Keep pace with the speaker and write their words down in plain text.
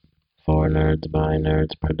Nerds by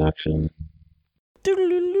Nerds production.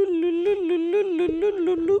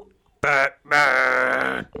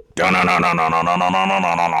 Batman!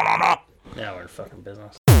 Now we're in fucking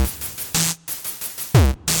business.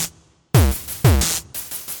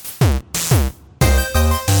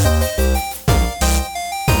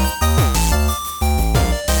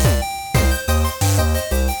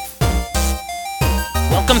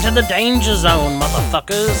 Welcome to the Danger Zone,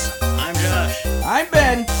 motherfuckers. I'm Josh. I'm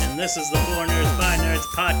Ben. And this is the For Nerds by Nerds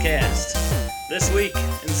podcast. This week,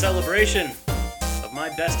 in celebration of my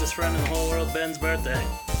bestest friend in the whole world, Ben's birthday,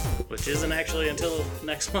 which isn't actually until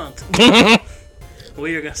next month,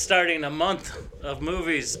 we are starting a month of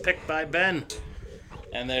movies picked by Ben.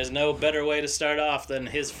 And there's no better way to start off than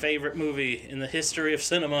his favorite movie in the history of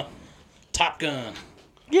cinema, Top Gun.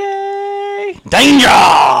 Yay!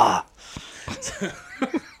 Danger!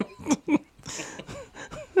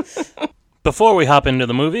 Before we hop into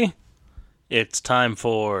the movie, it's time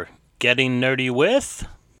for Getting Nerdy with...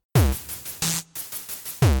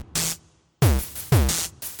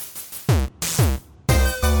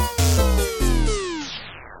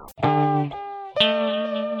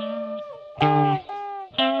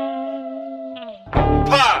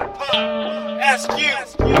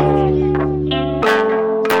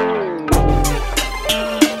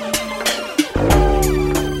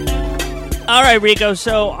 All right, Rico,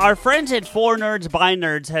 so our friends at For Nerds by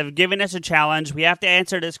Nerds have given us a challenge. We have to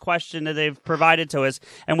answer this question that they've provided to us,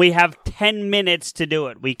 and we have 10 minutes to do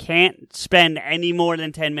it. We can't spend any more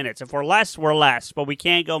than 10 minutes. If we're less, we're less, but we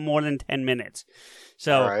can't go more than 10 minutes.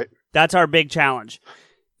 So That's our big challenge.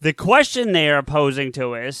 The question they are posing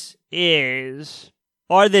to us is,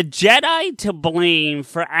 are the Jedi to blame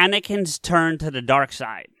for Anakin's turn to the dark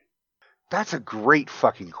side? That's a great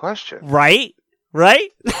fucking question. Right?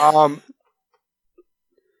 Right?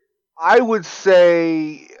 I would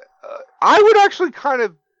say, I would actually kind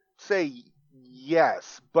of say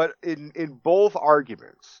yes, but in both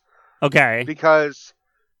arguments. Okay. Because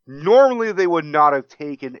normally they would not have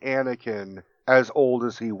taken Anakin as old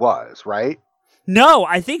as he was, right? No,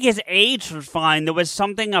 I think his age was fine. There was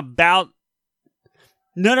something about...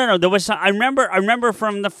 No. There was some... I remember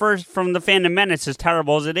from the Phantom Menace, as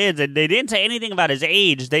terrible as it is, they didn't say anything about his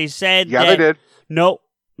age. They said they did. No,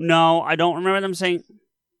 I don't remember them saying...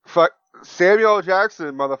 Fuck, Samuel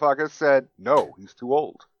Jackson, motherfucker, said, no, he's too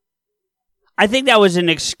old. I think that was an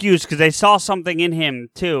excuse, because they saw something in him,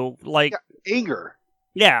 too. Like... Yeah, anger.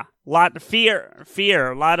 Yeah, a lot of fear,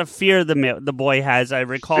 a lot of fear the boy has, I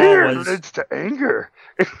recall. Fear leads to anger.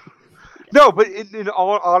 No, but in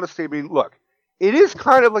all honesty, I mean, look, it is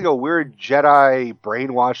kind of like a weird Jedi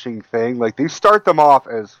brainwashing thing. Like, they start them off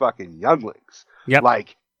as fucking younglings. Yep.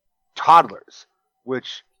 Like, toddlers.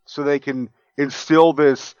 So they can instill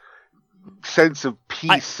this sense of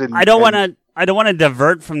peace. I don't want to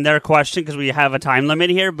divert from their question because we have a time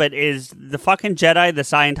limit here, but is the fucking Jedi the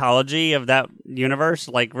Scientology of that universe?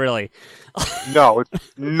 Like, really? No,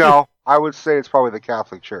 I would say it's probably the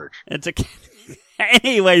Catholic Church.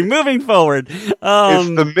 Anyway, moving forward.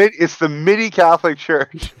 It's the MIDI Catholic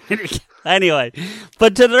Church. Anyway,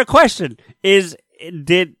 but to their question, are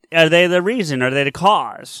they the reason? Are they the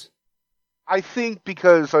cause? I think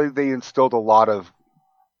because they instilled a lot of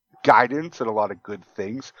guidance and a lot of good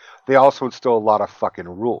things, they also instill a lot of fucking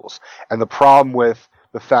rules. And the problem with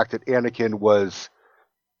the fact that Anakin was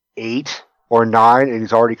 8 or 9 and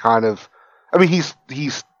he's already kind of... I mean, he's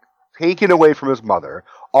taken away from his mother.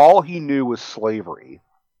 All he knew was slavery.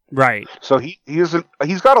 Right. So he's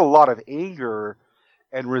got a lot of anger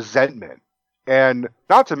and resentment. And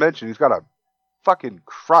not to mention, he's got a fucking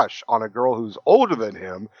crush on a girl who's older than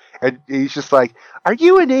him, and he's just like, are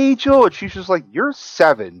you an angel? And she's just like, you're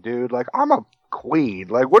 7, dude. Like, I'm a queen.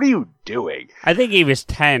 Like, what are you doing? I think he was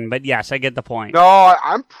 10, but yes, I get the point. No,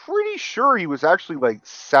 I'm pretty sure he was actually like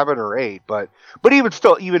 7 or 8, but even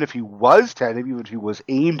still, even if he was 10, even if he was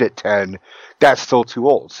aimed at 10, that's still too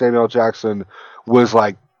old. Samuel Jackson was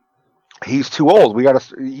like, he's too old.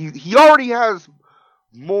 He already has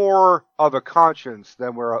more of a conscience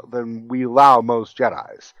than we allow most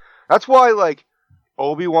Jedis. That's why, like,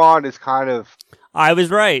 Obi-Wan is kind of... I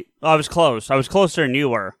was right. I was close. I was closer than you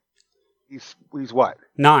were. He's what?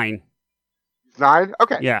 9. 9?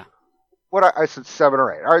 Okay. Yeah. What I said 7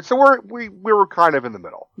 or 8. All right, so we were kind of in the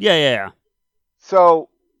middle. Yeah. So,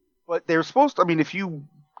 but they're supposed to... I mean, if you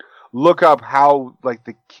look up how, like,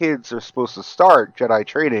 the kids are supposed to start Jedi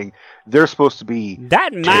training, they're supposed to be...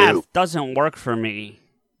 That math doesn't work for me.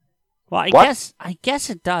 Well, I guess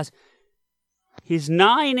it does. He's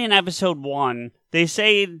 9 in episode 1. They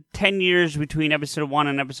say 10 years between episode 1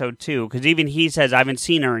 and episode 2, because even he says, I haven't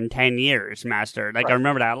seen her in 10 years, Master. Like, right. I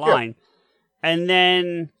remember that line. and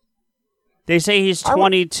then they say he's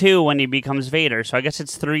 22 when he becomes Vader. So I guess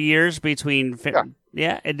it's 3 years between.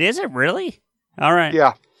 Yeah, it is. It really? All right.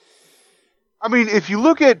 Yeah. I mean, if you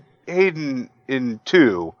look at Hayden in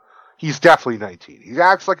 2, he's definitely 19. He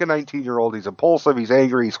acts like a 19-year-old. He's impulsive. He's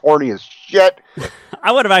angry. He's horny as shit.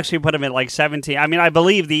 I would have actually put him at like 17. I mean, I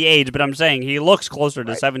believe the age, but I'm saying he looks closer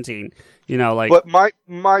to 17. You know, like. But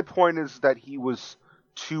my point is that he was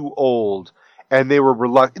too old, and they were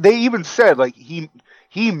reluctant. They even said like he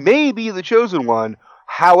may be the chosen one.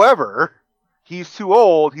 However, he's too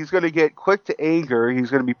old. He's going to get quick to anger. He's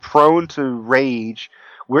going to be prone to rage.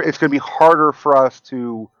 Where it's going to be harder for us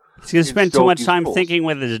to. He's going to spend too much time thinking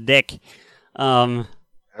with his dick.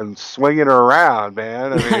 And swinging it around,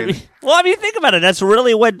 man. I mean, well, think about it. That's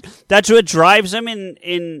really what drives him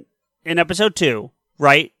in episode 2,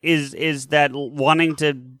 right? Is that wanting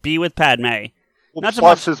to be with Padme? Well, Not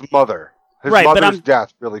plus so much... his mother. His right, mother's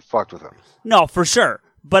death really fucked with him. No, for sure.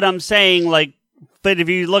 But I'm saying like, but if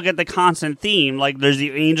you look at the constant theme, like there's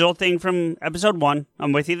the angel thing from episode 1.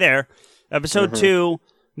 I'm with you there. Episode 2,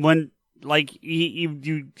 when. Like, you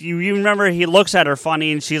remember he looks at her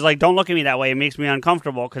funny and she's like, don't look at me that way. It makes me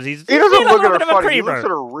uncomfortable because he doesn't look at her funny. He looks at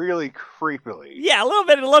her really creepily. Yeah, a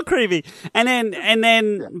little creepy. And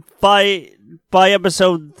then by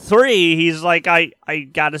episode 3, he's like, I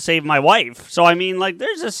got to save my wife. So, I mean, like,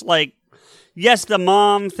 there's this, like, yes, the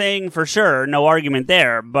mom thing for sure. No argument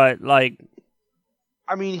there. But, like.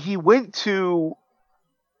 I mean, he went to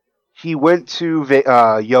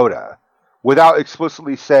Yoda without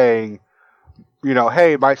explicitly saying, you know,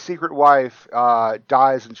 hey, my secret wife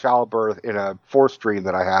dies in childbirth in a Force dream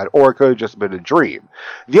that I had, or it could have just been a dream.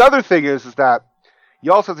 The other thing is that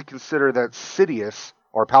you also have to consider that Sidious,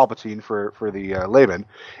 or Palpatine for the layman,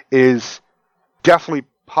 is definitely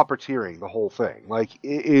puppeteering the whole thing. Like,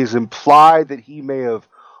 it is implied that he may have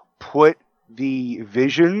put the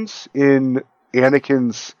visions in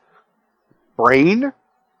Anakin's brain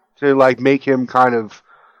to, like, make him kind of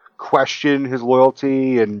question his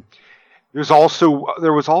loyalty. And there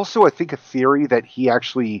was also I think a theory that he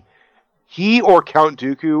or Count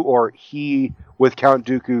Dooku, or he with Count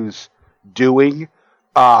Dooku's doing,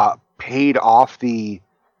 paid off the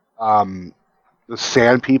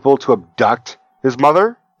Sand People to abduct his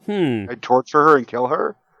mother and torture her and kill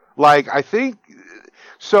her. Like, I think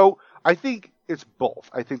it's both.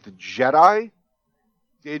 I think the Jedi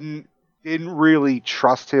didn't really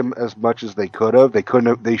trust him as much as they could have.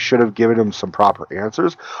 They should have given him some proper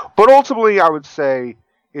answers. But ultimately, I would say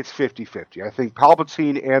it's 50-50. I think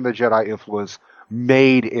Palpatine and the Jedi influence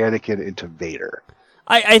made Anakin into Vader.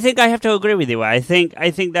 I think I have to agree with you. I think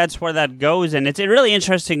that's where that goes, and it's really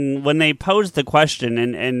interesting when they pose the question,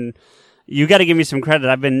 and you got to give me some credit.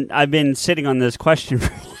 I've been sitting on this question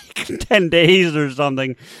for like 10 days or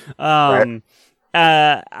something. Right.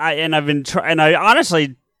 I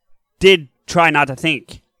honestly did try not to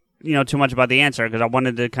think, too much about the answer because I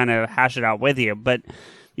wanted to kind of hash it out with you. But,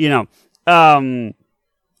 yeah,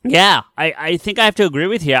 I think I have to agree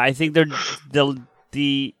with you. I think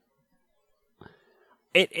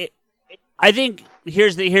I think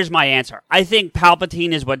here's my answer. I think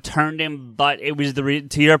Palpatine is what turned him, but it was to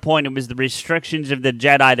your point, it was the restrictions of the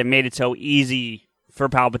Jedi that made it so easy for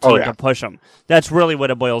Palpatine to push him. That's really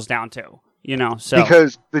what it boils down to, So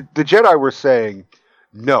because the Jedi were saying,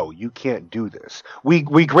 no, you can't do this. We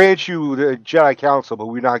grant you the Jedi Council, but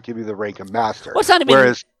we not give you the rank of Master. Well, it's not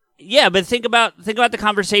even, yeah, but think about the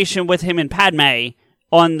conversation with him and Padme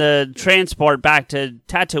on the transport back to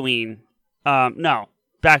Tatooine.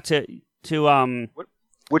 Back to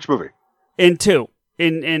which movie?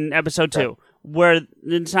 In episode 2, where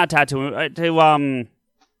it's not Tatooine,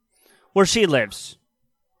 where she lives.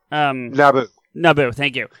 Naboo,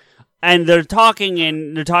 thank you. And they're talking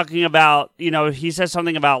about, he says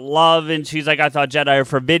something about love, and she's like, I thought Jedi are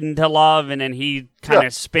forbidden to love, and then he kind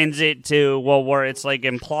of spins it to, where it's like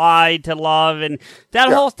implied to love, and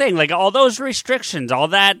that whole thing, like all those restrictions, all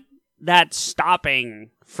that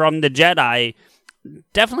stopping from the Jedi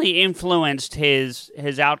definitely influenced his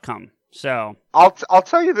outcome. So I'll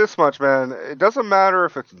tell you this much, man. It doesn't matter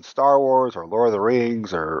if it's in Star Wars or Lord of the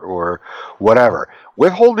Rings or whatever.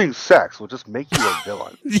 Withholding sex will just make you a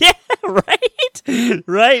villain. Yeah,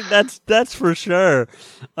 right. That's for sure.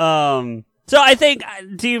 So I think,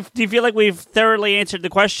 do you feel like we've thoroughly answered the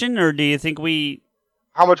question, or do you think we?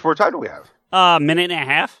 How much more time do we have? A minute and a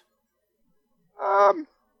half.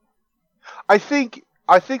 I think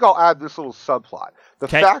I'll add this little subplot. The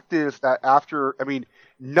fact is that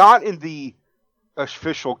not in the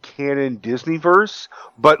official canon Disneyverse,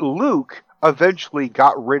 but Luke eventually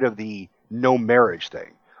got rid of the no marriage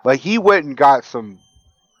thing. Like, he went and got some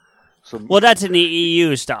Well, that's in the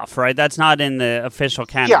EU stuff, right? That's not in the official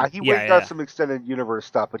canon. Yeah, he went and got some extended universe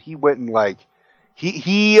stuff, but he went and like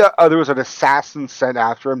there was an assassin sent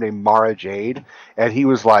after him named Mara Jade, and he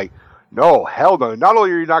was like, "No, hell no! Not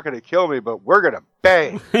only are you not going to kill me, but we're going to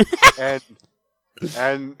bang."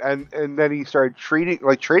 and then he started training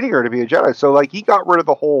her to be a Jedi. So like he got rid of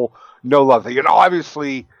the whole no love thing. And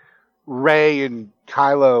obviously, Rey and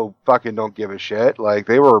Kylo fucking don't give a shit. Like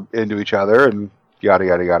they were into each other and yada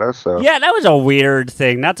yada yada. So yeah, that was a weird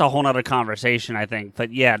thing. That's a whole other conversation, I think.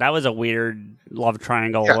 But yeah, that was a weird love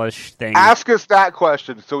triangle-ish thing. Ask us that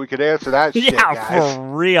question so we could answer that shit, guys. Yeah, for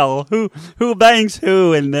real. Who bangs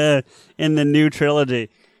who in the new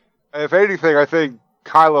trilogy? If anything, I think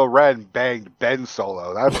Kylo Ren banged Ben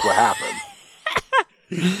Solo. That's what happened.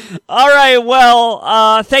 All right,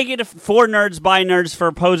 well, thank you to Four Nerds by Nerds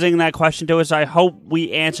for posing that question to us. I hope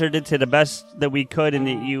we answered it to the best that we could and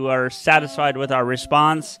that you are satisfied with our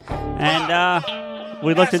response. And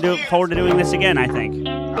we look forward to doing this again, I think.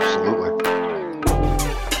 Absolutely.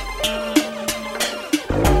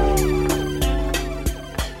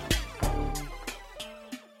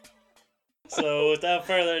 So without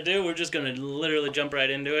further ado, we're just going to literally jump right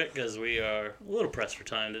into it because we are a little pressed for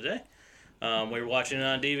time today. We're watching it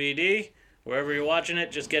on DVD. Wherever you're watching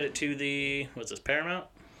it, just get it to the, what's this, Paramount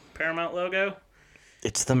logo.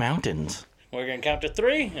 It's the mountains. We're going to count to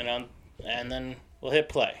 3, and then we'll hit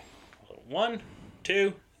play. 1,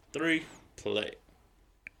 2, 3, play.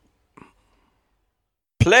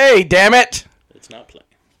 Play, damn it! It's not playing.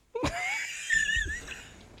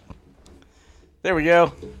 There we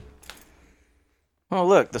go. Oh,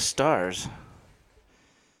 look, the stars.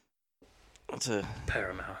 It's a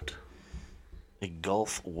Paramount. A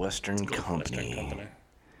Gulf Western Company.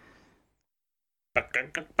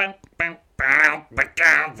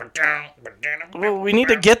 Well, we need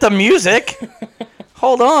to get the music.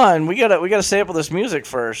 Hold on, we gotta sample this music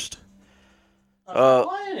first.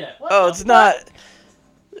 It's not.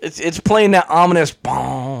 It's playing that ominous.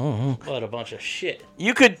 Boom. What a bunch of shit.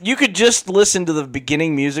 You could just listen to the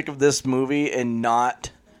beginning music of this movie and not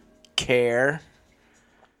care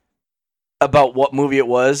about what movie it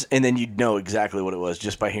was, and then you'd know exactly what it was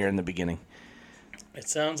just by hearing the beginning. It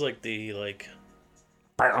sounds like the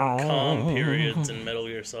calm periods in Metal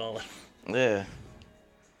Gear Solid. Yeah.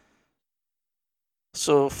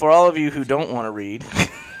 So for all of you who don't want to read,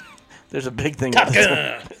 there's a big thing. Top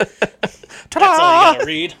Gun. That's all you gotta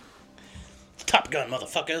read. Top Gun,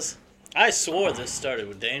 motherfuckers. I swore this started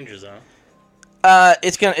with Danger Zone.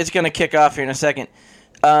 It's gonna kick off here in a second.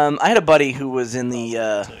 I had a buddy who was in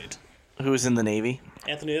the Navy.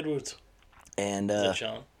 Anthony Edwards. And is it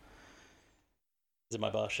Sean? Is it my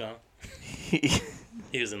boss, Sean? He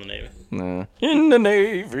was in the Navy. No. In the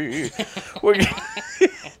Navy.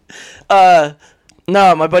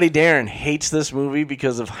 No, my buddy Darren hates this movie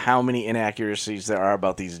because of how many inaccuracies there are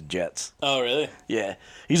about these jets. Oh, really? Yeah.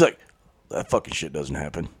 He's like, that fucking shit doesn't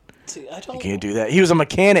happen. See, You can't do that. He was a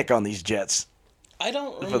mechanic on these jets. I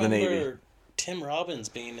don't for the Navy. remember Tim Robbins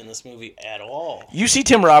being in this movie at all. You see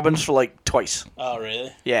Tim Robbins for like twice. Oh,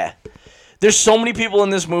 really? Yeah. There's so many people in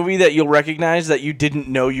this movie that you'll recognize that you didn't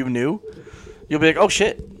know you knew. You'll be like, oh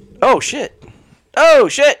shit. Oh shit. Oh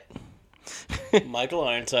shit. Michael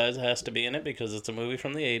Ironsides has to be in it because it's a movie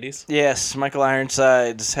from the 80s. Yes, Michael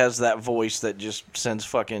Ironsides has that voice that just sends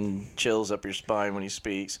fucking chills up your spine when he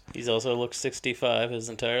speaks. He's also looked 65 his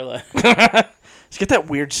entire life. He's got that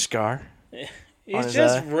weird scar. He's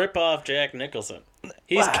just rip-off Jack Nicholson.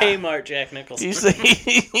 He's Kmart Jack Nicholson.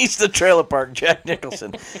 He's the trailer park Jack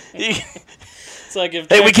Nicholson. It's like if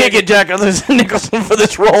we can't get Jack Nicholson for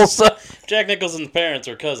this role, so. Jack Nicholson's parents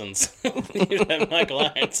were cousins. You'd have Michael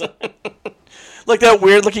Ironside. Like that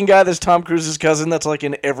weird-looking guy that's Tom Cruise's cousin that's like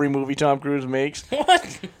in every movie Tom Cruise makes.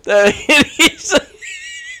 What? I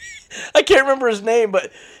can't remember his name,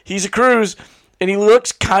 but he's a Cruise, and he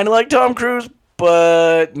looks kind of like Tom Cruise,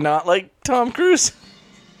 but not like Tom Cruise.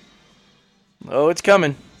 Oh, it's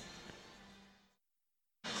coming.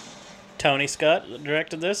 Tony Scott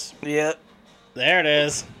directed this? Yep. There it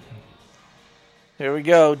is. Here we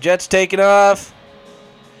go. Jet's taking off.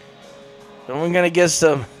 And we're going to get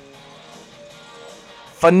some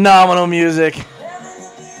phenomenal music.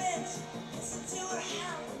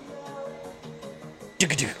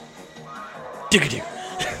 Doo-ga-doo. Doo-ga-doo.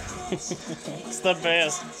 It's the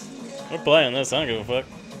best. We're playing this. I don't give a fuck.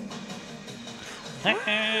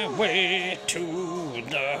 Highway to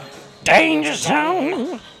the danger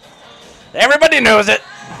zone. Everybody knows it.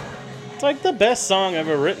 It's like the best song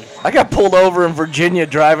ever written. I got pulled over in Virginia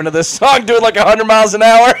driving to this song doing like 100 miles an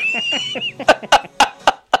hour.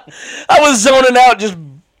 I was zoning out just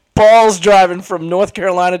balls driving from North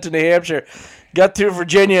Carolina to New Hampshire. Got through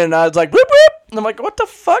Virginia, and I was like, whoop, whoop. And I'm like, what the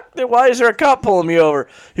fuck? Why is there a cop pulling me over?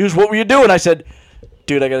 He was, what were you doing? I said,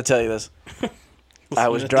 dude, I got to tell you this. I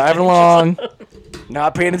was driving along,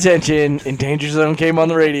 not paying attention, and Danger Zone came on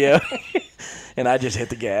the radio, and I just hit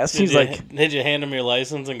the gas. He's like, did you hand him your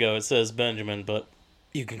license and go, it says Benjamin, but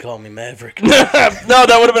you can call me Maverick. no,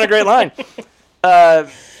 that would have been a great line.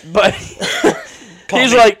 But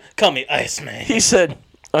he's like, call me Iceman. He said,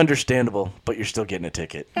 understandable, but you're still getting a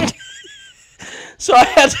ticket. So I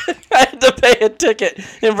had to pay a ticket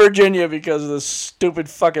in Virginia because of this stupid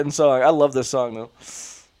fucking song. I love this song, though.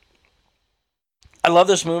 I love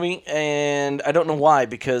this movie, and I don't know why,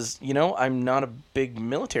 because, I'm not a big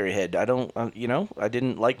military head. I don't, I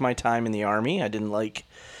didn't like my time in the Army. I didn't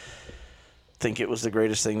think it was the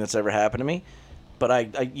greatest thing that's ever happened to me. But I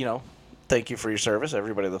thank you for your service,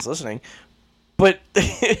 everybody that's listening. But,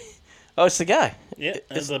 oh, it's the guy. Yeah,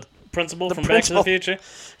 it's the principal from Back to the Future.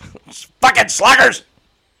 Fucking sluggers!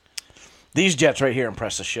 These jets right here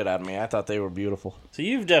impressed the shit out of me. I thought they were beautiful. So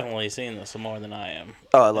you've definitely seen this more than I am.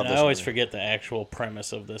 Oh, I love this I always movie. forget the actual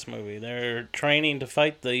premise of this movie. They're training to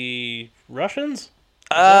fight the Russians?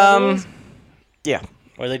 Yeah.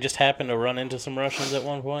 Or they just happen to run into some Russians at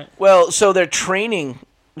one point? Well, so they're training.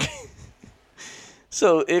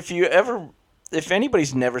 So if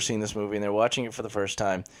anybody's never seen this movie and they're watching it for the first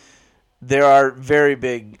time, there are very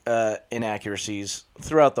big inaccuracies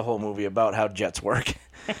throughout the whole movie about how jets work.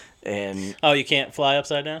 And oh, you can't fly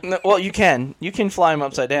upside down? No, well, you can. You can fly them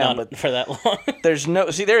upside down, Not but for that long. there's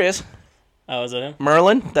no. See, there he is. Oh, is that him?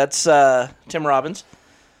 Merlin. That's Tim Robbins.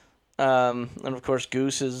 And of course,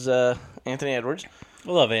 Goose is Anthony Edwards.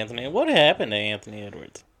 I love Anthony. What happened to Anthony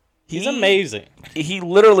Edwards? He's amazing. He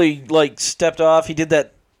literally stepped off. He did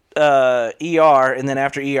that ER, and then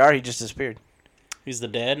after ER, he just disappeared. He's the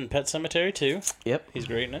dad in Pet Sematary too. Yep. He's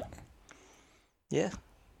great in it. Yeah.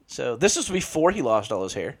 So this is before he lost all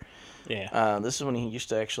his hair. Yeah. This is when he used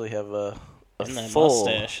to actually have a And that full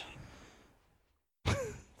mustache.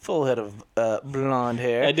 full head of blonde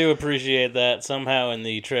hair. I do appreciate that somehow in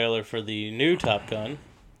the trailer for the new Top Gun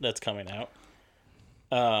that's coming out.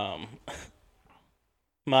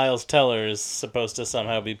 Miles Teller is supposed to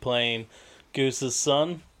somehow be playing Goose's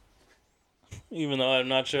son, even though I'm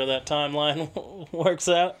not sure that timeline works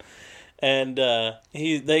out. And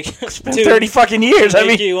It's been 30 fucking years. To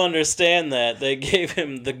make you understand that, they gave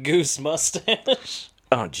him the Goose mustache.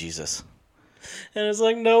 Oh, Jesus. And it's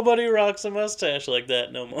like, nobody rocks a mustache like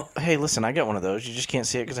that no more. Hey, listen, I got one of those. You just can't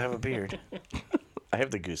see it because I have a beard. I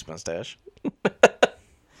have the Goose mustache.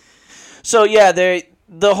 So, yeah,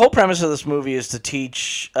 the whole premise of this movie is to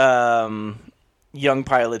teach young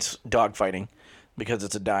pilots dogfighting because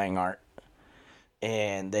it's a dying art.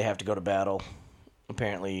 And they have to go to battle,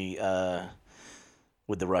 apparently,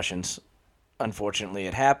 with the Russians. Unfortunately,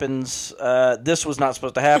 it happens. This was not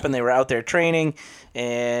supposed to happen. They were out there training,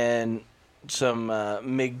 and some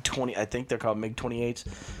MiG-20, I think they're called MiG-28s,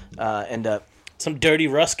 end up... Some dirty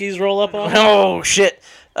Ruskies roll up on them? Oh, shit.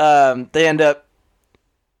 They end up,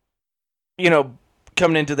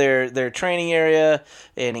 coming into their training area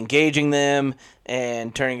and engaging them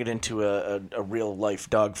and turning it into a real-life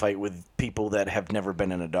dogfight with people that have never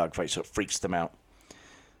been in a dogfight, so it freaks them out.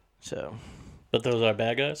 So... But those are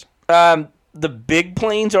bad guys? The big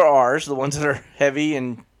planes are ours, the ones that are heavy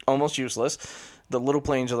and almost useless. The little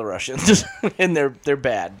planes are the Russians, and they're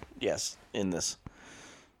bad, yes, in this.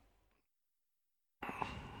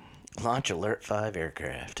 Launch Alert 5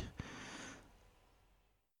 aircraft.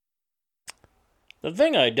 The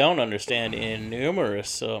thing I don't understand in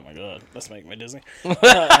numerous... Oh, my God. That's making me dizzy.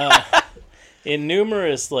 In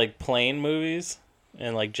numerous, plane movies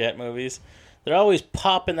and, jet movies, they're always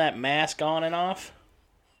popping that mask on and off.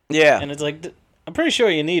 Yeah. And it's like, I'm pretty sure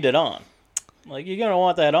you need it on. You're going to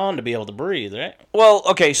want that on to be able to breathe, right? Well,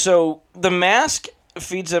 okay, so the mask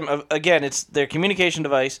feeds them... Again, it's their communication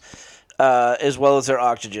device as well as their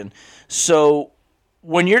oxygen. So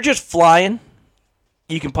when you're just flying,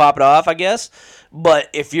 you can pop it off, I guess. But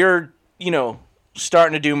if you're,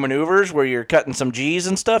 starting to do maneuvers where you're cutting some G's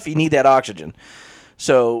and stuff, you need that oxygen.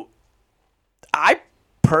 So I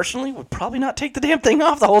personally would probably not take the damn thing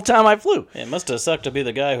off the whole time I flew. It must have sucked to be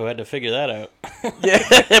the guy who had to figure that out.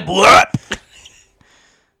 Yeah.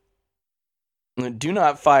 Do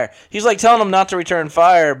not fire. He's telling them not to return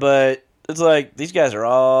fire, but it's these guys are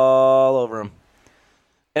all over him.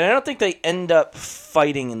 And I don't think they end up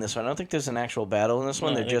fighting in this one. I don't think there's an actual battle in this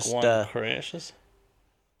one. No, They're just one crashes.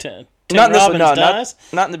 Tim not in this one. Robbins No, dies?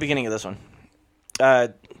 not in the beginning of this one.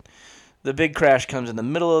 The big crash comes in the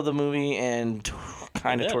middle of the movie and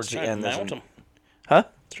kind of towards the end. Mount him. Huh?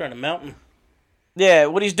 It's trying to mount him. Yeah,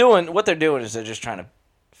 what they're doing is they're just trying to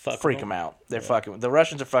Fuck freak them. them out. They're fucking. The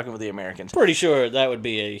Russians are fucking with the Americans. Pretty sure that would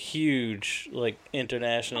be a huge, like,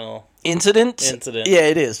 international Incident. Yeah,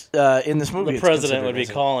 it is. In this movie, The it's president considered would be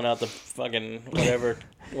incident. calling out the fucking whatever.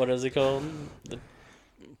 What is he called? The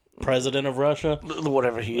president of Russia?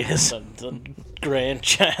 Whatever he is. The Grand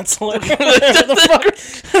Chancellor? the fuck?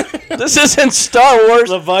 This isn't Star Wars.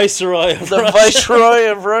 The Viceroy of The Russia.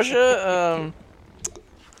 Viceroy of Russia.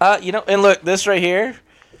 And look, this right here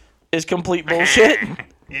is complete bullshit.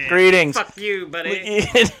 Greetings. Fuck you, buddy.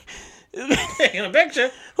 Who Taking a picture.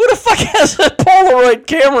 the fuck has a Polaroid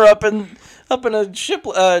camera up in a ship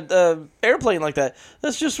airplane like that?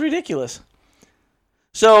 That's just ridiculous.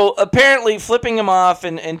 So apparently, flipping him off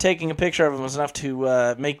and taking a picture of him was enough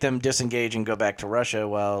to make them disengage and go back to Russia,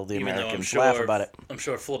 while the Even though I'm Americans sure, laugh about it. I'm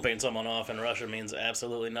sure flipping someone off in Russia means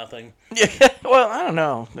absolutely nothing. Yeah, well, I don't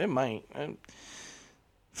know. It might.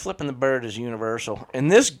 Flipping the bird is universal.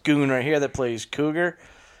 And this goon right here that plays Cougar,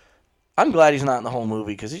 I'm glad he's not in the whole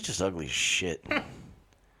movie because he's just ugly as shit. He's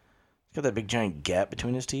got that big giant gap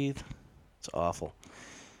between his teeth. It's awful.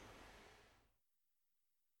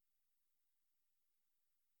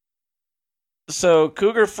 So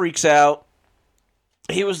Cougar freaks out.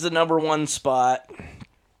 He was the number one spot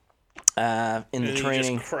in the He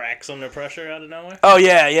training. just cracks under pressure out of nowhere. Oh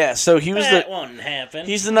yeah. So he was That won't happen.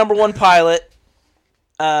 He's the number one pilot.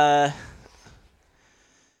 And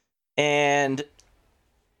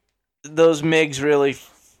those MiGs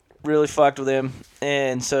really fucked with him.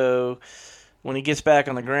 And so when he gets back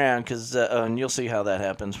on the ground, because and you'll see how that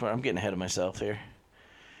happens. I'm getting ahead of myself here.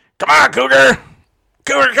 Come on, Cougar!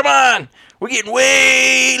 Cougar, come on! We're getting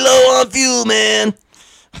way low on fuel, man.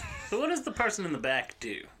 So what does the person in the back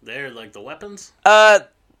do? They're like the weapons?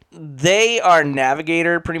 They are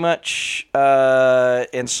navigator, pretty much,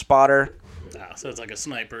 and spotter. Ah, so it's like a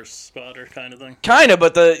sniper spotter kind of thing. Kind of,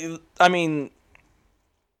 but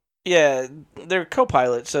yeah, they're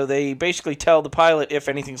co-pilots, so they basically tell the pilot if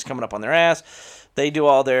anything's coming up on their ass. They do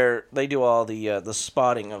all the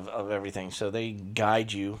spotting of everything, so they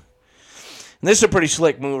guide you. And this is a pretty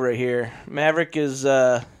slick move right here. Maverick is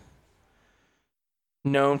known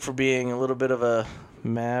for being a little bit of a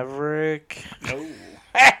maverick.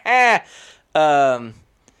 Oh.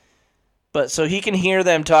 But so he can hear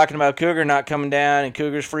them talking about Cougar not coming down, and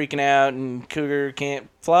Cougar's freaking out, and Cougar can't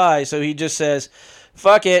fly. So he just says,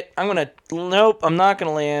 "Fuck it, nope, I'm not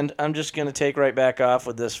gonna land. I'm just gonna take right back off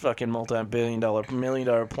with this fucking multi-billion-dollar,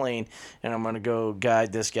 million-dollar plane, and I'm gonna go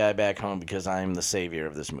guide this guy back home because I'm the savior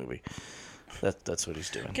of this movie." That's what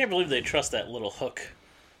he's doing. I can't believe they trust that little hook.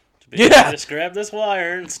 To be Yeah. Just grab this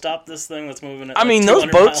wire and stop this thing that's moving at I mean, those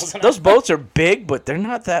 200 miles boats, an those hour. boats are big, but they're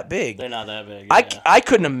not that big. They're not that big. I, Yeah. I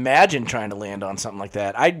couldn't imagine trying to land on something like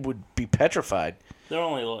that. I would be petrified. They're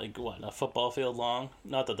only like, what, a football field long?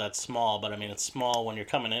 Not that that's small, but I mean, it's small when you're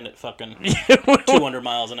coming in at fucking 200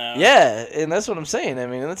 miles an hour. Yeah, and that's what I'm saying. I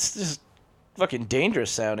mean, that's just fucking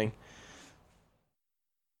dangerous sounding.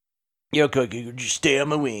 Yo, Cookie, just stay on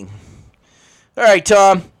my wing. All right,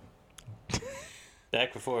 Tom.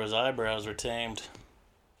 Back before his eyebrows were tamed.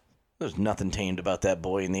 There's nothing tamed about that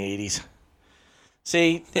boy in the 80s.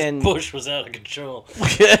 See, and Bush was out of control.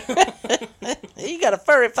 he got a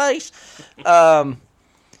furry face. So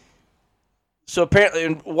apparently,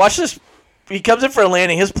 and watch this. He comes in for a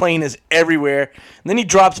landing. His plane is everywhere. And then he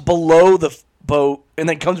drops below the boat and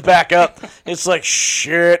then comes back up. It's like,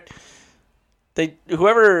 shit.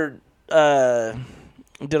 Whoever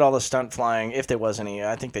did all the stunt flying, if there was any,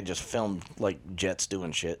 I think they just filmed like jets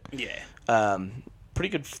doing shit. Yeah. Pretty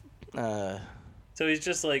good. So he's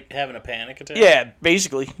just like having a panic attack? Yeah,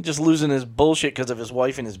 basically. Just losing his bullshit because of his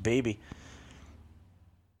wife and his baby.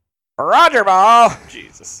 Roger, ball.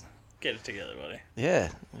 Jesus. Get it together, buddy. Yeah,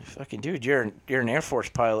 fucking dude, you're an Air Force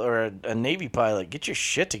pilot or a Navy pilot. Get your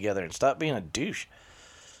shit together and stop being a douche.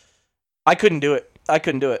 I couldn't do it.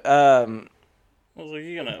 Well, so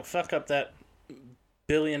you're gonna fuck up that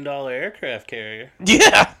billion-dollar aircraft carrier.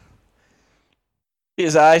 Yeah.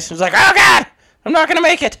 His eyes. He was like, oh God, I'm not gonna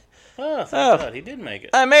make it. Oh, thank God, he did make it.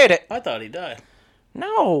 I made it. I thought he died.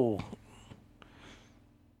 No.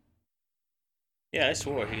 Yeah, I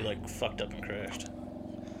swore he like fucked up and crashed.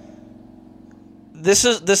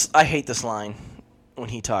 I hate this line when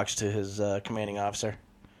he talks to his commanding officer.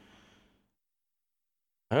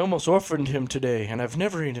 I almost orphaned him today, and I've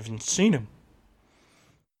never even seen him.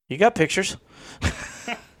 You got pictures?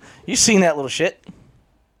 You seen that little shit?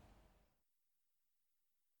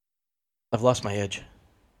 I've lost my edge.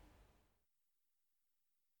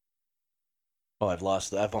 Oh, I've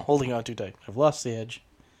lost that. I'm holding on too tight. I've lost the edge.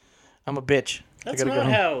 I'm a bitch. That's I gotta not go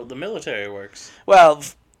home. how the military works. Well,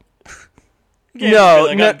 No,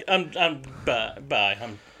 Like, no. I'm bye.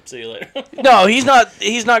 See you later. No, he's not.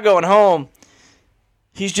 He's not going home.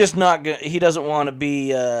 He's just not. He doesn't want to be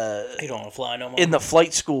You don't want to fly no more. in the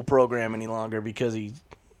flight school program any longer because he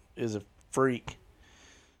is a freak.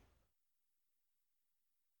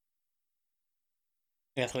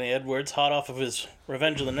 Anthony Edwards, hot off of his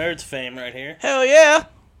Revenge of the Nerds fame right here. Hell yeah.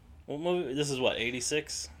 What movie? This is what,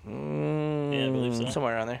 86? Yeah, I believe so.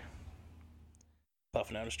 Somewhere around there.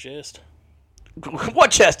 Puffing out his chest.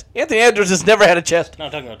 What chest? Anthony Edwards has never had a chest. No,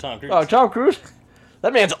 I'm talking about Tom Cruise. Oh, Tom Cruise?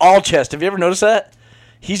 That man's all chest. Have you ever noticed that?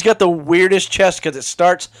 He's got the weirdest chest because it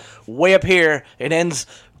starts way up here and ends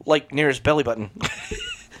like near his belly button.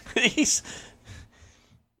 He's...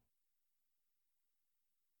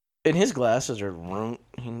 And his glasses are ruined.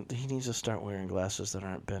 He needs to start wearing glasses that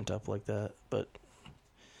aren't bent up like that. But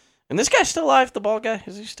and this guy's still alive, the bald guy.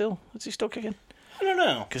 Is he still kicking? I don't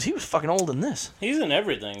know. Because he was fucking old in this. He's in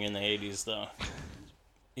everything in the 80s, though.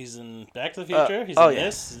 He's in Back to the Future. He's oh, in yeah.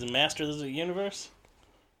 this. He's in Masters of the Universe.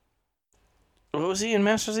 What was he in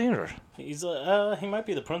Masters of the Universe? He's he might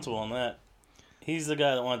be the principal in that. He's the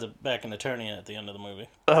guy that winds up back an attorney at the end of the movie.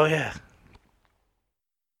 Oh yeah.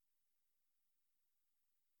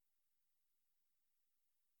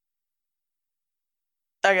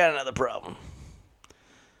 I got another problem.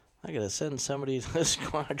 I gotta send somebody to the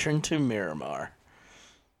squadron to Miramar.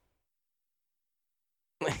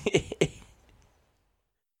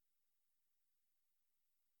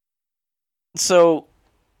 So,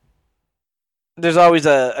 there's always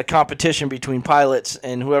a competition between pilots,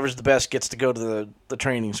 and whoever's the best gets to go to the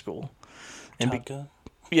training school. And Top Gun?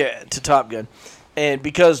 yeah, to Top Gun. And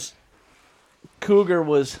because Cougar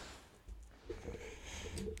was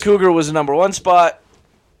the number one spot,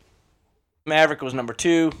 Maverick was number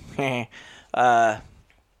 2. Now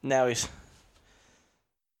he's...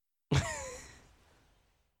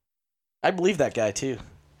 I believe that guy, too.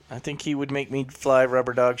 I think he would make me fly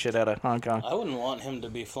rubber dog shit out of Hong Kong. I wouldn't want him to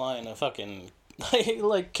be flying a fucking,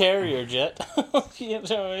 like, carrier jet. You know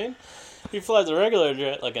what I mean? He flies a regular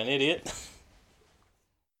jet like an idiot.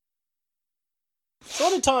 So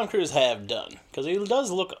what did Tom Cruise have done? Because he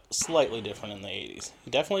does look slightly different in the 80s.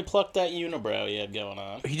 He definitely plucked that unibrow he had going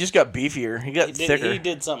on. He just got beefier. He got thicker. He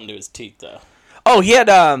did something to his teeth, though. Oh, he had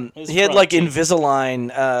His like front teeth.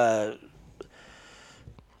 Invisalign.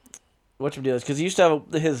 Whatchamdealers? Because he used to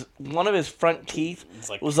have one of his front teeth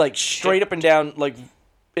It's was like straight up and down, like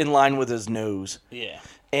in line with his nose. Yeah.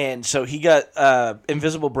 And so he got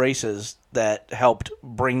invisible braces that helped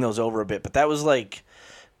bring those over a bit. But that was like,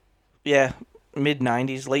 yeah,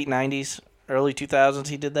 mid-90s, late 90s, early 2000s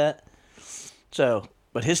he did that. So,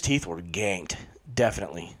 but his teeth were ganked,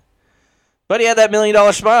 definitely. But he had that $1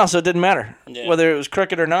 million smile, so it didn't matter whether it was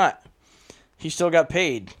crooked or not. He still got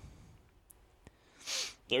paid.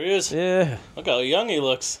 There he is. Yeah. Look how young he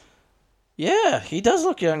looks. Yeah, he does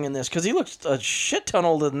look young in this, because he looks a shit ton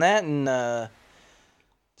older than that. And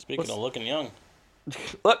Speaking of looking young,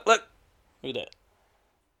 look. look at that.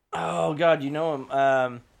 Oh, God, you know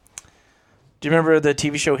him. Do you remember the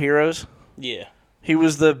TV show Heroes? Yeah. He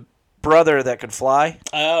was the brother that could fly.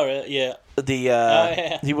 Oh, really? Yeah.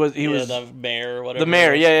 Yeah. He was the mayor or whatever. the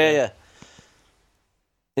mayor. Yeah.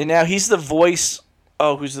 And now he's the voice.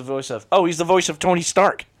 Oh, who's the voice of? Oh, he's the voice of Tony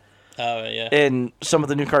Stark Oh, yeah. in some of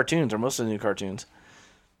the new cartoons, or most of the new cartoons.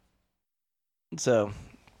 So,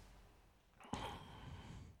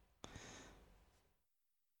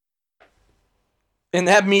 and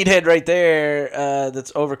that meathead right there,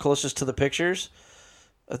 that's over closest to the pictures,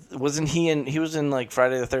 wasn't he in? He was in like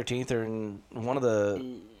Friday the 13th, or in one of the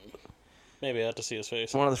Maybe I have to see his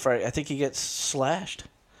face. one of the Friday. I think he gets slashed.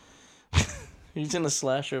 He's in a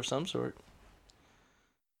slasher of some sort.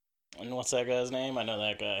 And what's that guy's name? I know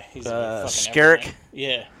that guy. He's Skerritt. everything.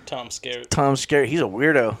 Yeah, Tom Skerritt. Tom Skerritt. He's a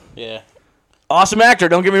weirdo. Yeah. Awesome actor,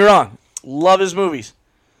 don't get me wrong. Love his movies.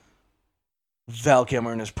 Val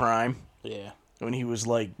Kilmer in his prime, Yeah. when he was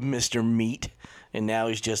like Mr. Meat, and now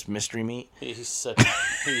he's just Mystery Meat. He's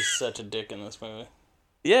such a dick in this movie.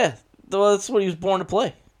 Yeah, well, that's what he was born to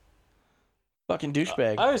play. Fucking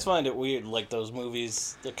douchebag. I always find it weird, like those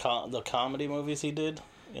movies, the comedy movies he did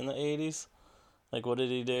in the 80s. Like, what did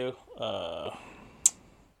he do? That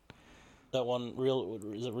one,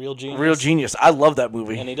 is it Real Genius? Real Genius. I love that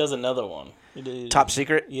movie. And he does another one. He did, Top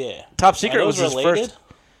Secret? Yeah. Top Secret Are was those his related? first.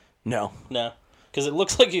 No. No. Because it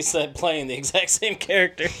looks like he's playing the exact same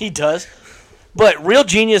character. He does. But Real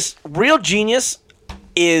Genius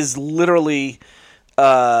is literally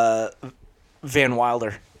Van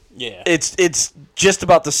Wilder. Yeah. It's just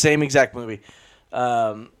about the same exact movie.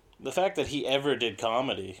 The fact that he ever did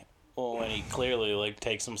comedy, Well, and he clearly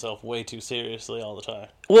takes himself way too seriously all the time.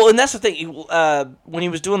 Well, and that's the thing. When he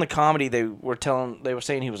was doing the comedy, they were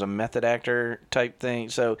saying he was a method actor type thing.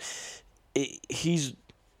 So he's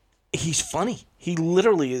funny. He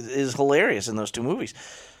literally is hilarious in those two movies.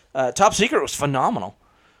 Top Secret was phenomenal,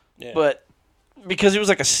 but because he was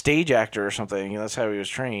like a stage actor or something, that's how he was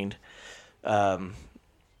trained. So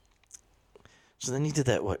then he did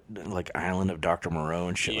that Island of Dr. Moreau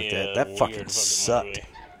and shit like that. That fucking sucked. Movie.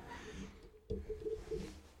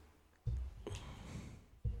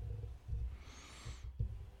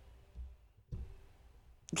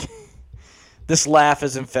 This laugh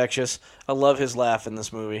is infectious. I love his laugh in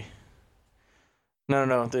this movie.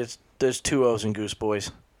 No. There's two O's in Goose Boys.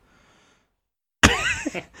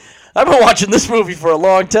 I've been watching this movie for a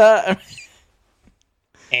long time.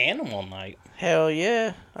 Animal Night. Hell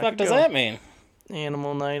yeah. What does that mean?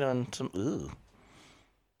 Animal Night on some. Ooh.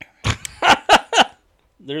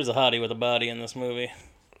 There's a hottie with a body in this movie.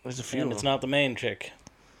 There's a few. And it's not the main chick.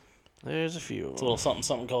 There's a few. It's a little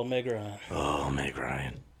something called Meg Ryan. Oh, Meg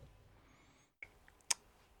Ryan.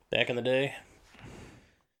 Back in the day,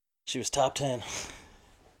 she was top 10.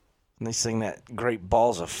 And they sing that great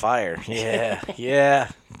Balls of Fire. Yeah, yeah.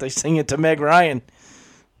 They sing it to Meg Ryan.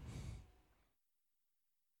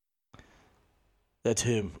 That's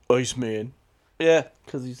him, Iceman. Yeah,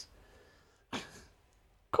 because he's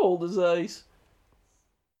cold as ice.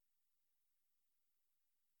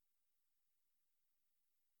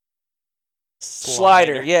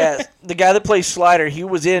 Slider, yeah. The guy that plays Slider, he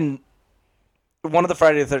was in one of the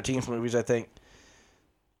Friday the 13th movies, I think.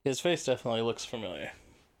 His face definitely looks familiar.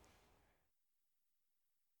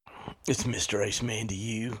 It's Mr. Iceman to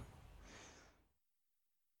you.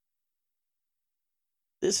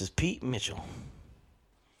 This is Pete Mitchell.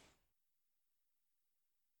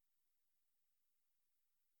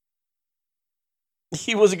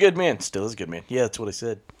 He was a good man. Still is a good man. Yeah, that's what I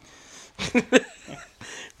said.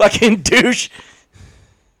 Fucking douche.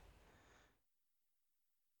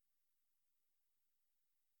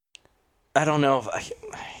 I don't know if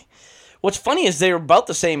what's funny is they're about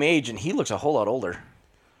the same age, and he looks a whole lot older.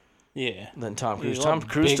 Yeah. Than Tom Cruise. He's Tom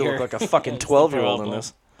Cruise still bigger. looked like a fucking That's the 12-year-old in problem.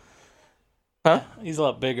 this. Huh? He's a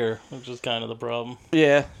lot bigger, which is kind of the problem.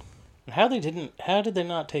 Yeah. How did they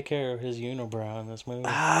not take care of his unibrow in this movie?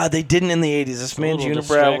 They didn't in the 80s. This man's little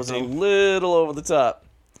unibrow was a distracting. little over the top.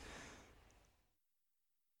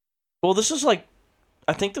 Well, this is I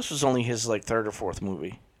think this was only his third or fourth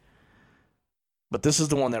movie. But this is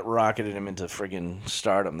the one that rocketed him into friggin'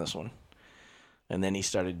 stardom, this one. And then he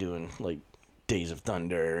started doing Days of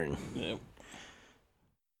Thunder and Yeah.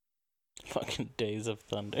 Fucking Days of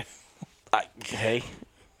Thunder. hey,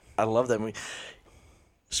 I love that movie.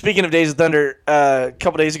 Speaking of Days of Thunder, a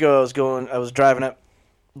couple days ago I was driving up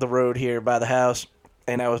the road here by the house,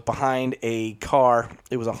 and I was behind a car.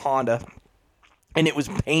 It was a Honda, and it was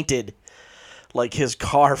painted like his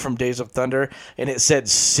car from Days of Thunder, and it said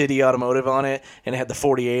City Automotive on it, and it had the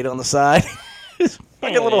 48 on the side. It's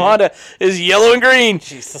like a little Honda. It's yellow and green.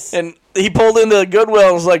 Jesus. And he pulled into Goodwill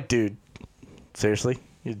and was like, dude, seriously?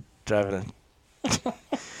 You're driving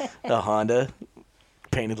a Honda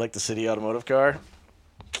painted like the City Automotive car?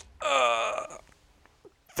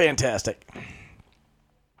 Fantastic.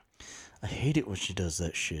 I hate it when she does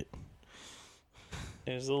that shit.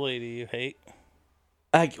 There's the lady you hate.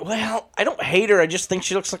 I don't hate her. I just think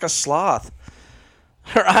she looks like a sloth.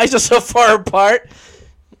 Her eyes are so far apart,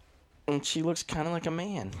 and she looks kind of like a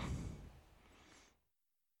man.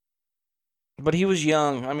 But he was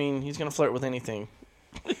young. I mean, he's gonna flirt with anything.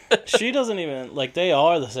 She doesn't even they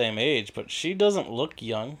are the same age, but she doesn't look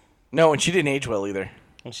young. No, and she didn't age well either.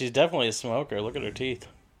 And she's definitely a smoker. Look at her teeth.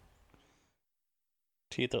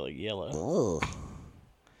 Teeth are yellow. Ugh.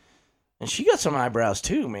 And she got some eyebrows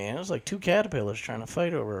too, man. It was like two caterpillars trying to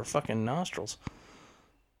fight over her fucking nostrils.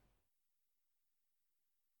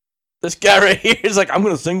 This guy right here is like, I'm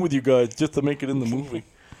gonna sing with you guys just to make it in the movie.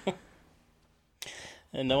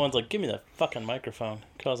 And no one's give me that fucking microphone.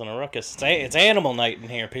 Causing a ruckus. It's Animal Night in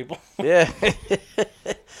here, people. Yeah.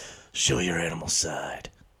 Show your animal side.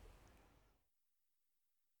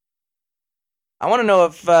 I want to know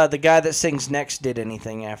if the guy that sings next did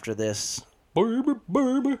anything after this. Baby,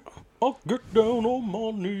 baby, I'll get down on my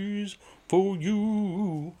knees for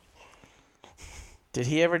you. Did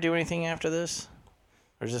he ever do anything after this?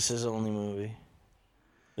 Or is this his only movie?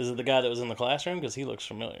 Is it the guy that was in the classroom? Because he looks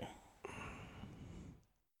familiar.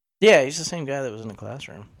 Yeah, he's the same guy that was in the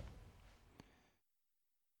classroom.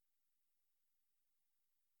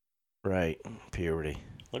 Right. Puberty.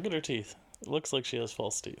 Look at her teeth. It looks like she has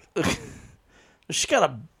false teeth. She's got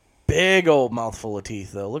a big old mouthful of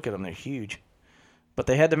teeth, though. Look at them. They're huge. but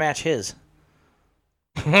they had to match his.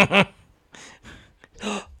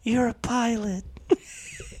 You're a pilot.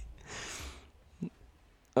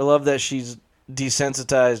 I love that she's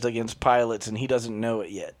desensitized against pilots and he doesn't know it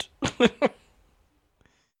yet.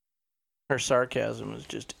 Her sarcasm is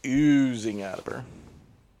just oozing out of her.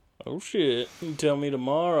 Oh shit! You tell me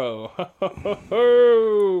tomorrow.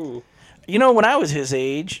 You know, when I was his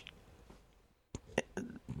age,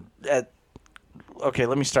 okay,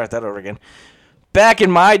 let me start that over again. Back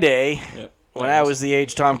in my day, Yep. when I was the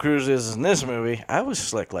age Tom Cruise is in this movie, I was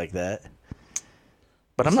slick like that.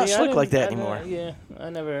 But I'm not slick like that anymore.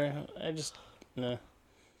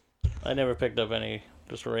 I never picked up any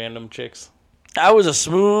just random chicks. I was a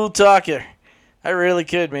smooth talker. I really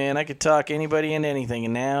could, man. I could talk anybody into anything,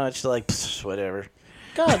 and now it's like, pfft, whatever.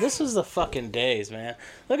 God, this is the fucking days, man.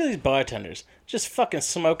 Look at these bartenders. Just fucking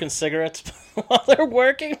smoking cigarettes while they're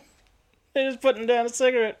working. They're just putting down a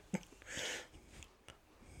cigarette.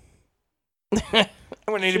 I'm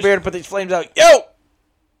gonna need a beer to put these flames out. Yo!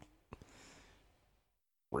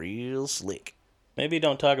 Real slick. Maybe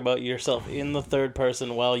don't talk about yourself in the third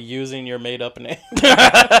person while using your made-up name.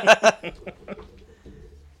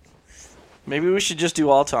 Maybe we should just do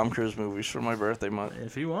all Tom Cruise movies for my birthday month.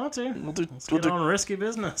 If you want to. Let's Get on Risky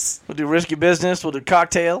Business. We'll do Risky Business. We'll do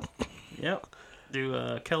Cocktail. Yep.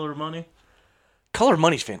 Do Keller Money. Color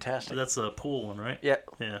Money's fantastic. That's a pool one, right? Yeah.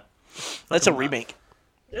 Yeah. That's a remake.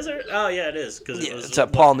 Is there? Oh, yeah, it is. Cause Yeah, it's a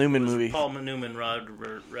Paul Newman movie. Paul Newman, Rod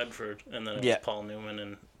Redford, and then it was Paul Newman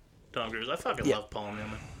and Tom Cruise. I fucking love Paul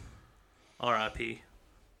Newman. R.I.P.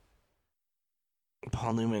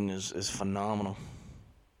 Paul Newman is phenomenal.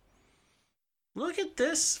 Look at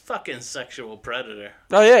this fucking sexual predator.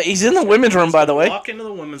 Oh, yeah. He's in the women's room, by the way. Walk into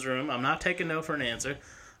the women's room. I'm not taking no for an answer.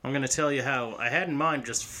 I'm going to tell you how I had in mind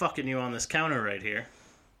just fucking you on this counter right here.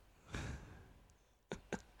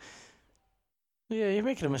 Yeah, you're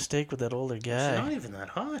making a mistake with that older She's guy. not even that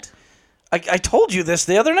hot. I told you this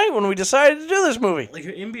the other night when we decided to do this movie. Like,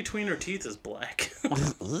 in between her teeth is black.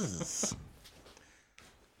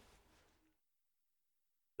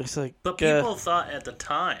 It's like... But people thought at the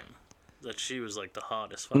time that she was like the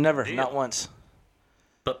hottest fucking Never, deal. not once.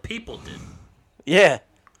 But people did. Yeah.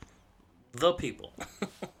 The people.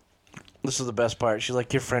 This is the best part. She's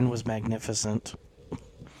like, your friend was magnificent.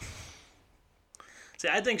 See,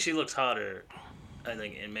 I think she looks hotter, I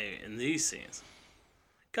think, in these scenes.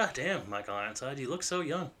 God damn, Michael Ironside, you look so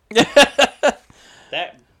young.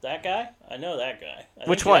 That guy? I know that guy.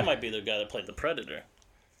 Which one? That might be the guy that played the Predator.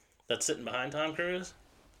 That's sitting behind Tom Cruise.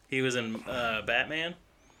 He was in Batman.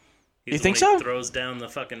 You think so? He throws down the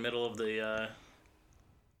fucking middle of the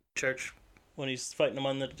church when he's fighting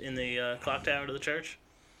him in the clock tower to the church.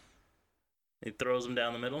 He throws him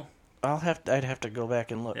down the middle. I'd have to go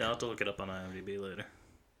back and look. Yeah, I'll have to look it up on IMDb later.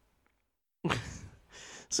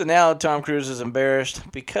 So now Tom Cruise is embarrassed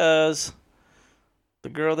because the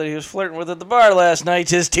girl that he was flirting with at the bar last night's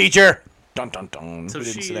his teacher. Dun dun dun. So Who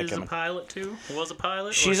didn't she see that is a coming? pilot too? Was a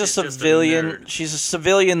pilot? She's or a just civilian. nerd? She's a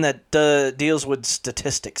civilian that deals with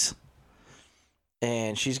statistics,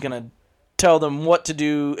 and she's gonna tell them what to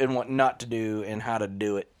do and what not to do and how to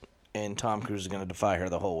do it. And Tom Cruise is gonna defy her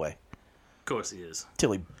the whole way Of course he is.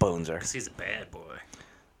 till he bones her. Because he's a bad boy.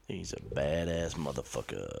 He's a badass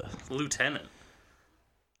motherfucker. Lieutenant.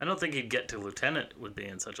 I don't think he'd get to lieutenant with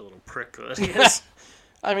being such a little prick that he is.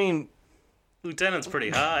 I mean, Lieutenant's pretty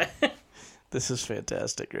high. this is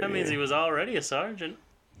fantastic. Right That means here. he was already a sergeant.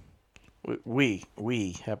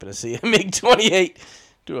 We happen to see a MiG-28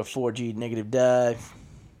 do a 4G negative dive.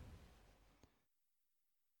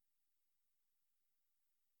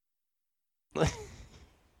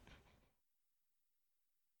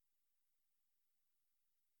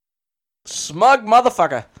 Smug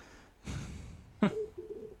motherfucker.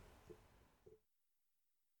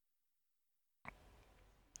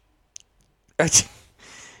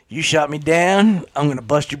 You shot me down, I'm gonna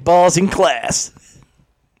bust your balls in class.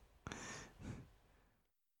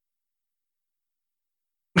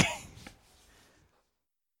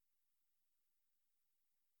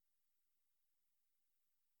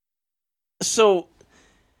 So,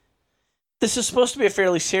 this is supposed to be a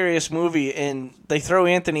fairly serious movie, and they throw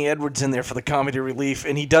Anthony Edwards in there for the comedy relief,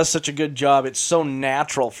 and he does such a good job. It's so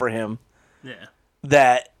natural for him Yeah.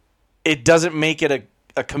 that it doesn't make it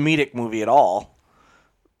a comedic movie at all.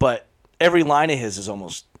 But every line of his is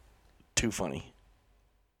almost too funny.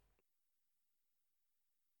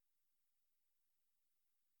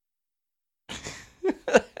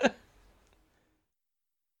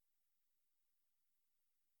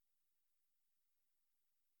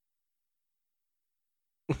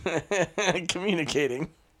 Communicating.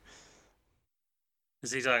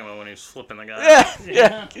 Is he talking about when he was flipping the guy?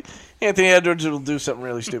 Yeah. Anthony Edwards will do something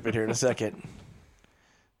really stupid here in a second.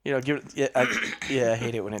 You know, give it. Yeah, I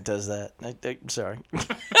hate it when it does that. I'm sorry.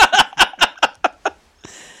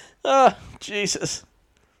 Oh, Jesus.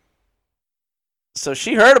 So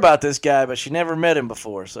she heard about this guy, but she never met him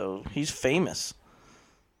before. So he's famous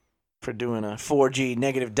for doing a 4G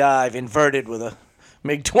negative dive inverted with a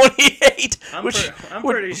MiG-28. I'm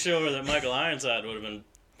pretty sure that Michael Ironside would have been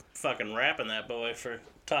fucking rapping that boy for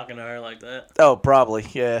talking to her like that. Oh, probably.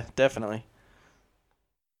 Yeah, definitely.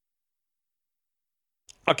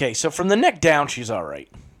 Okay, so from the neck down, she's all right.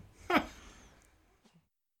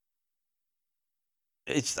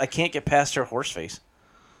 I can't get past her horse face.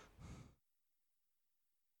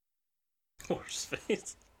 Horse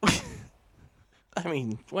face. I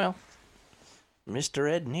mean, well,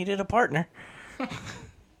 Mr. Ed needed a partner.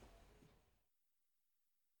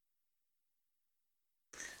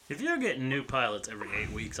 If you're getting new pilots every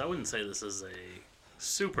 8 weeks, I wouldn't say this is a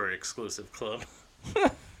super exclusive club.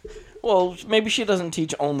 Well, maybe she doesn't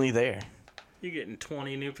teach only there. You getting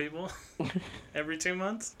 20 new people every 2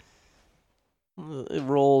 months? It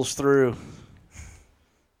rolls through.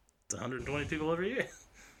 It's 120 people every year.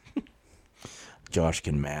 Josh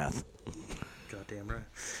can math. Goddamn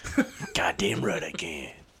right. Goddamn right I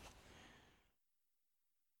can.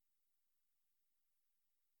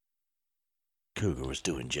 Cougar was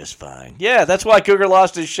doing just fine. Yeah, that's why Cougar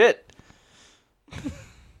lost his shit.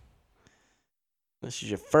 This is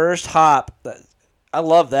your first hop. I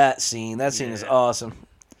love that scene. That scene is awesome.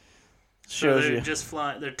 So Shows they're you. just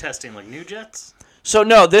flying. They're testing like new jets. So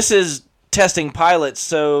no, this is testing pilots.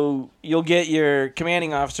 So you'll get your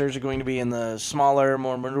commanding officers are going to be in the smaller,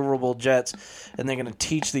 more maneuverable jets, and they're going to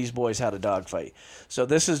teach these boys how to dogfight. So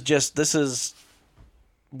this is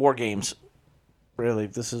war games. Really,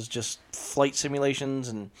 this is just flight simulations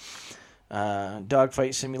and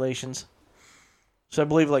dogfight simulations. So I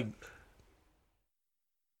believe like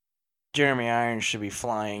Jeremy Irons should be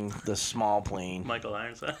flying the small plane. Michael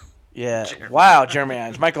Ironside. Yeah. Wow, Jeremy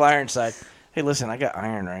Irons. Michael Ironside. Hey, listen, I got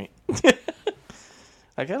iron right.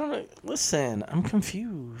 Listen, I'm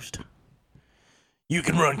confused. You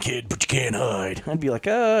can run, kid, but you can't hide. I'd be like,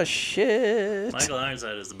 oh, shit. Michael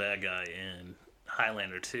Ironside is the bad guy in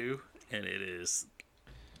Highlander 2, and it is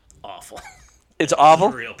awful. It's awful?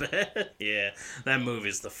 Real bad. Yeah, that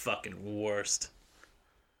movie's the fucking worst.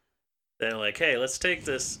 They're like, hey, let's take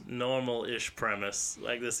this normal-ish premise,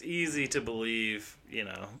 like this easy to believe,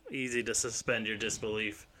 easy to suspend your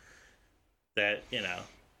disbelief that,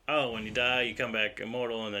 oh, when you die, you come back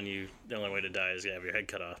immortal, and then the only way to die is you have your head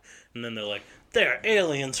cut off. And then they're like, there are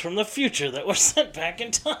aliens from the future that were sent back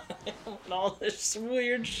in time, and all this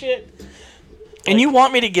weird shit. And you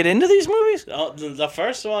want me to get into these movies? The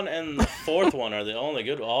first one and the fourth one are the only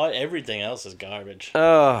good. Everything else is garbage.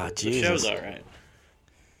 Oh, Jesus. The show's all right.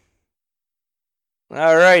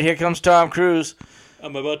 All right, here comes Tom Cruise.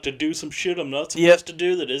 I'm about to do some shit I'm not supposed to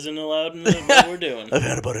do that isn't allowed in what we're doing. I've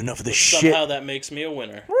had about enough of this shit. Somehow that makes me a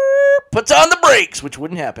winner. Puts on the brakes, which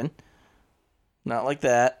wouldn't happen. Not like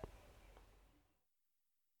that.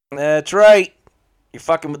 That's right. You're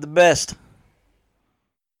fucking with the best.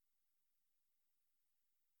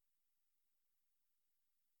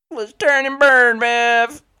 Let's turn and burn,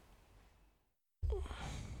 Bev.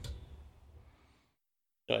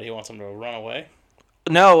 He wants him to run away?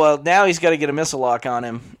 No, well, now he's got to get a missile lock on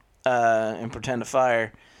him and pretend to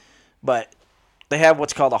fire. But they have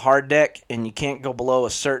what's called a hard deck, and you can't go below a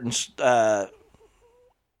certain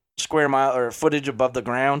square mile or footage above the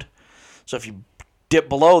ground. So if you dip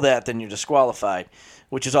below that, then you're disqualified,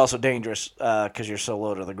 which is also dangerous because you're so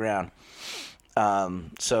low to the ground.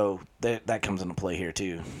 So that comes into play here,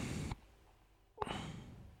 too.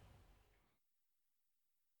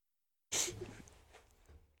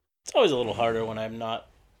 It's always a little harder when I'm not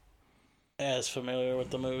as familiar with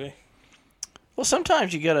the movie. Well,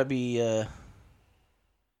 sometimes you gotta be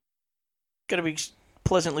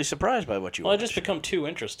pleasantly surprised by what you Well, watch. I just become too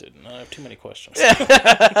interested, and I have too many questions.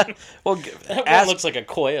 Well, That one looks like a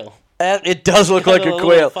quail. it does look like a little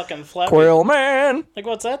quail. Fucking flappy. Quail man. Like,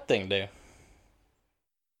 what's that thing do?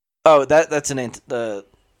 Oh, that's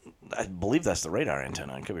I believe that's the radar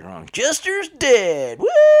antenna. I could be wrong. Jester's dead.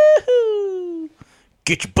 Woohoo!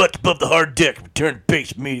 Get your butts above the hard deck. Return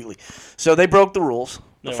base immediately. So they broke the rules. The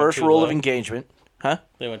They went first too rule low? of engagement. Huh?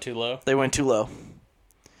 They went too low, They went too low.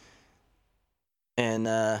 And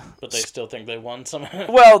but they still think they won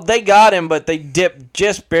somehow. well, they got him, but they dipped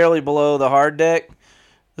just barely below the hard deck.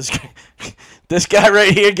 This guy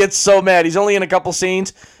right here gets so mad. He's only in a couple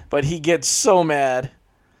scenes, but he gets so mad.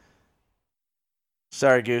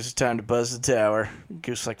 Sorry, Goose. It's time to buzz the tower.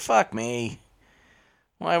 Goose is like, fuck me.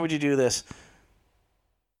 Why would you do this?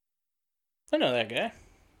 I know that guy.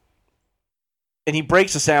 And he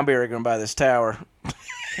breaks the sound barrier going by this tower.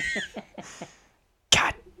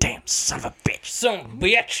 God damn son of a bitch. Some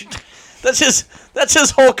bitch. That's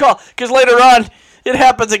his whole call. Because later on, it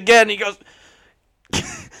happens again. He goes,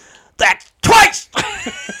 that's twice!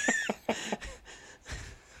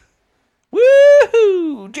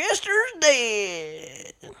 Woohoo! Jester's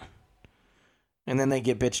dead! And then they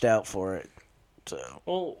get bitched out for it. So.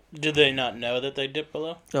 Well, did they not know that they dipped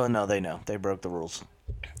below? Oh, no, they know. They broke the rules.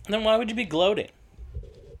 Then why would you be gloating?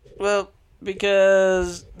 Well,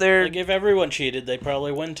 because they're Like, if everyone cheated, they'd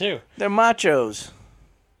probably win too. they're machos.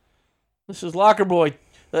 This is locker boy,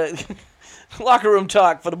 locker room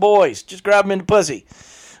talk for the boys. Just grab them in the pussy.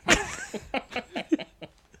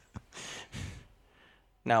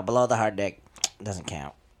 No, below the hard deck doesn't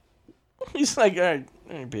count. He's like, all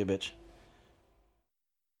right, be a bitch.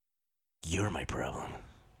 You're my problem.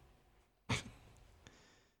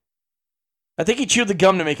 I think he chewed the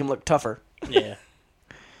gum to make him look tougher. Yeah.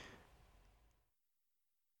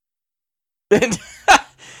 And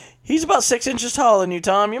he's about 6 inches taller than you,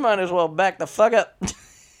 Tom. You might as well back the fuck up.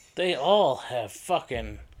 They all have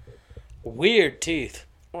fucking weird teeth.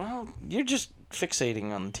 Well, you're just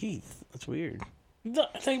fixating on the teeth. That's weird.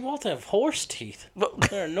 They both have horse teeth. Well,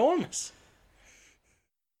 They're enormous.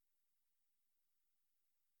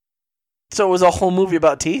 so it was a whole movie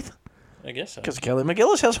about teeth? I guess so. Because Kelly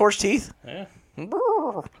McGillis has horse teeth. Yeah.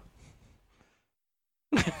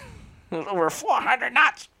 Over 400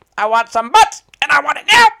 knots. I want some butts, and I want it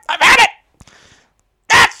now. I've had it.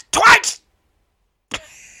 That's twice.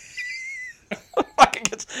 Fucking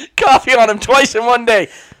gets coffee on him twice in one day.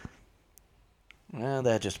 Well,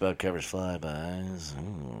 that just about covers flybys.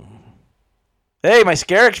 Ooh. Hey, my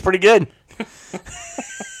Scarrick's pretty good.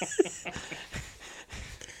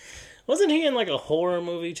 Wasn't he in like a horror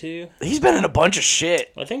movie too? He's been in a bunch of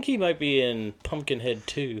shit. I think he might be in Pumpkinhead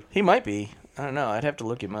 2. He might be. I don't know. I'd have to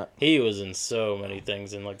look him up. He was in so many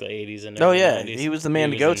things in like the 80s and Oh, yeah. 90s. He was the man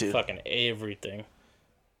to was go in to. Fucking everything.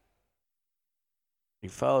 He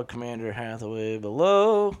followed Commander Hathaway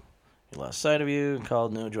below. He lost sight of you and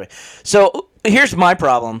called no joy. So here's my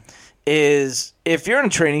problem: is if you're in a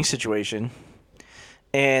training situation,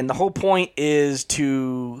 and the whole point is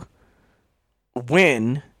to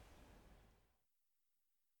win,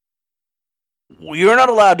 you're not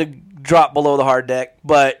allowed to drop below the hard deck,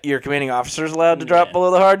 but your commanding officer is allowed to drop Yeah. below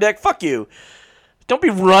the hard deck. Fuck you! Don't be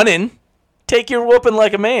running. Take your whooping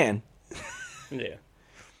like a man. Yeah.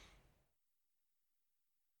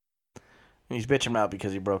 And he's bitching out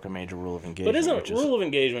because he broke a major rule of engagement. But isn't which is- rule of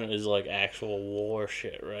engagement is like actual war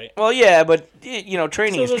shit, right? Well, yeah, but training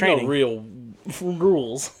So is there's training. no real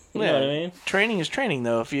rules. You know what I mean? Training is training,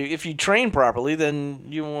 though. If you train properly, then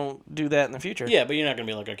you won't do that in the future. Yeah, but you're not gonna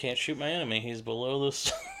be like, I can't shoot my enemy. He's below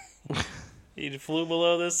this. He flew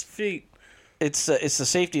below this feet. It's the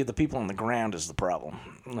safety of the people on the ground is the problem,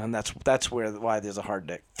 and that's why there's a hard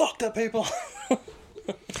deck. Fuck the people.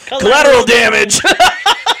 Collateral damage.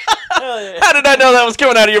 Hell yeah. How did I know that was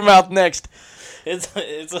coming out of your mouth next? It's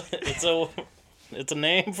a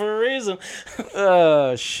name for a reason.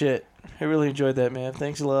 Oh shit! I really enjoyed that, man.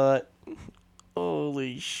 Thanks a lot.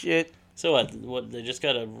 Holy shit! So what? They just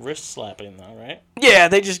got a wrist slapping though, right? Yeah,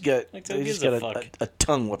 they just got Like, who gives a fuck? a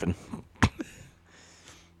tongue whipping.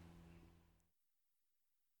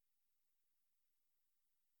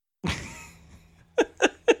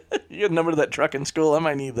 You got a number to that truck in school? I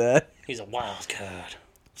might need that. He's a wild card.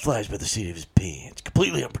 Flies by the seat of his pants.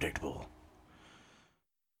 Completely unpredictable.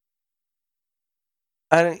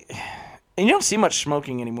 And you don't see much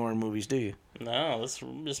smoking anymore in movies, do you? No, this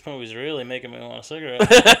movie's really making me want a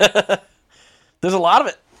cigarette. There's a lot of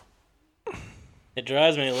it. It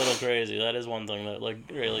drives me a little crazy. That is one thing that like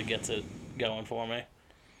really gets it going for me.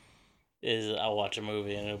 Is I'll watch a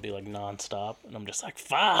movie and it'll be like nonstop, and I'm just like,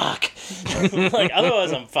 fuck. Like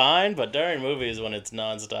otherwise I'm fine, but during movies when it's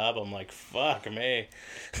nonstop, I'm like, fuck me.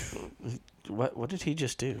 What did he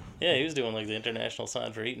just do? Yeah, he was doing like the international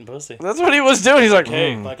sign for eating pussy. That's what he was doing. He's like,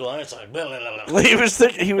 Hey, Michael Ironside. Blah, blah, blah, blah. He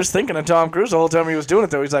was thinking of Tom Cruise the whole time he was doing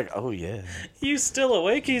it, though. He's like, oh yeah. You still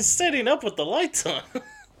awake? He's sitting up with the lights on.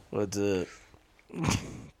 What's up?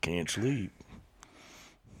 Can't sleep.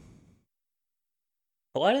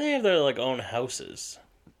 Why do they have their like own houses?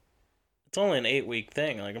 It's only an 8-week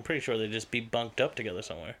thing. Like I'm pretty sure they'd just be bunked up together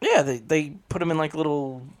somewhere. Yeah, they put them in like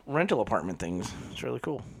little rental apartment things. It's really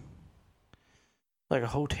cool. Like a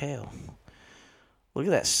hotel. Look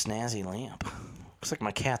at that snazzy lamp. Looks like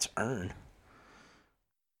my cat's urn.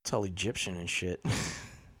 It's all Egyptian and shit.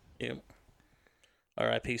 Yep.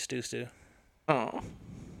 R.I.P. Stu Stu. Oh.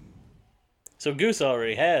 So Goose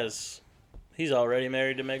already has. He's already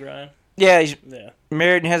married to Meg Ryan. Yeah, he's Yeah.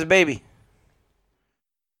 married and has a baby.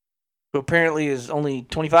 Who apparently is only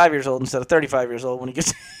 25 years old instead of 35 years old when he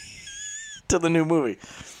gets to the new movie.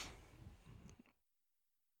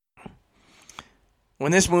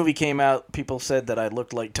 When this movie came out, people said that I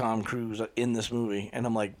looked like Tom Cruise in this movie, and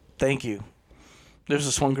I'm like, thank you. There's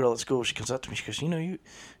this one girl at school, she comes up to me, she goes, you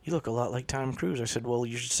look a lot like Tom Cruise. I said, well,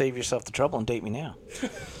 you should save yourself the trouble and date me now.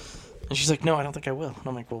 And she's like, no, I don't think I will. And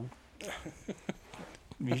I'm like, well,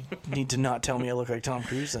 you need to not tell me I look like Tom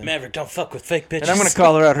Cruise then. Maverick, don't fuck with fake bitches. And I'm going to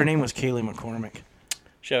call her out. Her name was Kaylee McCormick.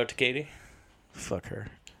 Shout out to Katie. Fuck her.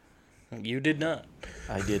 You did not.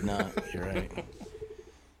 I did not. You're right.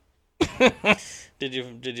 Did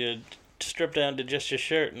you strip down to just your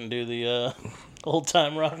shirt and do the old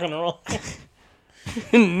time rock and roll?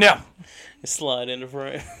 No. You slide into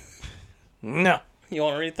frame. No. You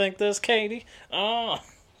want to rethink this, Katie? Oh,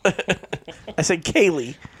 I said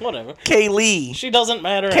Kaylee. whatever. Kaylee. She doesn't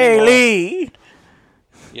matter anymore. Kaylee.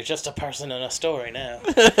 You're just a person in a story now.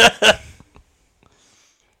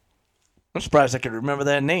 I'm surprised I could remember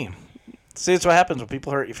that name. See, that's what happens when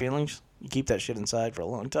people hurt your feelings. You keep that shit inside for a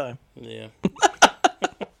long time. Yeah.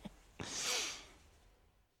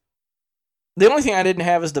 The only thing I didn't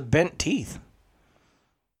have is the bent teeth.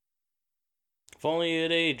 If only you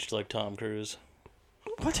had aged like Tom Cruise.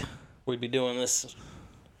 What? We'd be doing this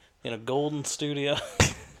in a golden studio.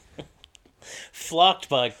 Flocked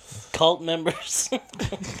by cult members.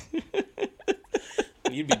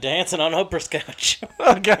 You'd be dancing on Oprah's couch.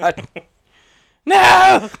 Oh, God.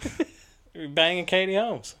 No! You'd be banging Katie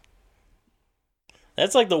Holmes.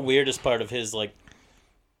 That's like the weirdest part of his, like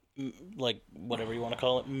whatever you want to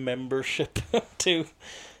call it, membership to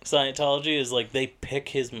Scientology is like they pick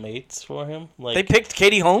his mates for him. Like They picked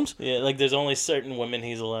Katie Holmes? yeah, like there's only certain women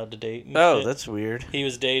he's allowed to date. And Oh, shit. that's weird. He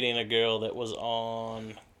was dating a girl that was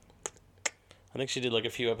on. I think she did like a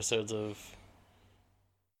few episodes of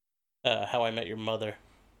How I Met Your Mother,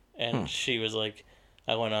 and she was like,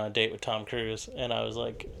 I went on a date with Tom Cruise, and I was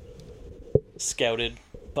like, scouted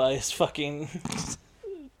by his fucking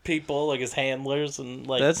people, like his handlers, and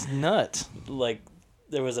like That's nuts. like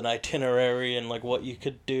there was an itinerary and like what you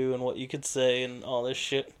could do and what you could say and all this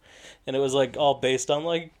shit, and it was like all based on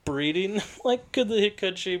like breeding, like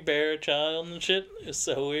could she bear a child and shit. It's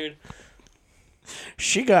so weird.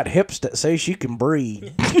 She got hips that say she can breathe.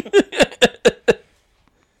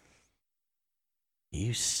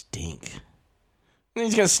 You stink. And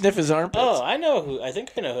he's gonna sniff his armpits. Oh, I know who. I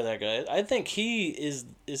think I know who that guy is. I think he is.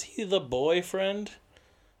 Is he the boyfriend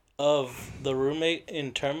of the roommate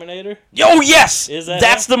in Terminator? Oh, yes! Is that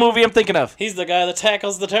That's him? the movie I'm thinking of. He's the guy that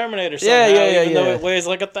tackles the Terminator somehow, Yeah, even though yeah. it weighs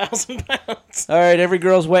like 1,000 pounds. All right, every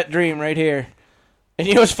girl's wet dream right here. And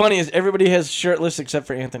you know what's funny is everybody has shirtless except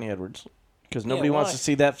for Anthony Edwards. Because nobody wants why? to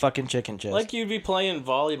see that fucking chicken chest. Like you'd be playing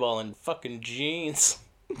volleyball in fucking jeans.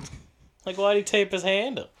 Like, why'd he tape his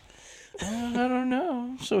hand up? I don't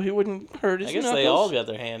know. So he wouldn't hurt his I guess knuckles. they all got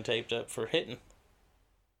their hand taped up for hitting.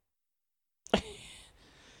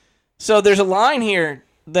 So there's a line here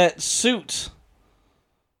that suits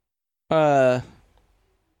the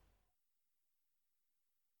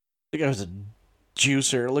guy was a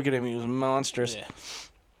juicer. Look at him, he was monstrous. Yeah.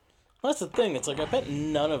 Well, that's the thing. It's like I bet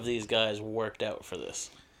none of these guys worked out for this.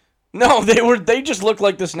 No, they just look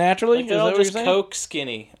like this naturally. Like Is they're that all what you're just saying? coke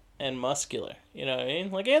skinny and muscular. You know what I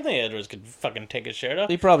mean? Like Anthony Edwards could fucking take his shirt off.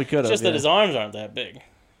 He probably could It's have. just that his arms aren't that big.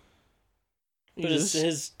 He But just-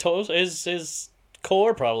 his toes, his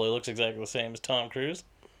core probably looks exactly the same as Tom Cruise.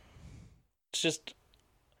 It's just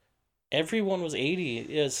everyone was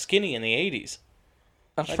skinny in the 80s.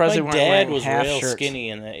 I'm Like surprised they my weren't dad wearing was half real shirts. skinny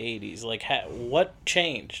in the 80s. Like what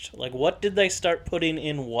changed? Like what did they start putting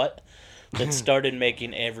in what that started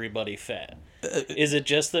making everybody fat? Is it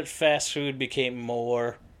just that fast food became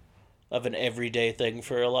more of an everyday thing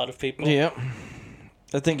for a lot of people? Yep.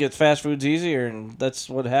 I think it's fast food's easier, and that's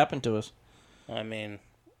what happened to us. I mean,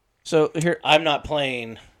 So here, I'm not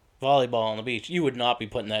playing volleyball on the beach. You would not be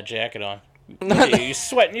putting that jacket on. You're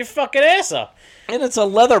sweating your fucking ass off. and it's a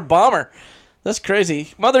leather bomber. That's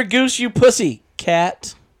crazy. Mother Goose, you pussy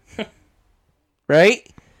cat. Right?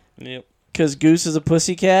 Yep. Because Goose is a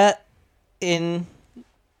pussy cat in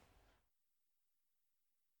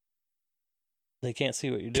They can't see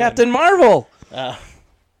what you're doing. Captain Marvel.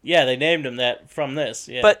 Yeah, they named him that from this.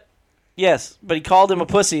 Yeah. But, yes, but he called him a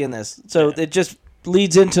pussy in this. So Yeah. it just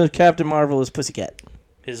leads into Captain Marvel as Pussycat.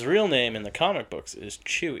 his real name in the comic books is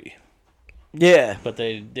Chewie. Yeah. But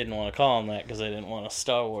they didn't want to call him that because they didn't want a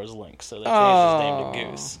Star Wars link, so they changed his name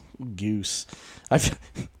to Goose. Goose.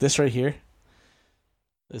 This right here.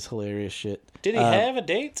 This hilarious shit. Did he have a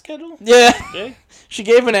date scheduled? Yeah. Did he? She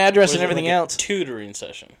gave an address Was and it everything like a else. tutoring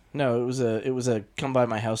session. No, it was a come by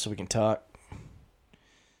my house so we can talk.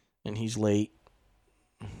 And he's late.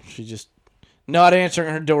 She just not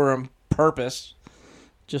answering her door on purpose,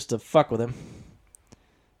 just to fuck with him.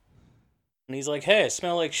 And he's like, "Hey, I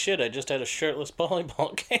smell like shit. I just had a shirtless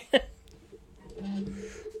volleyball game."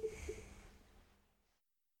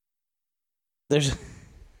 There's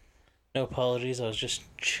No apologies. I was just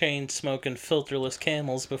chain smoking filterless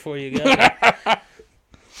Camels before you got here.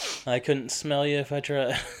 I couldn't smell you if I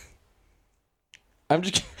tried. I've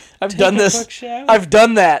done a this. quick shower? I've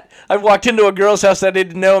done that. I've walked into a girl's house that I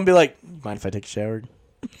didn't know and be like, "Mind if I take a shower?"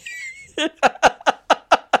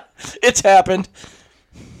 It's happened.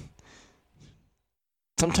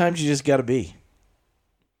 Sometimes you just gotta be.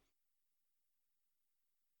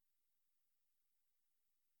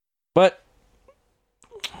 But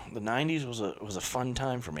the 90s was a fun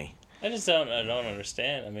time for me. I don't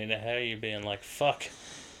understand. I mean, how are you being like, fuck,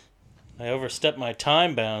 I overstepped my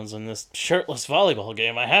time bounds in this shirtless volleyball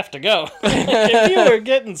game. I have to go. If you were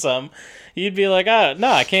getting some, you'd be like, no,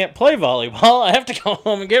 I can't play volleyball. I have to go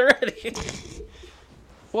home and get ready.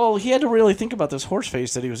 Well, he had to really think about this horse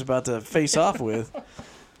face that he was about to face off with.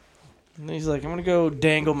 And he's like, "I'm going to go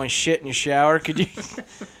dangle my shit in your shower. Could you...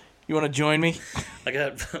 You want to join me?" I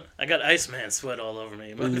got Iceman sweat all over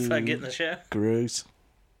me. Mind if I get in the shower? Gross.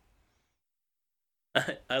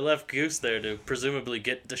 I left Goose there to presumably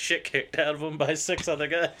get the shit kicked out of him by 6 other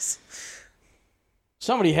guys.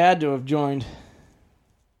 Somebody had to have joined.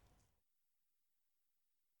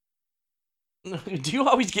 Do you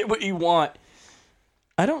always get what you want?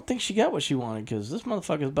 I don't think she got what she wanted, because this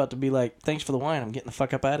motherfucker's about to be like, "Thanks for the wine, I'm getting the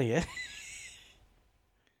fuck up out of here."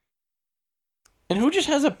 And who just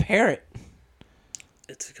has a parrot?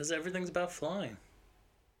 It's because everything's about flying.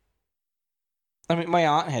 I mean, my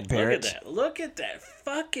aunt had parrots. Look at that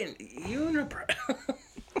fucking unibrow.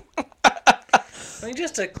 I mean,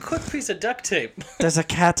 just a quick piece of duct tape. There's a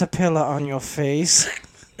caterpillar on your face.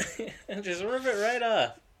 And just rip it right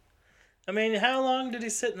off. I mean, how long did he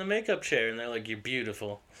sit in the makeup chair? And they're like, "You're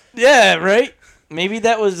beautiful." Yeah, right? Maybe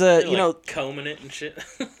that was, They're like combing it and shit.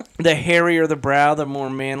 The hairier the brow, the more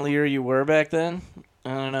manlier you were back then.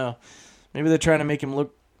 I don't know. Maybe they're trying to make him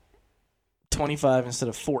look 25 instead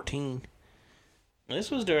of 14.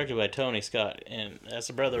 This was directed by Tony Scott, and that's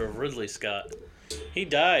the brother of Ridley Scott. He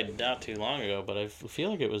died not too long ago, but I feel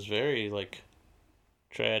like it was very,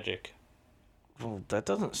 tragic. Well, that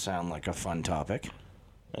doesn't sound like a fun topic.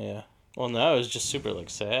 Yeah. Well, no, it was just super,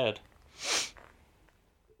 sad.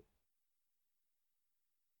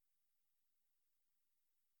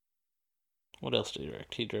 What else did he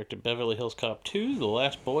direct? He directed Beverly Hills Cop 2, The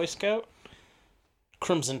Last Boy Scout,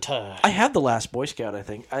 Crimson Tide. I have The Last Boy Scout, I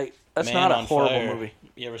think. That's Man not a on horrible Fire. movie.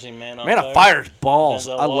 You ever seen Man on Man Fire? on Fire's balls.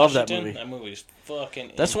 Denzel I love that Washington? movie. That movie's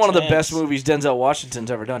fucking That's one of the intense. best movies Denzel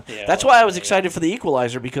Washington's ever done. Yeah, That's why I was excited for The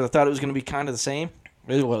Equalizer, because I thought it was going to be kind of the same.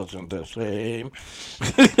 It wasn't the same.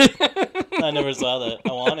 I never saw that.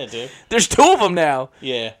 I wanted to. There's 2 of them now.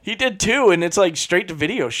 Yeah. He did 2, and it's straight to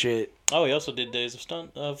video shit. Oh, he also did Days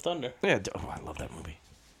of Thunder. Yeah, I love that movie.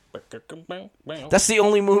 That's the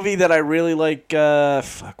only movie that I really like.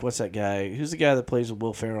 What's that guy? Who's the guy that plays with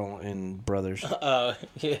Will Ferrell in Brothers?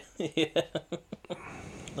 Yeah. Yeah.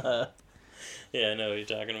 Yeah, I know what you're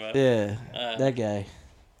talking about. Yeah, that guy.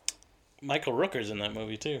 Michael Rooker's in that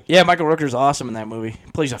movie, too. Yeah, Michael Rooker's awesome in that movie.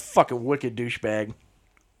 Plays a fucking wicked douchebag.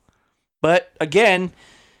 But, again,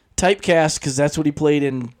 typecast, because that's what he played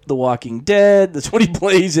in The Walking Dead. That's what he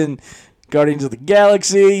plays in Guardians of the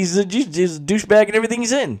Galaxy. He's a douchebag in everything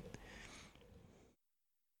he's in.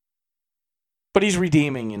 But he's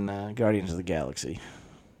redeeming in Guardians of the Galaxy.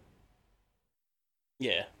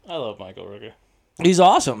 Yeah, I love Michael Rooker. He's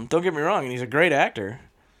awesome. Don't get me wrong. And he's a great actor.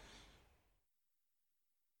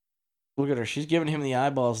 Look at her. She's giving him the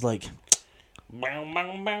eyeballs like, you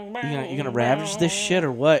gonna ravage this shit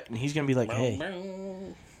or what? And he's gonna be like, "Hey,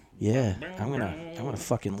 yeah, I'm gonna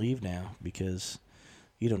fucking leave now because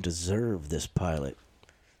you don't deserve this pilot."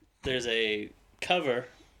 There's a cover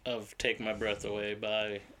of "Take My Breath Away"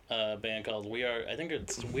 by a band called We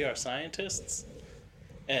Are Scientists,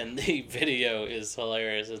 and the video is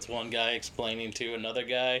hilarious. It's one guy explaining to another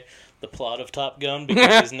guy the plot of Top Gun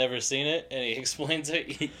because he's never seen it, and he explains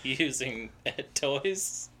it using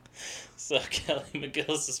toys. So Kelly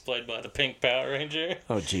McGillis is played by the Pink Power Ranger.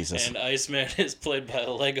 Oh, Jesus. And Iceman is played by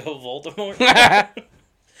Lego Voldemort.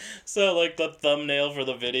 So, the thumbnail for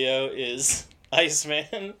the video is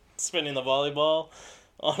Iceman spinning the volleyball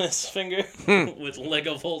on his finger with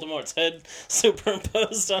Lego Voldemort's head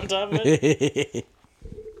superimposed on top of it.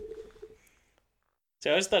 See,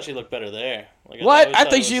 I always thought she looked better there. Like, What? always I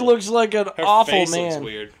thought think it she was looks like an her awful face man. looks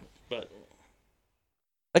weird, but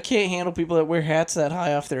I can't handle people that wear hats that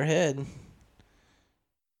high off their head.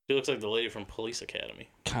 she looks like the lady from Police Academy.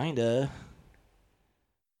 Kinda.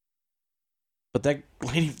 But that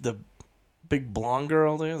lady, the big blonde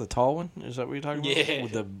girl there, the tall one, is that what you're talking about? Yeah.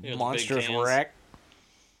 With the big monstrous cans. rack.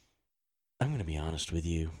 I'm gonna be honest with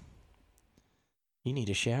you. You need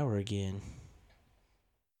a shower again.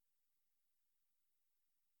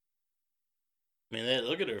 I mean,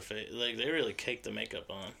 look at her face. Like, they really caked the makeup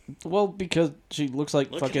on. Well, because she looks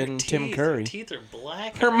like Look at her fucking Tim teeth. Curry. Her teeth are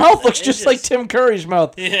black. Her around mouth the looks just like edges. Tim Curry's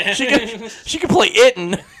mouth. Yeah. She could play it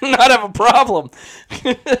and not have a problem.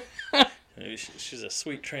 Maybe she's a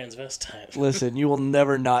sweet transvestite. Listen, you will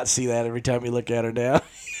never not see that every time you look at her now.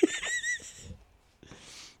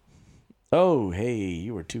 Oh, hey,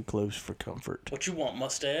 you were too close for comfort. What you want,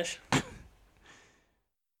 mustache?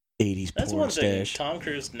 80s That's porn one thing. stash. Tom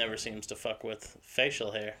Cruise never seems to fuck with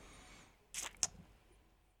facial hair.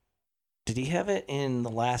 Did he have it in The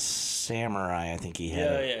Last Samurai? I think he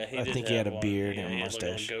had it. Yeah. I think he had a beard and a he had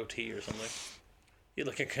mustache. like a goatee or something. He had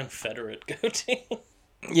like a Confederate goatee.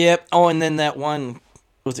 Yep. Oh, and then that one,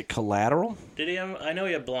 was it Collateral? Did he have? I know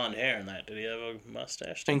he had blonde hair in that. Did he have a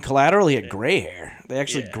mustache? In Collateral, he had Yeah. gray hair. They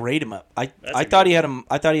actually Yeah. grayed him up. I a thought good he had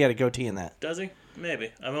I thought he had a goatee in that. Does he?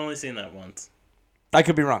 Maybe. I've only seen that once. I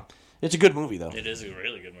could be wrong. It's a good movie though. It is a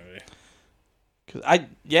really good movie.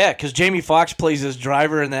 Because Jamie Foxx plays his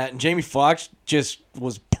driver in that, and Jamie Foxx just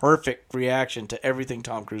was perfect reaction to everything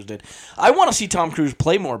Tom Cruise did. I want to see Tom Cruise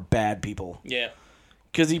play more bad people Yeah.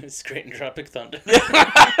 because he It's great in Tropic Thunder.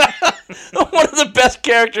 one of the best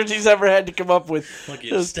characters he's ever had to come up with. Like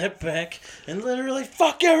you step back and literally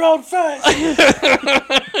fuck your own face.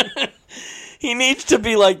 He needs to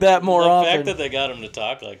be like that more The often. fact that they got him to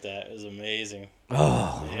talk like that is amazing.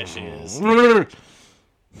 Oh. Yeah, she is. Hello,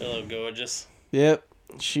 gorgeous. Yep,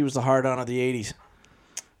 she was the hard-on of the 80s.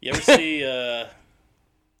 You ever see,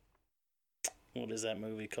 what is that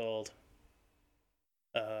movie called?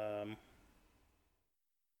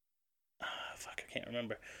 Fuck, I can't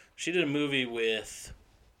remember. She did a movie with,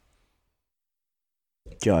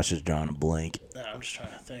 Josh is drawing a blank. I'm just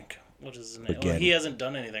trying to think. What is his name? Forget Well, he it. hasn't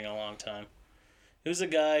done anything in a long time. He was a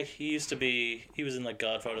guy, he was in like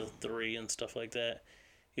Godfather 3 and stuff like that.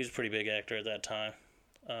 He was a pretty big actor at that time.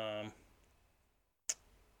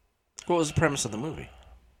 What was the premise of the movie?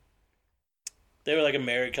 They were like a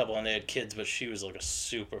married couple and they had kids, but she was like a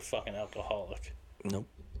super fucking alcoholic. Nope,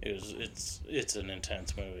 It's an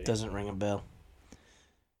intense movie. doesn't ring a bell.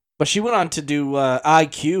 But she went on to do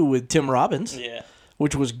IQ with Tim Robbins, Yeah.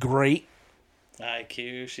 which was great.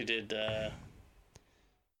 IQ. She did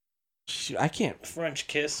I can't. French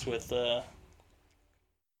Kiss with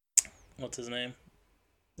what's his name?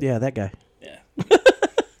 Yeah, that guy. Yeah.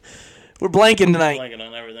 We're blanking tonight. Blanking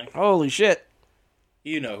on everything. Holy shit!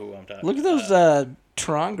 You know who I'm talking. Look at those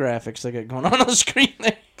Tron graphics they got going on the screen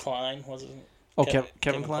there. Klein was it? Oh,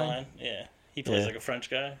 Kevin Kline. Yeah, he plays Yeah. like a French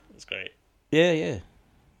guy. It's great. Yeah.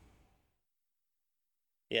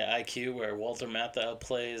 Yeah, IQ, where Walter Matthau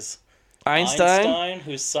plays Einstein.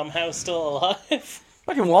 who's somehow still alive.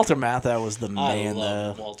 Fucking Walter Matthau was the I man,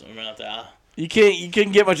 love though. Walter Matthau. You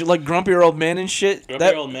couldn't get much like Grumpier Old Men and shit.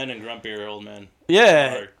 Grumpier Old Men and Grumpier Old Men.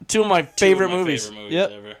 Yeah, are two of my Two of favorite my movies. favorite movies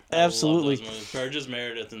Yep, ever. absolutely. I love those movies. Burgess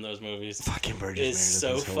Meredith in those movies Fucking Burgess is Meredith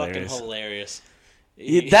so is fucking hilarious.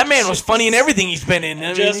 hilarious. That man was funny in everything he's been in. I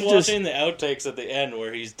mean, Just he watching the outtakes at the end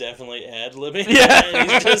where he's definitely ad-libbing. Yeah.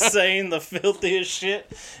 And he's just saying the filthiest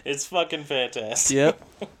shit. It's fucking fantastic.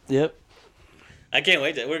 Yep. I can't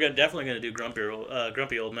wait. We're definitely going to do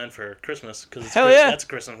Grumpy Old Men for Christmas. Cause Hell yeah. That's a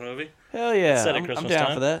Christmas movie. Hell yeah. Set at I'm Christmas down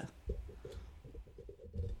time. for that.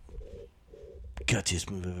 Gutsiest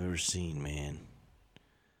movie I've ever seen, man.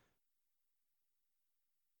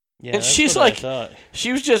 Yeah, And that's she's what I like- thought.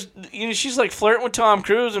 She was just, she's like flirting with Tom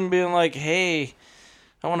Cruise and being like, hey,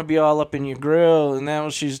 I want to be all up in your grill. And now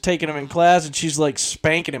she's taking him in class and she's like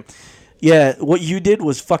spanking him. Yeah, what you did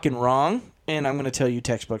was fucking wrong. And I'm going to tell you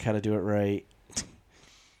textbook how to do it right.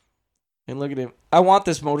 And look at him. I want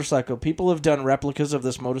this motorcycle. People have done replicas of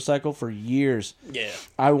this motorcycle for years. Yeah.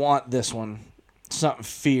 I want this one. Something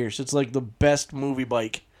fierce. It's like the best movie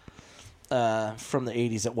bike from the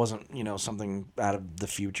 80s that wasn't, something out of the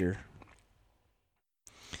future.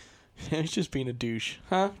 He's just being a douche.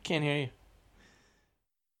 Huh? Can't hear you.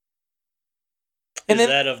 And Is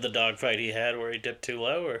then, that of the dogfight he had where he dipped too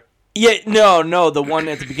low? Or yeah, no, the one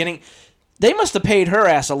at the beginning. They must have paid her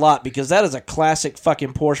ass a lot because that is a classic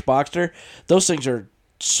fucking Porsche Boxster. Those things are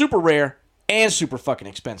super rare and super fucking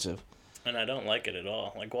expensive. And I don't like it at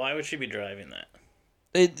all. Like, why would she be driving that?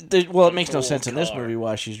 It makes no Old sense in this car. movie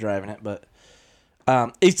why she's driving it, but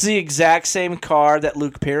it's the exact same car that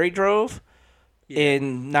Luke Perry drove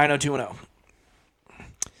in 90210.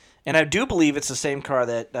 And I do believe it's the same car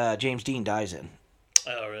that James Dean dies in.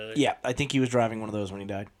 Oh, really? Yeah, I think he was driving one of those when he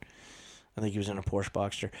died. I think he was in a Porsche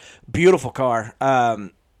Boxster. Beautiful car.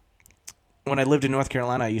 When I lived in North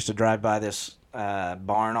Carolina, I used to drive by this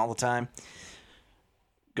barn all the time,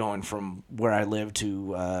 going from where I lived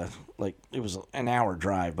to, it was an hour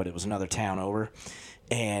drive, but it was another town over.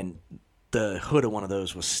 And the hood of one of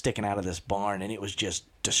those was sticking out of this barn, and it was just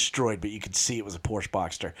destroyed, but you could see it was a Porsche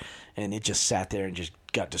Boxster. And it just sat there and just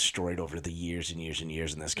got destroyed over the years and years and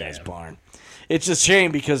years in this guy's barn. It's a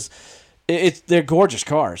shame because they're gorgeous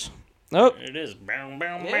cars. Oh, It is. Bow,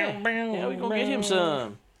 bow, yeah, bow, bow, yeah, we gonna get him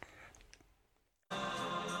some.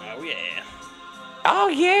 Oh, yeah. Oh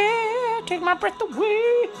yeah, take my breath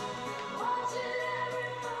away.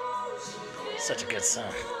 Such a good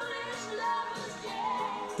song.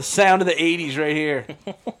 The sound of the '80s right here.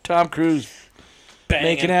 Tom Cruise Banging.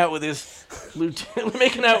 making out with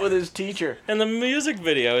his teacher. And the music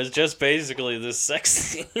video is just basically this sex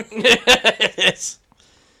scene. Yes.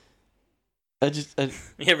 I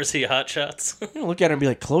You ever see Hot Shots? look at her and be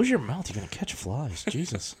like, "Close your mouth. You're gonna catch flies."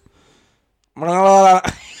 Jesus. You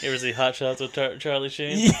ever see Hot Shots with Charlie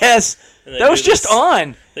Sheen? Yes, And they that was do just this-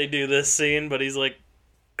 on. They do this scene, but he's like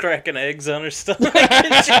cracking eggs on her stomach.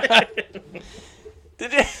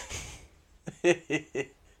 Did you?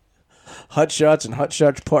 Hot Shots and Hot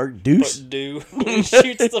Shots Part Deuce. Do he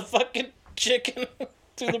shoots the fucking chicken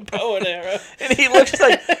through the bow and arrow, And he looks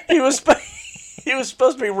like he was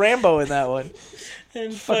supposed to be Rambo in that one.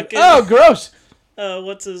 and fucking Oh, gross!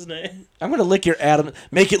 what's his name? I'm gonna lick your Adam.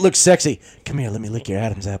 Make it look sexy. Come here, let me lick your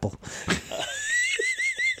Adam's apple.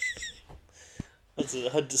 What's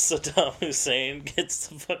it? Saddam Hussein gets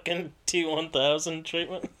the fucking T-1000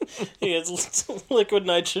 treatment. He gets liquid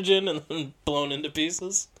nitrogen and then blown into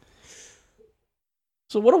pieces.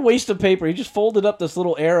 So what a waste of paper. He just folded up this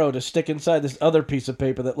little arrow to stick inside this other piece of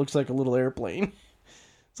paper that looks like a little airplane.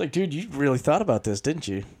 It's like, dude, you really thought about this, didn't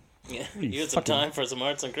you? Yeah, You you had some fucking- time for some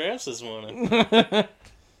arts and crafts this morning.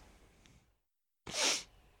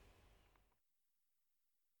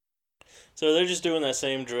 So they're just doing that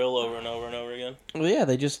same drill over and over and over again. Well, yeah,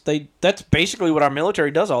 that's basically what our military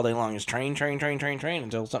does all day long is train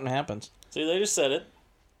until something happens. See, they just said it.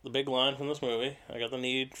 The big line from this movie. I got the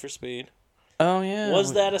need for speed. Oh, yeah.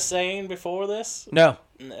 Was that a saying before this? No.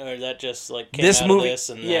 Or that just like came This out movie- of this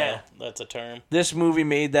and yeah. now that's a term? This movie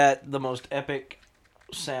made that the most epic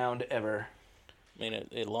sound ever. I mean,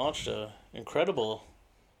 it launched a incredible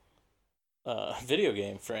video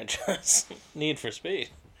game franchise. Need for Speed.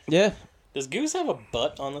 Yeah. Does Goose have a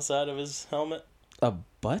butt on the side of his helmet? A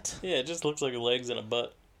butt? Yeah, it just looks like legs and a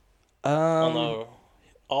butt. On the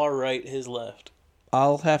our right, his left.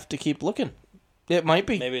 I'll have to keep looking. It might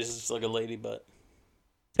be. Maybe it's just like a lady butt.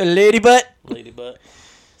 A lady butt? Lady butt.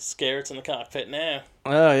 Scarrett's in the cockpit now.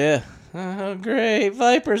 Oh, yeah. Oh, great.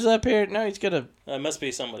 Viper's up here. No, he's got a... It must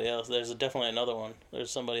be somebody else. There's definitely another one.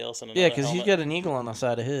 There's somebody else in another Yeah, because he's helmet. got an eagle on the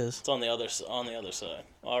side of his. It's on the other side.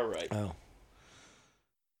 All right. Oh.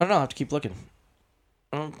 I don't know. I'll have to keep looking.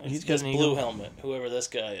 Oh, he's got This an blue eagle. helmet. Whoever this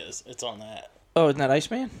guy is, it's on that. Oh, isn't that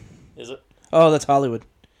Iceman? Is it? Oh, that's Hollywood.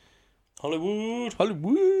 Hollywood.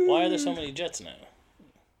 Hollywood. Why are there so many jets now?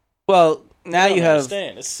 Well, now I don't you have...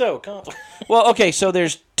 understand. It's so complicated. Well, okay, so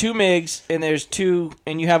there's 2 MiGs,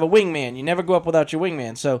 and you have a wingman. You never go up without your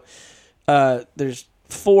wingman. So there's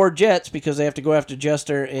 4 jets because they have to go after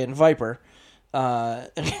Jester and Viper.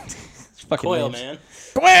 It's fucking Coil names. man.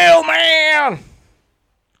 Coil man!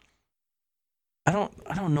 I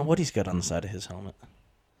don't know what he's got on the side of his helmet.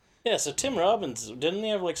 Yeah, so Tim Robbins, didn't he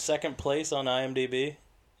have like second place on IMDb?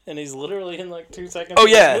 And he's literally in like 2 seconds. Oh of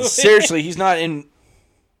this yeah, movie. seriously, he's not in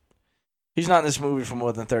this movie for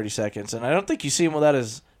more than 30 seconds, and I don't think you see him without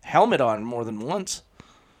his helmet on more than once.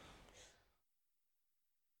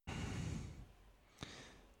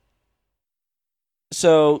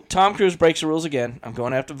 So Tom Cruise breaks the rules again. I'm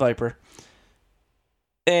going after Viper.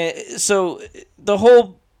 So the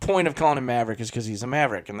whole point of calling him Maverick is because he's a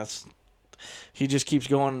Maverick, and he just keeps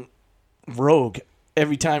going rogue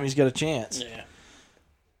every time he's got a chance. Yeah.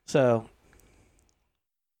 So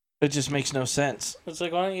it just makes no sense. It's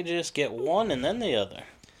like, why don't you just get one and then the other?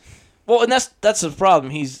 Well, and that's the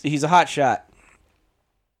problem. He's a hot shot.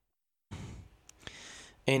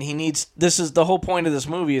 And he needs... This is the whole point of this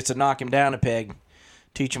movie is to knock him down a peg,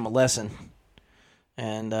 teach him a lesson,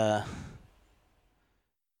 and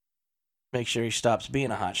make sure he stops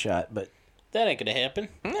being a hot shot. But That ain't gonna happen.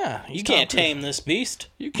 yeah, You can't tame this beast.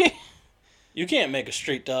 You can't. You can't make a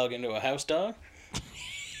street dog into a house dog.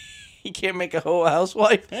 He can't make a whole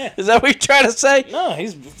housewife? Yeah. Is that what you're trying to say? No,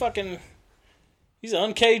 he's an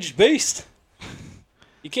uncaged beast.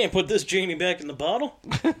 You can't put this genie back in the bottle.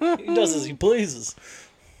 He does as he pleases.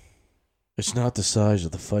 It's not the size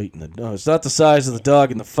of the fight in the... No, it's not the size of the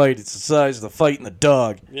dog in the fight. It's the size of the fight in the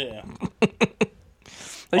dog. Yeah.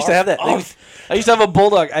 I used to have that. Arf. I used to have a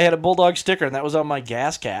bulldog. I had a bulldog sticker, and that was on my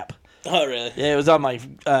gas cap. Oh, really? Yeah, it was on my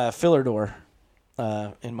filler door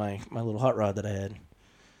in my little hot rod that I had.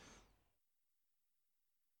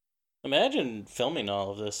 Imagine filming all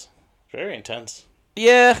of this. Very intense.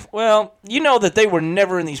 Yeah, well, you know that they were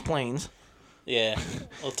never in these planes. Yeah.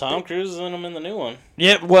 Well, Tom Cruise is in them in the new one.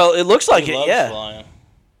 Yeah, well, it looks like He it, loves yeah. flying.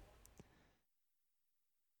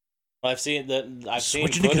 I've seen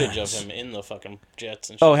Switching to footage guns. of him in the fucking jets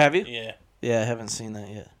and shit. Oh, have you? Yeah. Yeah, I haven't seen that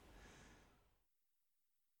yet.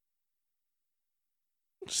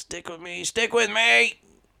 Stick with me, stick with me!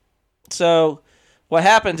 So, what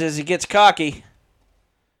happens is he gets cocky,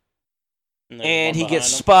 there's and one he gets behind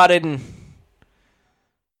him. spotted, and...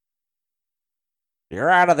 You're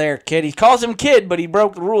out of there, kid. He calls him kid, but he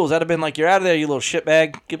broke the rules. That'd have been like, you're out of there, you little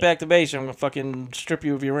shitbag. Get back to base, or I'm gonna fucking strip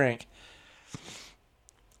you of your rank.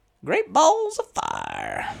 Great balls of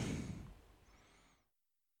fire.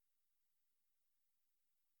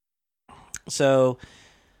 So,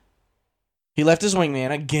 he left his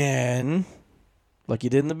wingman again, like he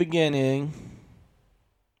did in the beginning.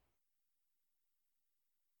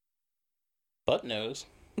 Butt nose.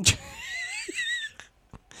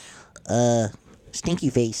 Stinky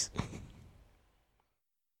face.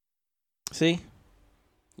 See?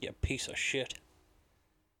 You piece of shit.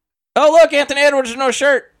 Oh, look, Anthony Edwards with no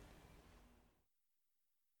shirt.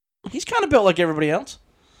 He's kind of built like everybody else.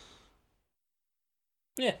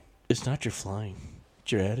 Yeah. It's not your flying.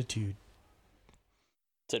 It's your attitude.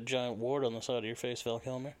 It's a giant wart on the side of your face, Val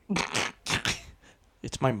Kilmer.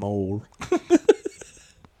 It's my mole.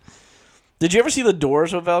 Did you ever see The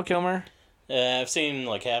Doors with Val Kilmer? Yeah, I've seen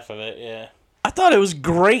like half of it, yeah. I thought it was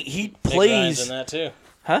great. He Meg Ryan's plays... in that too.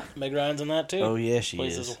 Huh? Meg Ryan's in that too. Oh, yeah, she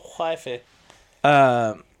Plays is. his wifey.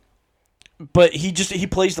 But he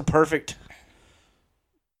plays the perfect...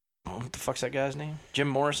 What the fuck's that guy's name? Jim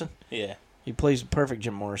Morrison? Yeah. He plays the perfect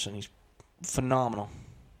Jim Morrison. He's phenomenal.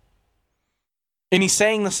 And he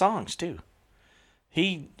sang the songs, too.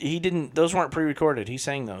 He didn't... Those weren't pre-recorded. He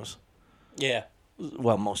sang those. Yeah.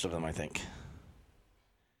 Well, most of them, I think.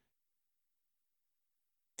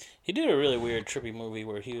 He did a really weird, trippy movie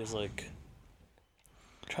where he was like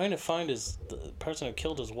trying to find the person who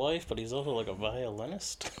killed his wife, but he's also like a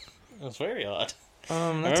violinist. It was very odd. I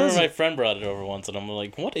remember my friend brought it over once, and I'm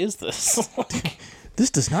like, "What is this?"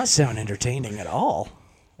 This does not sound entertaining at all.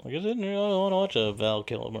 Like, I didn't really want to watch a Val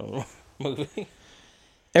Kilmer movie.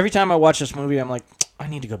 Every time I watch this movie, I'm like, I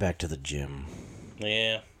need to go back to the gym.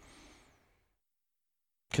 Yeah.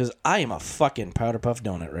 Because I am a fucking powder puff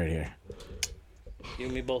donut right here. You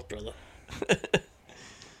and me both, brother.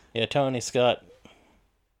 Yeah, Tony Scott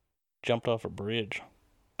jumped off a bridge.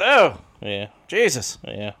 Oh, Yeah, Jesus.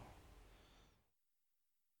 yeah.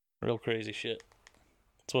 Real crazy shit.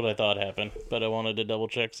 That's what I thought happened, but I wanted to double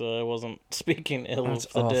check so I wasn't speaking ill That's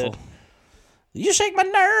of the awful. dead. You shake my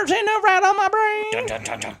nerves and right on my brain. Dun, dun,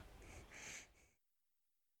 dun, dun.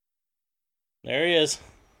 There he is.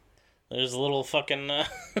 There's a little fucking,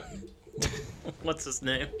 what's his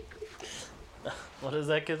name? What is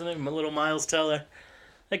that kid's name? Little Miles Teller.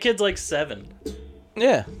 That kid's like 7.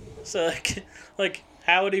 Yeah. So, like,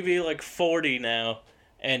 how would he be like 40 now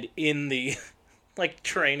and in the, like,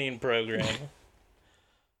 training program?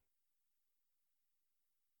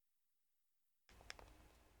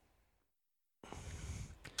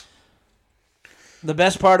 The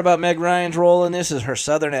best part about Meg Ryan's role in this is her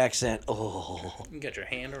southern accent. Oh. You got your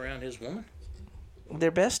hand around his woman?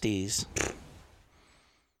 They're besties.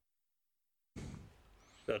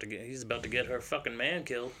 He's about to get her fucking man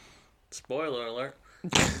killed. Spoiler alert.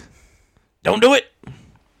 Don't do it!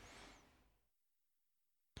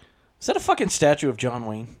 Is that a fucking statue of John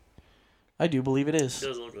Wayne? I do believe it is. It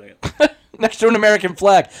does look like it. Next to an American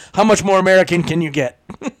flag. How much more American can you get?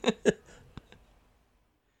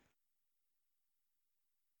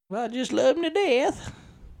 Well, I just love him to death.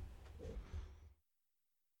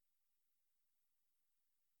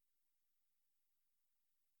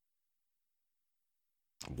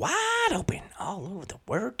 Wide open all over the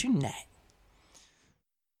world tonight.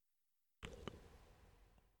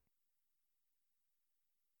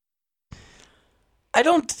 I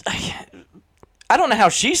don't know how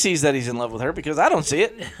she sees that he's in love with her because I don't see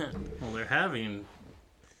it. Well, they're having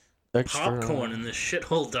Extra. popcorn in this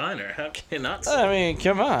shithole diner. How can you not see? I mean,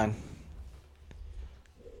 come on.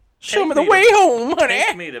 Show Take me the me way to- home, Take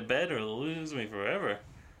honey. me to bed or lose me forever.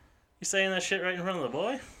 You saying that shit right in front of the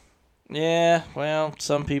boy? Yeah, well,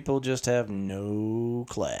 some people just have no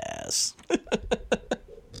class.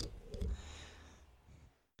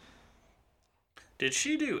 Did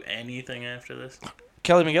she do anything after this?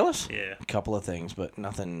 Kelly McGillis? Yeah. A couple of things, but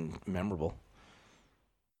nothing memorable.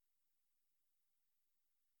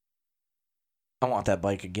 I want that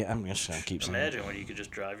bike again. I'm just going to keep saying Imagine when you could just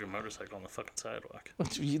drive your motorcycle on the fucking sidewalk.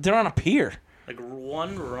 it. They're on a pier. Like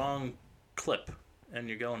one wrong clip, and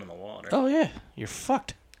you're going in the water. Oh, yeah. You're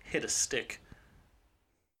fucked. Hit a stick.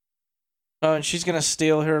 Oh, and she's going to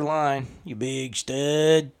steal her line. You big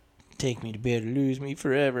stud. Take me to bed or lose me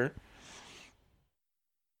forever.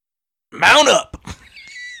 Mount up!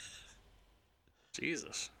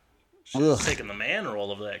 Jesus. She's Ugh. taking the man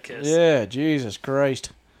role of that kiss. Yeah, Jesus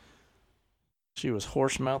Christ. She was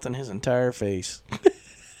horse-mouthing his entire face.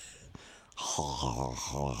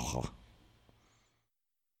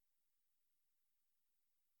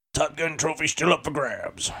 Top Gun trophy still up for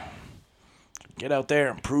grabs. Get out there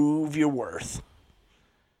and prove your worth.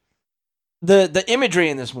 The imagery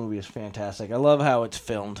in this movie is fantastic. I love how it's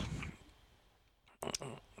filmed.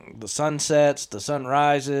 The sun sets, the sun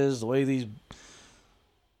rises, the way these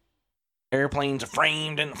airplanes are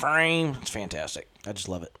framed in the frame. It's fantastic. I just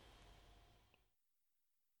love it.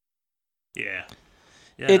 Yeah.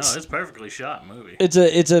 Yeah, It's- no, it's perfectly shot movie. It's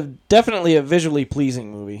a definitely a visually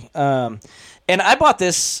pleasing movie. And I bought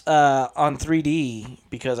this on 3D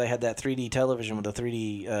because I had that 3D television with a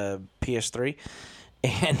 3D PS3.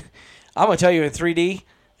 And I'm gonna tell you, in 3D,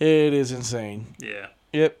 it is insane. Yeah.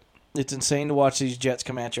 Yep, it's insane to watch these jets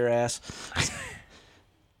come at your ass.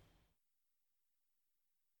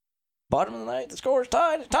 Bottom of the night, the score is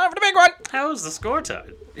tied. It's time for the big one. How is the score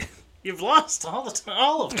tied? You've lost all the time,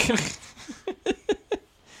 all of them.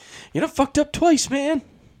 You done fucked up twice, man.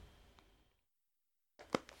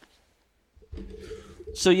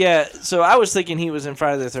 So yeah, so I was thinking he was in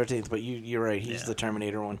Friday the 13th, but you're right. He's Yeah. the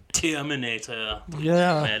Terminator one. Terminator.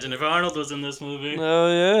 Yeah. Imagine if Arnold was in this movie.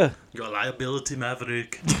 Oh yeah. You're a liability,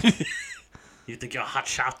 Maverick. You think you're a hot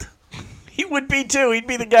shot? He would be too. He'd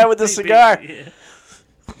be the guy with the cigar. Yeah.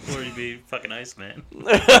 Or he'd be fucking Iceman.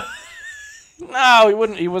 No, he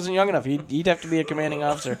wouldn't. He wasn't young enough. He'd have to be a commanding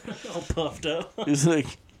officer. All puffed up. He's like,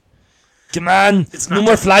 come on, It's no not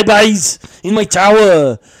more flybys in my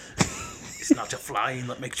tower. It's not your flying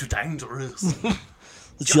that makes you dangerous.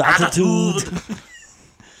 It's your attitude.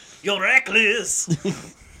 You're reckless.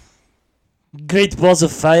 Great balls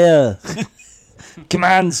of fire. Come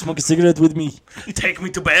on, smoke a cigarette with me. Take me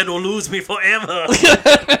to bed or lose me forever.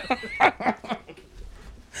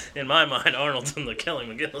 In my mind, Arnold's in the Kelly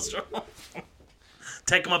McGillis role.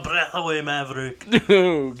 Take my breath away, Maverick.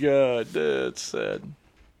 Oh God, that's sad.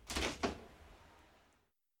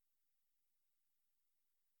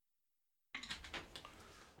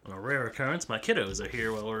 On a rare occurrence, my kiddos are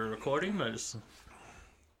here while we're recording. I'm just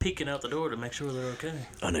peeking out the door to make sure they're okay.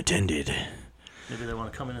 Unattended. Maybe they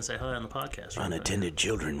want to come in and say hi on the podcast. Right? Unattended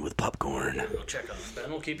children with popcorn. We'll check on them.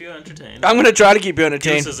 Ben will keep you entertained. I'm gonna try to keep you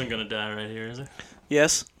entertained. Goose isn't going to die right here, is he?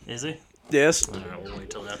 Yes. Is he? Yes. All right, we'll wait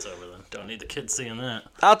till that's over then. Don't need the kids seeing that.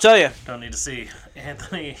 I'll tell you. Don't need to see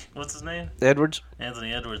Anthony, what's his name? Edwards.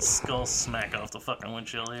 Anthony Edwards' skull smack off the fucking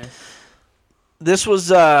windshield here. This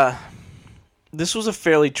was a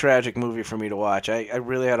fairly tragic movie for me to watch. I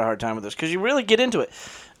really had a hard time with this because you really get into it.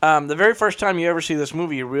 The very first time you ever see this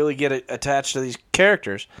movie, you really get attached to these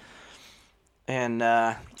characters. And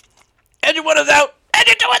Engine 1 is out!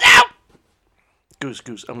 Engine 2 is out!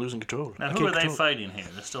 Goose, I'm losing control. Now, I who can't are they control it. fighting here?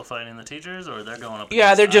 They're still fighting the teachers, or they're going up?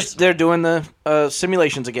 Yeah, against they're Iceman? doing the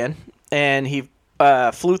simulations again. And he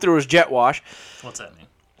flew through his jet wash. What's that mean?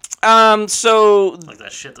 So Like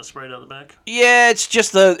that shit that sprayed out the back? yeah, it's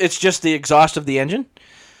just the exhaust of the engine.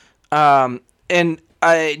 And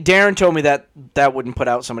Darren told me that wouldn't put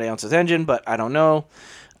out somebody else's engine, but I don't know.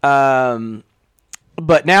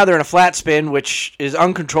 But now they're in a flat spin, which is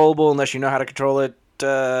uncontrollable unless you know how to control it,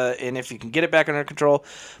 and if you can get it back under control.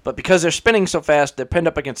 But because they're spinning so fast, they're pinned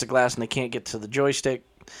up against the glass and they can't get to the joystick.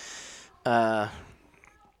 And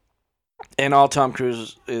all Tom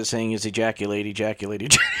Cruise is saying is ejaculate.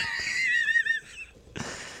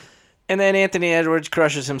 And then Anthony Edwards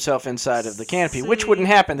crushes himself inside of the canopy, which wouldn't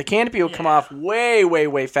happen. The canopy would come off way, way,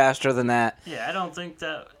 way faster than that. Yeah, I don't think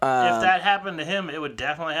that if that happened to him, it would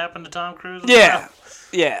definitely happen to Tom Cruise. As Yeah, well.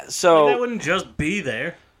 yeah. Like, So that wouldn't just be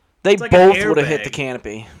there. they it's like an both would have hit airbag. the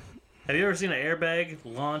canopy. Have you ever seen an airbag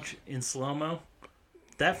launch in slow mo?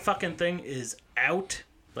 That fucking thing is out.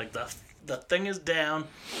 Like the thing is down.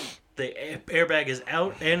 the airbag is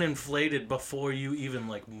out and inflated before you even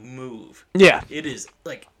like move. Yeah. It is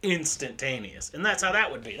like instantaneous, and that's how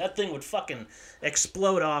that would be. That thing would fucking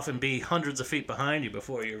explode off and be hundreds of feet behind you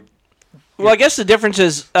before you're. Well, I guess the difference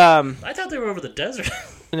is, I thought they were over the desert.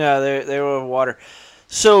 no, they were over water.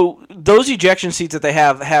 So those ejection seats that they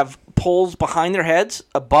have poles behind their heads,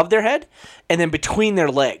 above their head, and then between their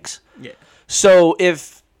legs. Yeah. So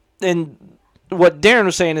and what Darren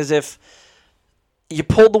was saying is if you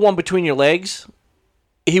pulled the one between your legs,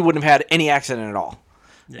 he wouldn't have had any accident at all.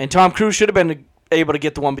 Yeah. And Tom Cruise should have been able to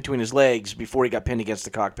get the one between his legs before he got pinned against the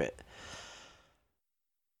cockpit.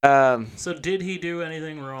 So did he do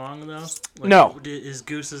anything wrong though? Like, no. Is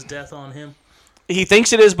Goose's death on him? He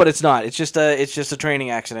thinks it is, but it's not. It's just a training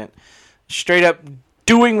accident. Straight up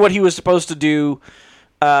doing what he was supposed to do.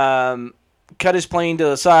 Cut his plane to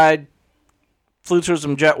the side, flew through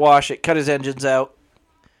some jet wash. It cut his engines out.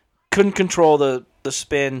 Couldn't control the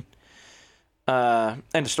spin. End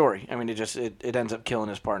of story. I mean, it ends up killing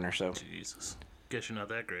his partner. So Jesus, guess you're not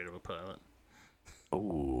that great of a pilot.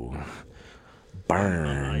 Ooh, I'm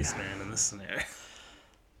burn, Iceman in this scenario.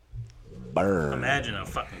 burn. Imagine how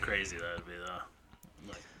fucking crazy that would be, though.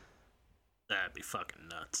 Like, that'd be fucking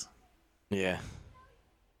nuts. Yeah.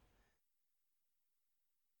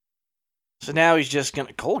 So now he's just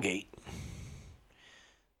gonna Colgate.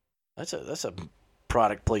 That's a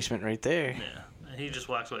product placement right there. Yeah, and he just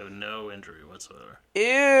walks away with no injury whatsoever.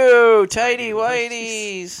 Ew, tighty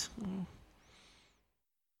whities.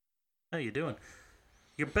 How you doing?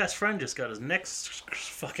 Your best friend just got his neck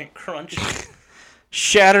fucking crunched.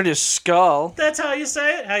 Shattered his skull. That's how you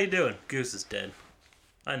say it? How you doing? Goose is dead.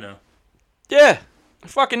 I know. Yeah, I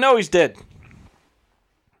fucking know he's dead.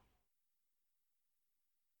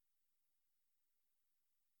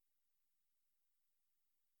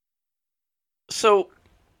 So,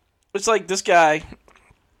 it's like this guy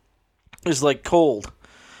is like cold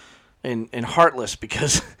and heartless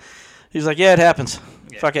because he's like, yeah, it happens.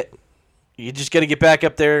 Yeah. Fuck it. You just got to get back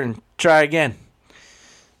up there and try again.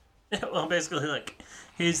 Well, basically, like,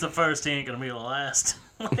 he's the first, he ain't gonna be the last.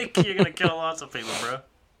 Like, you're gonna kill lots of people, bro.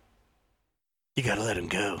 You got to let him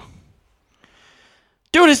go.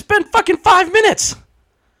 Dude, it's been fucking 5 minutes.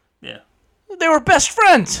 Yeah. They were best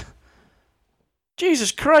friends.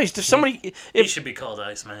 Jesus Christ! He should be called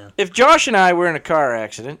Iceman. If Josh and I were in a car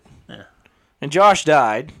accident, Yeah. and Josh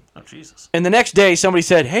died, Oh, Jesus. and the next day somebody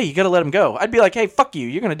said, "Hey, you got to let him go," I'd be like, "Hey, fuck you!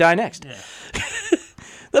 You're gonna die next." Yeah.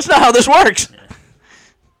 That's not how this works. Yeah.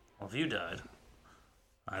 Well, if you died,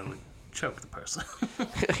 I would choke the person.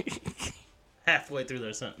 Halfway through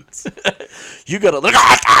their sentence. You gotta look.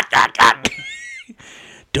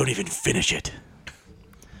 Don't even finish it.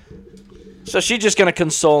 So she's just gonna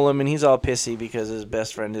console him, and he's all pissy because his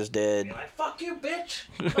best friend is dead. You're like, fuck you,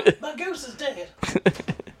 bitch. My goose is dead.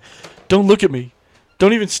 Don't look at me.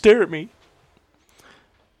 Don't even stare at me.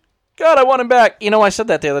 God, I want him back. You know, I said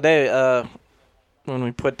that the other day when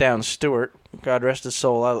we put down Stuart. God rest his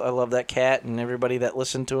soul. I love that cat and everybody that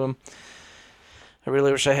listened to him. I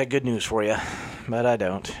really wish I had good news for you, but I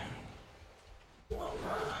don't.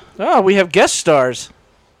 Oh, we have guest stars.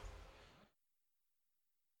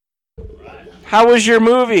 How was your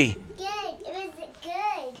movie? Good. It was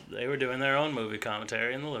good. They were doing their own movie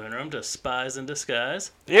commentary in the living room to Spies in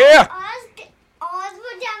Disguise. Yeah. Ours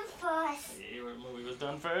were done first. Your movie was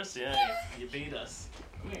done first? Yeah, you beat us.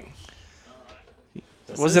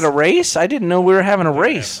 Was it a race? I didn't know we were having a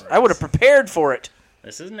race. I would have prepared for it.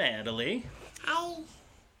 This is Natalie. Hi.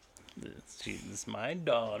 She's my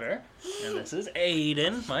daughter. And this is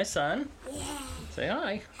Aiden, my son. Yeah. Say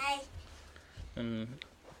hi. Hi. And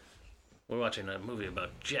we're watching a movie about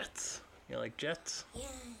jets. You like jets? Yeah.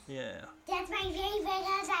 Yeah. That's my favorite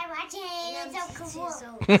because I watch it. It's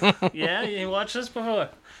so cool. Yeah, you watched this before?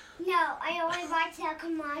 No, I only watch the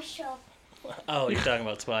commercial. Oh, you're talking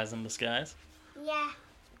about Spies in Disguise? Yeah.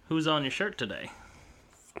 Who's on your shirt today?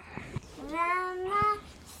 Mama,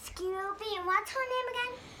 Scooby, and what's her name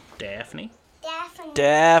again? Daphne. Daphne.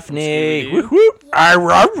 Daphne. Scooby-Doo. Whoop, whoop. I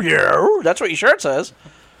love you. That's what your shirt says.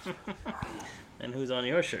 And who's on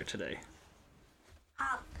your shirt today?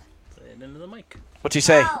 Hulk. Say it into the mic. What's he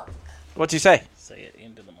say? Hulk. What's he say? Say it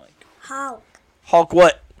into the mic. Hulk. Hulk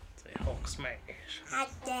what? Say Hulk smash.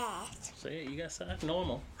 Like that. Say it, you gotta sound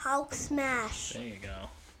normal. Hulk smash. There you go.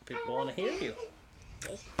 People wanna hear you.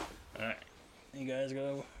 Alright. You guys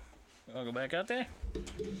go. I'll go back out there.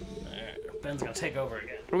 Alright. Ben's gonna take over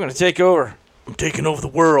again. We're going to take over. I'm taking over the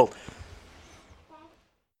world.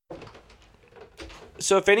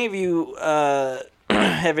 So if any of you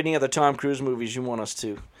have any other Tom Cruise movies you want us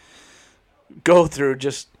to go through,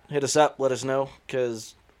 just hit us up. Let us know.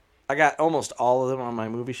 Because I got almost all of them on my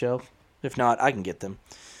movie shelf. If not, I can get them.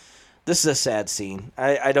 This is a sad scene.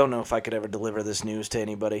 I don't know if I could ever deliver this news to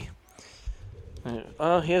anybody.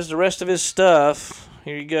 Oh, here's the rest of his stuff.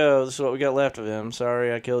 Here you go. This is what we got left of him.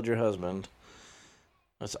 Sorry I killed your husband.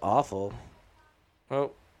 That's awful.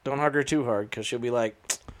 Oh, don't hug her too hard, because she'll be like,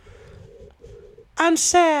 I'm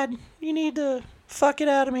sad. You need to fuck it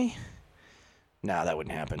out of me. No, that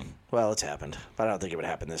wouldn't happen. Well, it's happened, but I don't think it would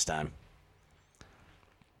happen this time.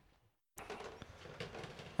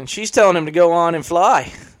 And she's telling him to go on and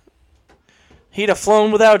fly. He'd have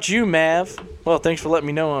flown without you, Mav. Well, thanks for letting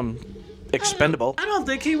me know I'm expendable. I don't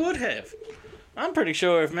think he would have. I'm pretty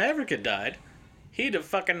sure if Maverick had died, he'd have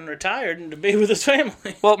fucking retired and to be with his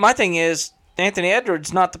family. Well, my thing is, Anthony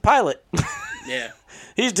Edwards not the pilot. Yeah.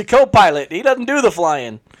 He's the co-pilot. He doesn't do the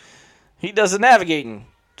flying. He does the navigating.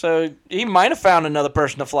 So he might have found another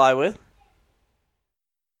person to fly with.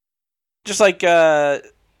 Just like Tim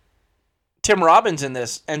Robbins in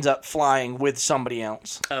this ends up flying with somebody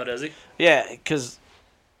else. Oh, does he? Yeah, because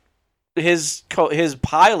his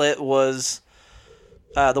pilot was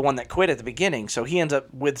the one that quit at the beginning, so he ends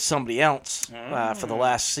up with somebody else for the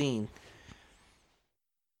last scene.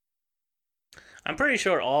 I'm pretty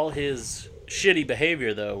sure all his shitty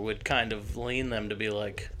behavior, though, would kind of lean them to be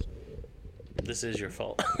like, this is your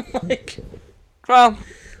fault. Well,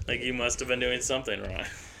 like you must have been doing something wrong.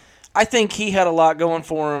 I think he had a lot going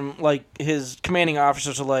for him. Like, his commanding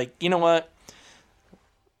officers are like, you know what?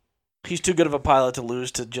 He's too good of a pilot to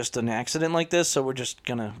lose to just an accident like this, so we're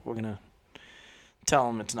gonna tell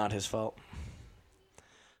him it's not his fault.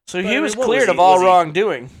 So he was cleared of all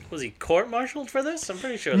wrongdoing. Was he court-martialed for this? I'm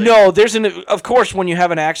pretty sure. No, of course, when you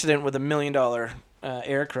have an accident with $1 million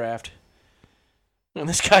aircraft, and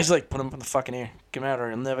this guy's like, put him up in the fucking air, get him out, or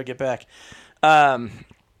he'll never get back.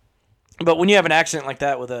 But when you have an accident like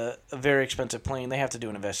that with a very expensive plane, they have to do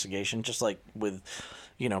an investigation, just like with,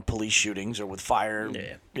 police shootings or with fire.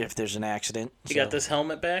 Yeah. If there's an accident. You got this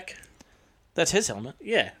helmet back? That's his helmet.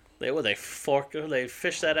 Yeah. They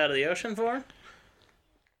fished that out of the ocean for him?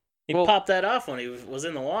 He popped that off when he was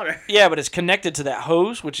in the water. Yeah, but it's connected to that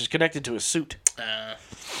hose, which is connected to his suit.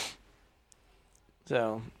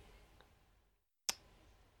 So,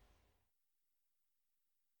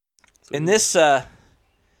 in this, it's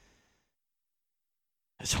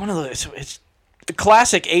one of those. It's a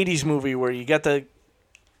classic '80s movie where you get the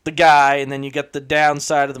guy, and then you get the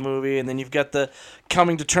downside of the movie, and then you've got the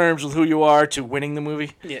coming to terms with who you are to winning the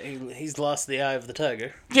movie. Yeah, he's lost the eye of the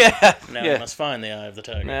tiger. Yeah. Now he must find the eye of the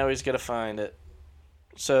tiger. Now he's got to find it.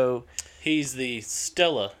 So he's the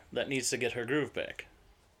Stella that needs to get her groove back.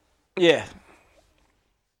 Yeah.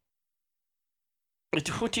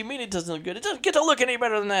 What do you mean it doesn't look good? It doesn't get to look any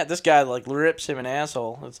better than that. This guy rips him an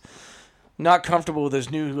asshole. It's not comfortable with his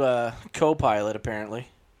new co-pilot, apparently.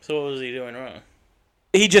 So what was he doing wrong?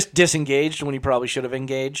 He just disengaged when he probably should have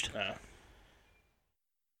engaged. Oh.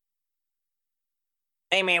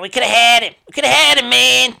 Hey, man, we could have had him. We could have had him,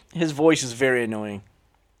 man. His voice is very annoying.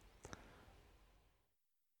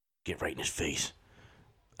 Get right in his face.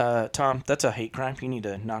 Tom, that's a hate crime. You need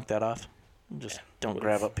to knock that off. Just don't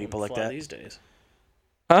grab up people like that. These days.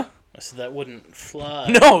 Huh? I said that wouldn't fly.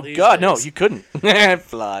 No, God, days. no, you couldn't.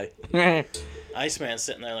 Fly. Iceman's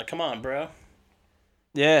sitting there like, come on, bro.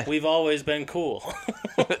 Yeah. We've always been cool.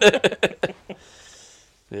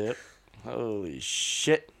 Yep. Holy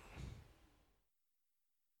shit.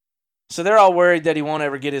 So they're all worried that he won't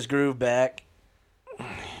ever get his groove back.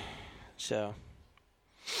 So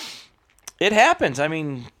it happens. I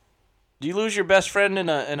mean, do you lose your best friend in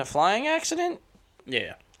a flying accident?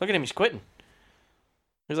 Yeah. Look at him. He's quitting.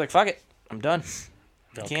 He's like, fuck it. I'm done.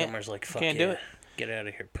 Val Kilmer's like, fuck can't yeah. do it. Get out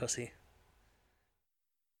of here, pussy.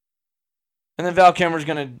 And then Val Kilmer's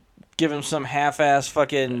going to give him some half-ass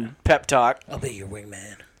fucking pep talk. I'll be your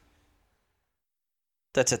wingman.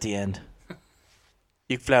 That's at the end.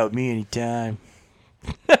 You can fly with me anytime.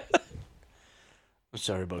 I'm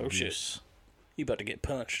sorry about this. Shit. You about to get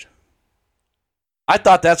punched. I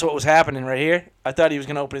thought that's what was happening right here. I thought he was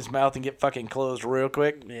going to open his mouth and get fucking closed real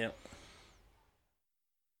quick. Yeah.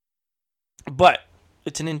 But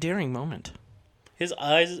it's an endearing moment. His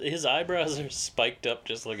eyebrows are spiked up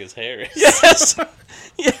just like his hair is. Yes.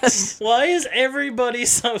 Yes. Why is everybody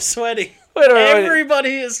so sweaty? Wait.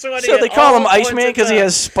 Everybody is sweaty. So they call him Iceman because he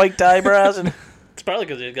has spiked eyebrows, and it's probably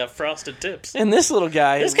because he's got frosted tips. and this little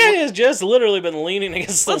guy. This guy has just literally been leaning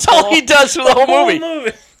against the That's wall. all he does for the whole movie.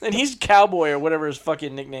 movie. And he's Cowboy or whatever his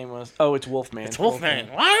fucking nickname was. Oh, it's Wolfman. It's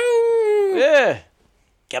Wolfman. Wow. Yeah.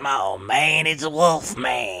 Come on, man, it's a wolf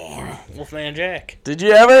man. Wolfman Jack. Did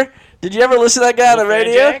you ever listen to that guy on the Wolfman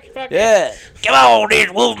radio? Jack? Fuck Yeah. Come on, this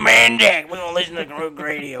Wolfman Jack. We're gonna listen to Rook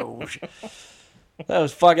Radio.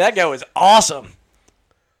 That guy was awesome.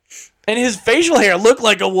 And his facial hair looked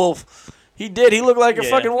like a wolf. He did. He looked like a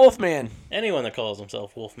fucking wolf man. Anyone that calls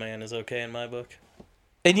himself Wolfman is okay in my book.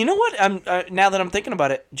 And you know what? Now that I'm thinking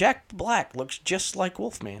about it, Jack Black looks just like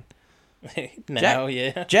Wolfman.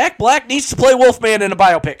 Yeah. Jack Black needs to play Wolfman in a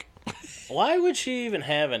biopic. Why would she even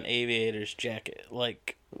have an aviator's jacket?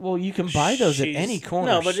 Like, Well, you can buy those at any corner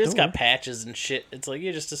No, but store. it's got patches and shit. It's like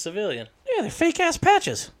you're just a civilian. Yeah, they're fake-ass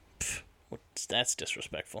patches. That's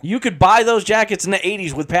disrespectful. You could buy those jackets in the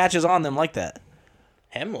 80s with patches on them like that.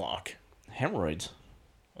 Hemlock. Hemorrhoids.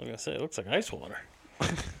 I was going to say, it looks like ice water.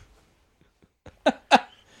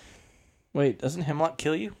 Wait, doesn't hemlock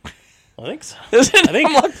kill you? I think so.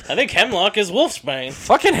 Hemlock? I think hemlock is wolfsbane.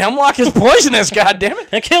 Fucking hemlock is poisonous,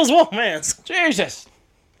 goddammit. It kills wolfmans. Jesus.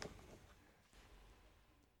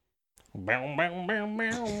 But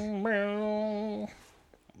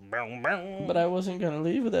I wasn't going to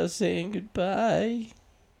leave without saying goodbye.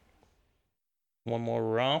 One more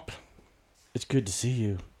romp. It's good to see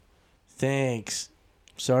you. Thanks.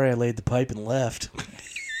 Sorry I laid the pipe and left.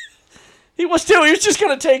 He was too. He was just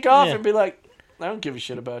going to take off and be like, I don't give a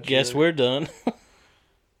shit about you. Guess we're done.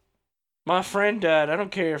 My friend died. I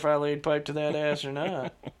don't care if I laid pipe to that ass or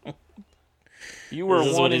not. You were This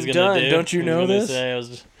is one what he's and gonna done. do. Don't you He's know gonna this?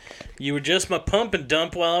 say, you were just my pump and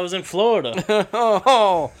dump while I was in Florida.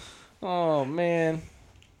 Oh, man.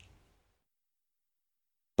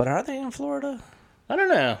 But are they in Florida? I don't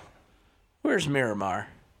know. Where's Miramar?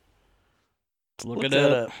 Let's look it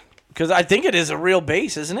that up. Because I think it is a real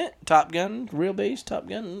base, isn't it? Top Gun, real base, Top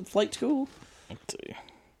Gun flight school. Let's see. I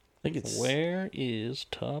think it's. Where is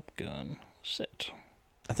Top Gun set?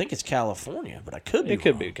 I think it's California, but I could be. It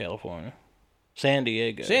could wrong. be California. San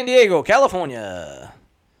Diego. San Diego, California.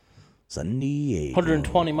 San Diego.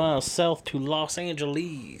 120 miles south to Los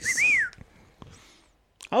Angeles.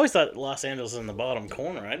 I always thought Los Angeles was in the bottom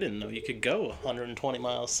corner. I didn't know you could go 120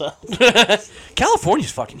 miles south.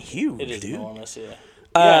 California's fucking huge, It is dude. enormous, yeah.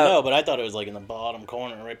 Yeah, I know, but I thought it was like in the bottom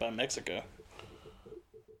corner right by Mexico.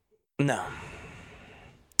 No.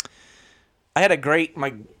 I had a great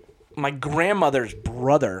my grandmother's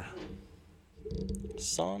brother.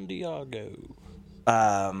 San Diego.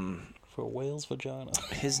 For whale's vagina.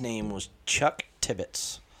 His name was Chuck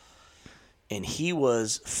Tibbetts, and he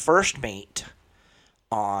was first mate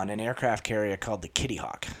on an aircraft carrier called the Kitty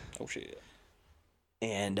Hawk. Oh shit.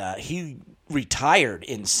 And he retired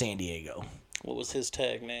in San Diego. What was his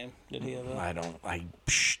tag name? Did he have that?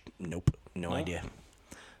 Nope, no idea.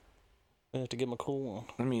 I have to give him a cool one.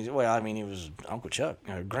 I mean, he was Uncle Chuck,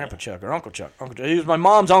 or Grandpa Chuck, or Uncle Chuck. He was my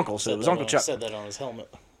mom's uncle, so it was Uncle Chuck. Said that on his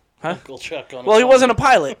helmet. Huh? Uncle Chuck on. Well, his he wasn't a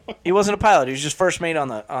pilot. He wasn't a pilot. He was just first mate on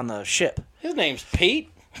the ship. His name's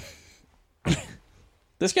Pete.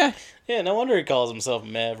 This guy? Yeah, no wonder he calls himself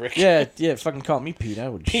Maverick. Yeah. Fucking call me Pete. I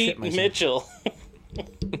would shit Pete myself. Mitchell.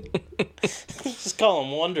 Just call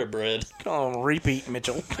him Wonder Bread. Call him Repeat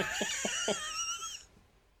Mitchell.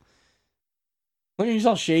 Look, he's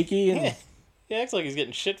all shaky and. Yeah. He acts like he's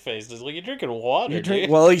getting shit faced. It's like you're drinking water. Dude.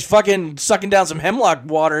 Well, he's fucking sucking down some hemlock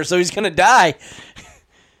water, so he's gonna die.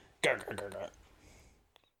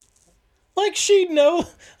 Like she'd know.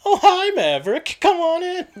 Oh, hi, Maverick. Come on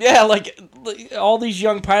in. Yeah, like all these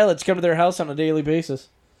young pilots come to their house on a daily basis.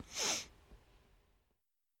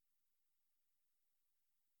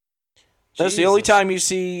 That's the only time you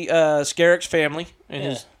see Scarrick's family. And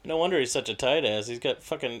his... No wonder he's such a tight ass. He's got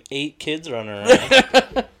fucking 8 kids running around.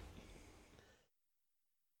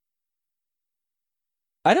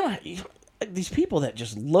 These people that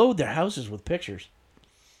just load their houses with pictures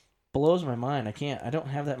blows my mind. I don't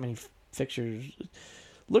have that many pictures.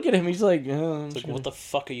 Look at him. He's like, What the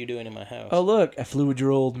fuck are you doing in my house? Oh, look, I flew with your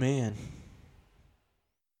old man.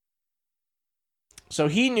 So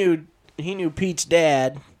he knew Pete's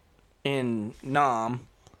dad in Nam.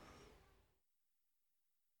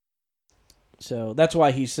 So that's why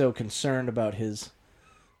he's so concerned about his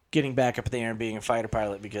getting back up there and being a fighter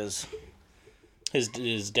pilot, because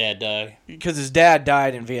his dad died. Because his dad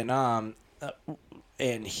died in Vietnam,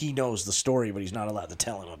 and he knows the story, but he's not allowed to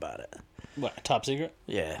tell him about it. What, top secret?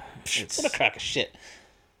 Yeah. What a crock of shit.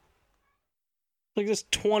 Like, this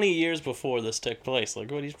 20 years before this took place. Like,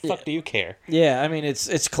 what the fuck do you care? Yeah, I mean,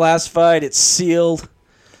 it's classified, it's sealed.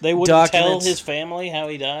 They wouldn't tell his family how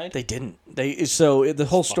he died? They didn't. The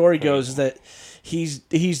whole story goes that he's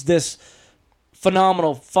this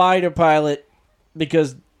phenomenal fighter pilot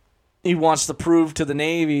because he wants to prove to the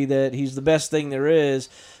Navy that he's the best thing there is,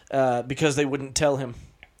 because they wouldn't tell him.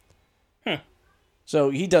 So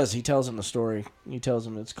he does. He tells him the story. He tells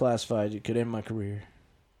him it's classified. It could end my career.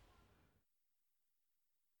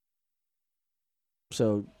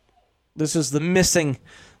 So this is the missing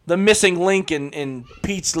link in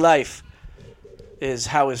Pete's life is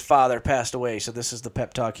how his father passed away. So this is the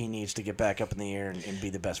pep talk he needs to get back up in the air and be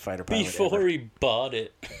the best fighter pilot Before ever. he bought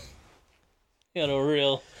it. He had a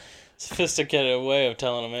real sophisticated way of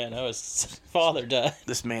telling a man how his father died.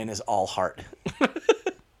 This man is all heart.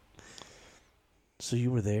 So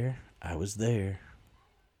you were there? I was there.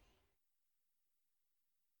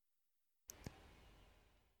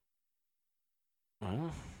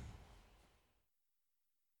 Well,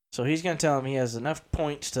 so he's going to tell him he has enough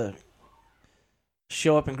points to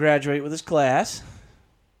show up and graduate with his class,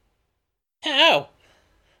 How?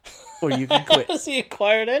 or you can How quit. has he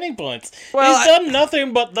acquired any points? Well, He's done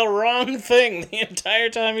nothing but the wrong thing the entire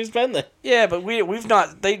time he's been there. Yeah, but we've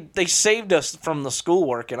not. They saved us from the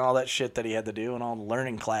schoolwork and all that shit that he had to do and all the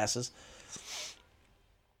learning classes.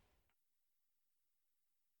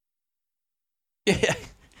 Yeah.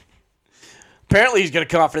 Apparently he's got a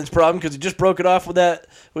confidence problem because he just broke it off with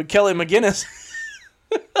Kelly McGinnis.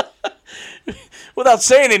 Without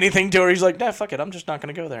saying anything to her, he's like, nah, fuck it, I'm just not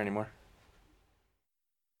going to go there anymore.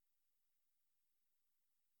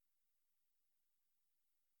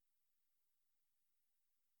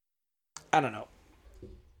 I don't know.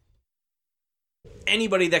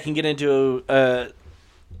 Anybody that can get into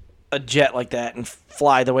a jet like that and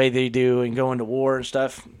fly the way they do and go into war and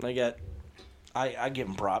stuff, I give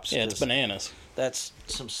them props. Yeah, it's bananas. That's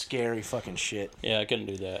some scary fucking shit. Yeah, I couldn't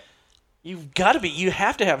do that. You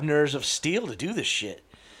have to have nerves of steel to do this shit.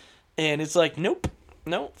 And it's like, nope.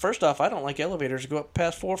 No, first off, I don't like elevators that go up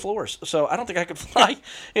past 4 floors. So I don't think I could fly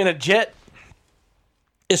in a jet,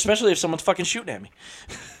 especially if someone's fucking shooting at me.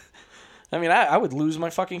 I mean, I would lose my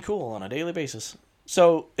fucking cool on a daily basis.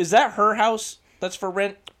 So is that her house that's for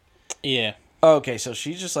rent? Yeah, Okay, so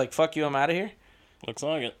she's just like, fuck you, I'm out of here? looks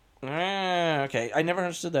like it. Okay, I never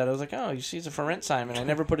understood that. I was like, oh, you see it's a for rent sign, and I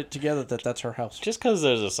never put it together that that's her house. Just because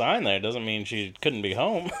there's a sign there doesn't mean she couldn't be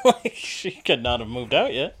home. Like, she could not have moved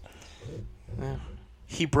out yet. Yeah.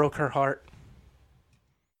 He broke her heart.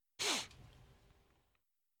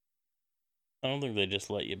 I don't think they just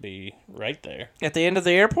let you be right there. At the end of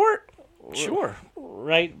the airport? Sure.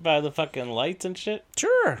 Right by the fucking lights and shit?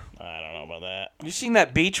 Sure. I don't know about that. You seen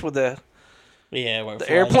that beach with the Yeah, where the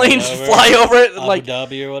flying airplanes over, fly over it? Abu Like,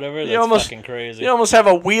 Dhabi or whatever? That's almost- fucking crazy. you almost have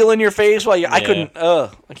a wheel in your face while you... I Yeah. couldn't...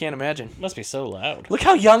 I can't imagine. Must be so loud. Look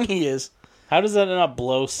how young he is. How does that not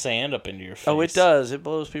blow sand up into your face? Oh, it does. It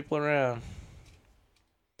blows people around.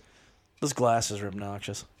 Those glasses are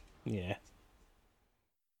obnoxious. Yeah.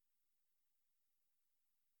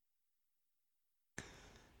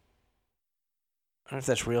 I don't know if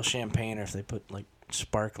that's real champagne or if they put, like,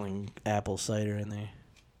 sparkling apple cider in there.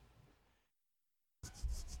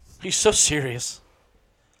 He's so serious.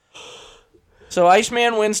 So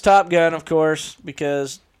Iceman wins Top Gun, of course,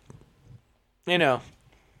 because, you know.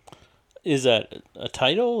 Is that a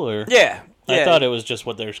title or? Yeah. I thought it was just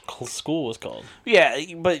what their school was called. Yeah,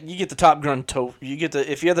 but you get the Top Gun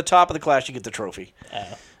if you're the top of the class, you get the trophy.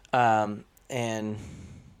 Oh. And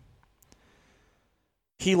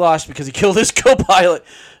he lost because he killed his co-pilot.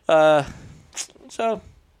 So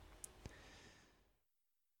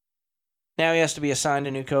now he has to be assigned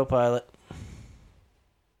a new co-pilot.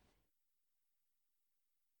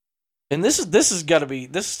 And this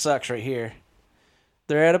sucks right here.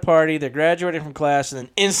 They're at a party, they're graduating from class, and then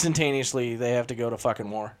instantaneously they have to go to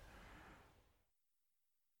fucking war.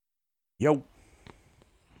 Yo.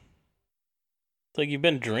 It's like you've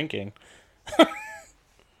been drinking.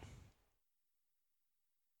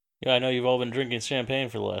 Yeah, I know you've all been drinking champagne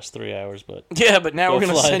for the last 3 hours, but Yeah, but now we're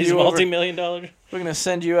gonna send you over. multi-million-dollar. We're gonna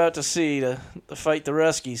send you out to sea to fight the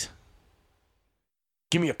Ruskies.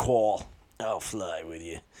 Give me a call. I'll fly with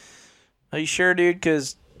you. Are you sure, dude?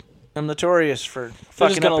 Because I'm notorious for They're fucking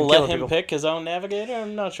just gonna up and let killing him people. pick his own navigator.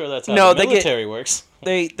 I'm not sure that's how No, the they get- military works.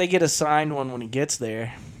 They get assigned one when he gets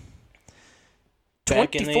there.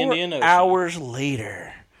 Back in the 24 Indian Ocean. hours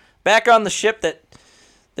later, back on the ship that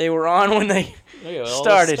they were on when they Yeah, all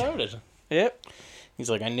this started. Yep. He's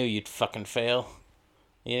like, I knew you'd fucking fail.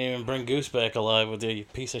 You didn't even bring Goose back alive with you, you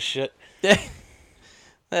piece of shit.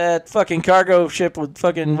 That fucking cargo ship with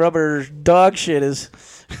fucking rubber dog shit is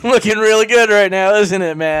looking really good right now, isn't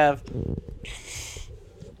it, Mav?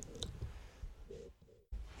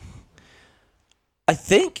 I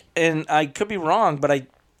think, and I could be wrong, but I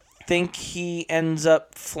think he ends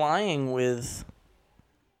up flying with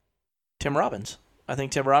Tim Robbins. I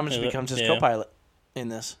think Tim Robbins becomes his Yeah. co-pilot in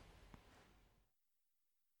this.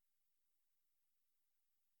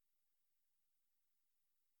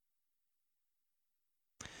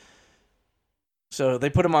 So they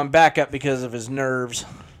put him on backup because of his nerves.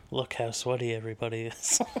 Look how sweaty everybody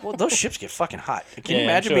is. Well, those ships get fucking hot. Can you Yeah,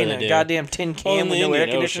 imagine I'm sure being they in a do. goddamn tin can In with the no air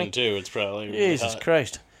Indian conditioning? Ocean, too, it's probably really Jesus hot.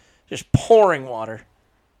 Christ. Just pouring water.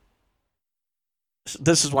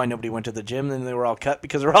 This is why nobody went to the gym, and they were all cut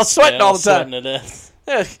because they're all sweating Yeah, all the time. sweating to death.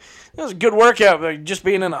 Yeah, that was a good workout, like just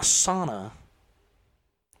being in a sauna.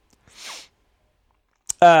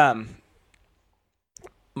 My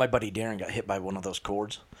buddy Darren got hit by one of those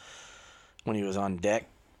cords when he was on deck.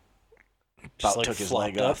 Just, About like, took his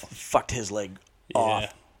flopped leg up? off. Fucked his leg Yeah.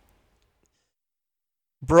 off.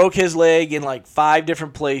 Broke his leg in like 5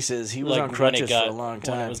 different places. He was on crutches for a long When it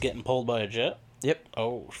time. was getting pulled by a jet? Yep.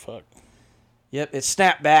 Oh, fuck. Yep. It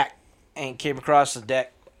snapped back and came across the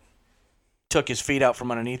deck. Took his feet out from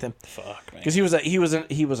underneath him Fuck, man. because he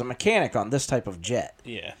was a mechanic on this type of jet.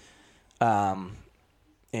 Yeah.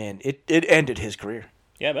 And it ended his career.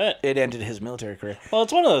 Yeah, I bet. It ended his military career. Well,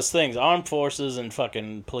 it's one of those things. Armed forces and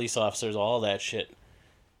fucking police officers, all that shit.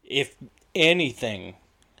 If anything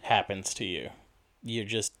happens to you, you're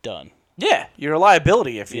just done. Yeah, you're a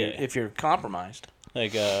liability if Yeah. you're compromised.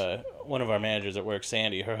 Like, one of our managers at work,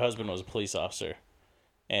 Sandy, her husband was a police officer.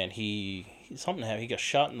 And he got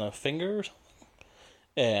shot in the finger or something.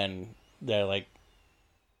 And they're like,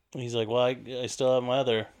 he's like, well, I still have my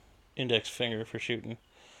other index finger for shooting.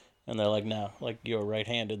 And they're like, no, like, you're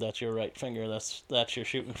right-handed. That's your right finger. That's your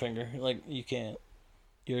shooting finger. Like, you can't.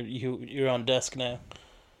 You're on desk now.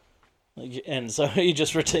 Like, and so he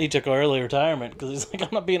took early retirement because he's like, I'm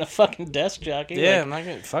not being a fucking desk jockey. Yeah, Like, I'm not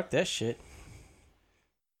gonna fuck that shit.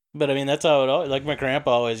 but I mean, that's how it always. Like my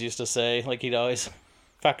grandpa always used to say. Like he'd always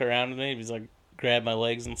fuck around with me. He's like, grab my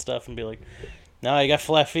legs and stuff and be like, no, you got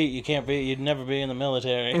flat feet. You'd never be in the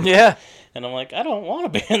military. Yeah. And I'm like, I don't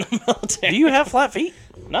want to be in the military. Do you have flat feet?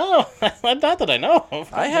 No, not that I know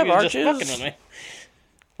of. I have He was just arches. fucking with me.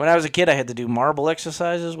 When I was a kid, I had to do marble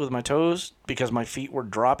exercises with my toes because my feet were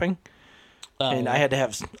dropping, and I had to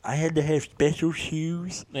have special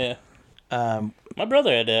shoes. Yeah. My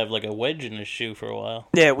brother had to have like a wedge in his shoe for a while.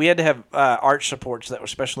 Yeah, we had to have arch supports that were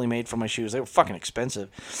specially made for my shoes. They were fucking expensive.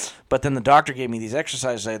 But then the doctor gave me these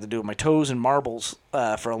exercises I had to do with my toes and marbles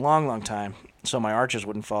for a long, long time so my arches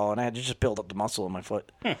wouldn't fall, and I had to just build up the muscle in my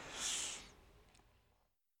foot.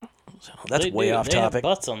 So that's They way do. off They have topic.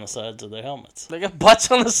 butts on the sides of their helmets. They got butts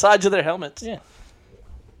on the sides of their helmets. Yeah.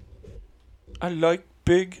 I like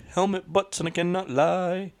big helmet butts, and I cannot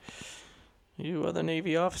lie. You other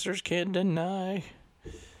Navy officers can't deny.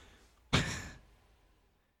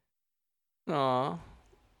 Aw.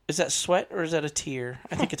 Is that sweat or is that a tear?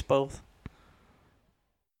 I think it's both.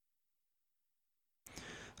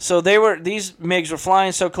 So these MiGs were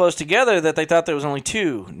flying so close together that they thought there was only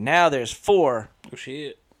 2. Now there's 4. Oh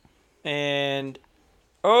shit. And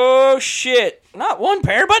oh shit, not 1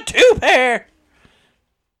 pair but 2 pair.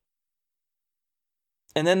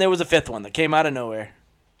 And then there was a 5th one that came out of nowhere.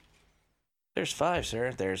 There's 5,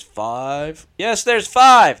 sir. There's 5. Yes, there's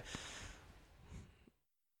 5.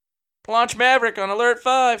 Launch Maverick on alert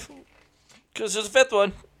 5. Because there's a 5th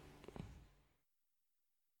one.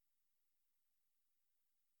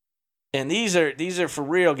 And these are for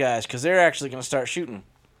real, guys, because they're actually going to start shooting.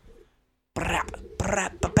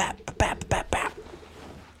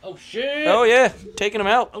 Oh shit. Oh, yeah. Taking them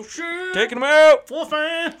out. Oh shit. Taking them out. Full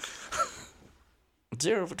fan.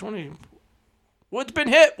 0 for 20. Wood's been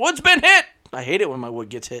hit. Wood's been hit. I hate it when my wood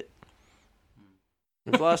gets hit.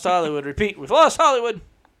 We've lost Hollywood. Repeat. We've lost Hollywood.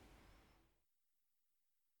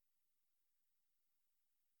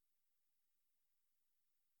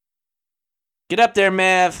 Get up there,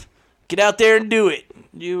 Mav. Get out there and do it.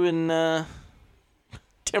 You and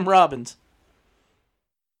Tim Robbins.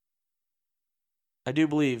 I do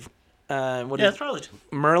believe. It's probably.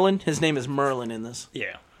 Merlin? His name is Merlin in this.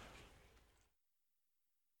 Yeah.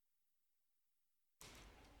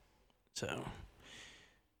 So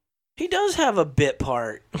he does have a bit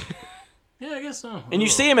part. Yeah, I guess so. And you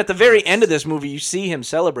see him at the very end of this movie. You see him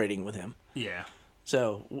celebrating with him. Yeah.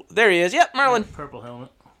 So there he is. Yep, Merlin. Purple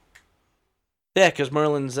helmet. Yeah, because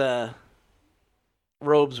Merlin's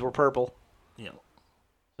robes were purple. Yeah.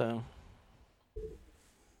 So.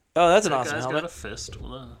 Oh, that's an That awesome guy's helmet. got a fist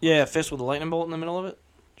with a. Yeah, a fist with a lightning bolt in the middle of it.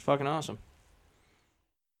 It's fucking awesome.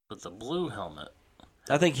 With the blue helmet.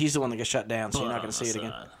 I think he's the one that gets shut down, so you're not going to see it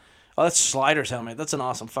again. Oh, that's Slider's helmet. That's an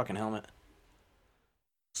awesome fucking helmet.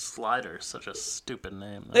 Slider, such a stupid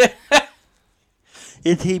name.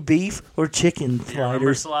 Is he beef or chicken, Do you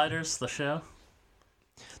remember Sliders, the show?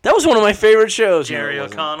 That was one of my favorite shows. Jerry No, it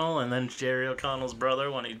wasn't. O'Connell, and then Jerry O'Connell's brother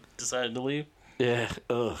when he decided to leave. Yeah.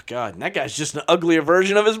 Oh, God. And that guy's just an uglier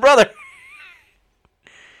version of his brother.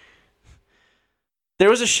 There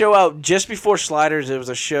was a show out just before Sliders. There was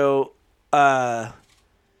a show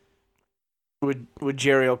with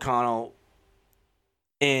Jerry O'Connell,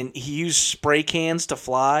 and he used spray cans to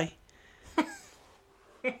fly.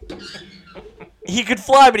 He could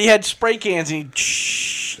fly, but he had spray cans, and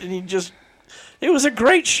he just. It was a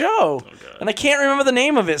great show, and I can't remember the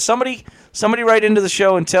name of it. Somebody write into the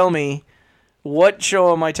show and tell me what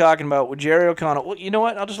show am I talking about with Jerry O'Connell. Well, you know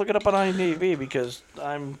what? I'll just look it up on IMDb because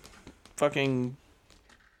I'm fucking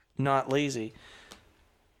not lazy.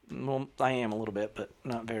 Well, I am a little bit, but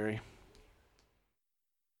not very.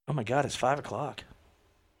 Oh my God, it's 5:00.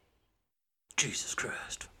 Jesus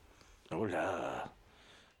Christ. Hola.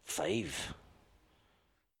 5.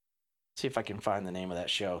 See if I can find the name of that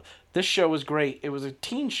show. This show was great. It was a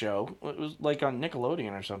teen show. It was like on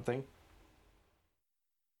Nickelodeon or something.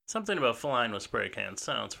 Something about flying with spray cans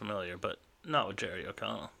sounds familiar, but not with Jerry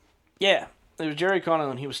O'Connell. Yeah, it was Jerry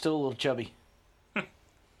O'Connell, and he was still a little chubby.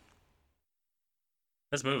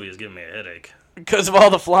 This movie is giving me a headache. Because of all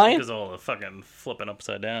the flying? Because of all the fucking flipping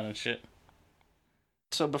upside down and shit.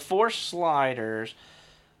 So before Sliders,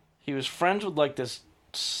 he was friends with like this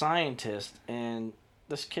scientist, and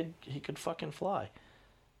this kid, he could fucking fly.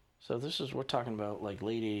 So we're talking about like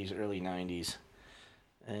late 80s, early 90s.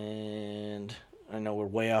 And I know we're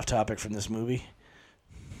way off topic from this movie.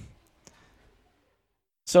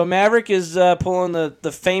 So Maverick is pulling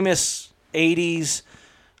the famous 80s,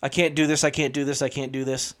 I can't do this, I can't do this, I can't do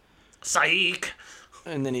this. Psych!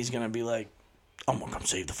 And then he's going to be like, I'm going to come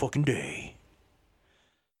save the fucking day.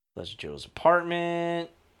 That's Joe's apartment.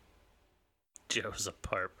 Joe's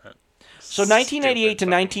apartment. So 1988 to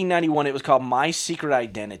 1991, it was called My Secret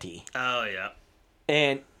Identity. Oh, yeah.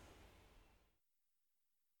 And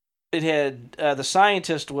it had, the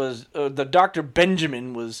scientist was, the Dr.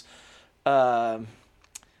 Benjamin was Derek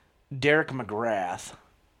McGrath,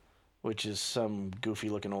 which is some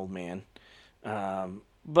goofy-looking old man.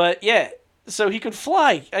 But, yeah, so he could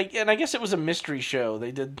fly. And I guess it was a mystery show.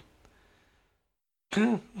 They did...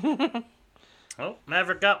 Oh,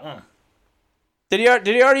 Maverick got one. Did he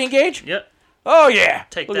already engage? Yep. Oh, yeah.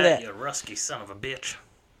 Take Look at that, you rusky son of a bitch.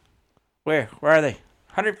 Where are they?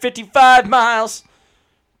 155 miles.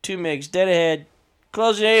 2 MiGs, dead ahead.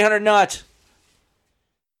 Closing 800 knots.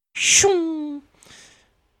 Shoom.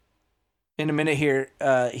 In a minute here,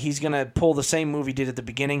 he's going to pull the same move he did at the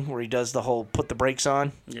beginning where he does the whole put the brakes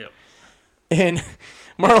on. Yep. And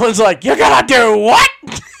Merlin's like, you're going to do what?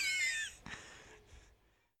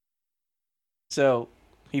 So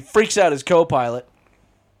he freaks out his co-pilot.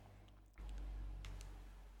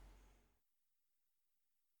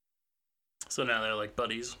 So now they're like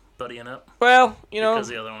buddying up. Well, you know, because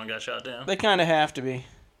the other one got shot down. They kind of have to be.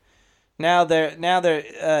 Now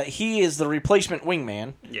they're he is the replacement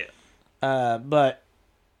wingman. Yeah. But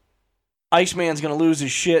Iceman's gonna lose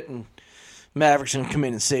his shit and Maverick's gonna come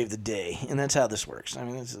in and save the day, and that's how this works. I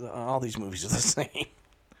mean, all these movies are the same.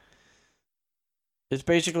 It's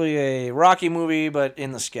basically a Rocky movie, but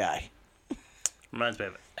in the sky. Reminds me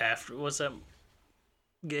of what's that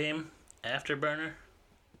game? Afterburner?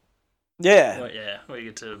 Yeah. Where you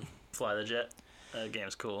get to fly the jet. That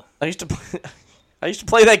game's cool. I used to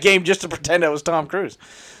play that game just to pretend I was Tom Cruise.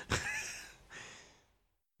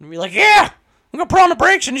 And be like, yeah, I'm gonna put on the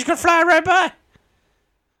brakes and he's gonna fly right by.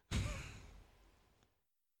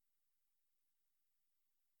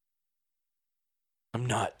 I'm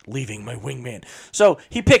not leaving my wingman. So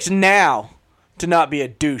he picks now to not be a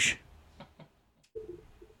douche.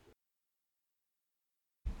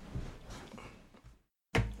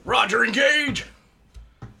 Roger, engage!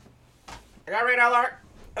 I got radar alert.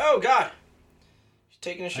 Oh, God. He's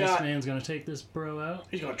taking a shot. Iceman's gonna take this bro out.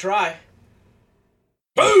 He's gonna try.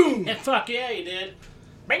 Boom! Yeah, fuck yeah, he did.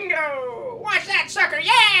 Bingo! Watch that sucker,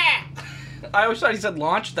 yeah! I always thought he said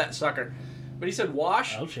launch that sucker. But he said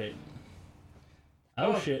wash. Oh, shit.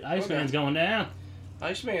 Oh, Shit. Iceman's going down.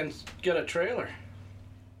 Iceman's got a trailer.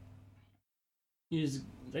 You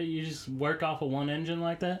just work off of one engine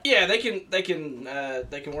like that? Yeah, they can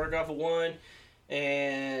work off of one,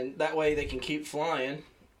 and that way they can keep flying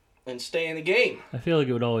and stay in the game. I feel like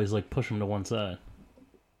it would always like push them to one side.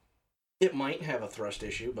 It might have a thrust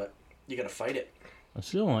issue, but you gotta fight it. I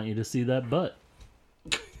still want you to see that butt.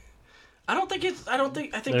 I think There's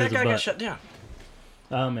that guy a got butt. shut down.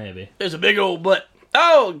 Oh, maybe. There's a big old butt.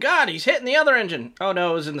 Oh, God, he's hitting the other engine. Oh,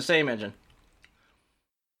 no, it was in the same engine.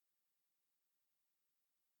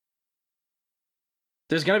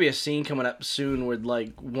 There's going to be a scene coming up soon with,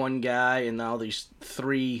 like, one guy and all these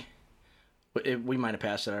three... We might have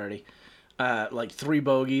passed it already. Like, 3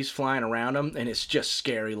 bogeys flying around him, and it's just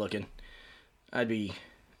scary looking. I'd be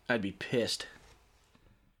pissed.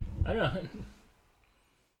 I don't...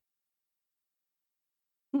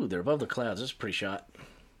 Ooh, they're above the clouds. This is a pretty shot.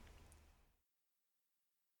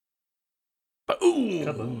 Kaboom!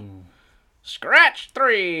 Kaboom. Scratch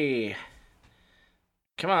 3.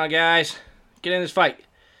 Come on, guys. Get in this fight.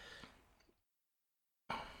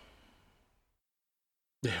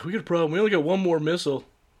 Yeah, we got a problem. We only got one more missile.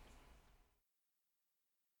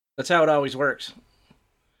 That's how it always works.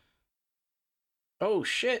 Oh,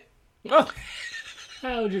 shit. Oh.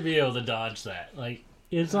 How would you be able to dodge that? Like,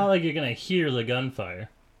 it's not like you're gonna hear the gunfire.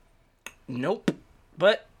 Nope.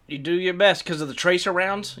 But you do your best because of the tracer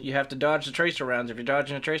rounds. You have to dodge the tracer rounds. If you're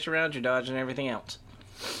dodging the tracer rounds, you're dodging everything else.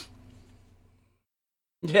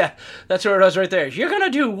 Yeah, that's what it does right there. You're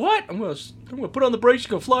gonna do what? I'm gonna put on the brakes.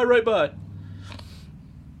 You're gonna fly right by.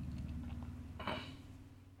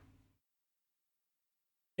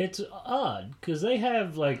 It's odd, because they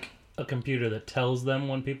have, like, a computer that tells them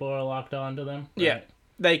when people are locked on to them. Right? Yeah,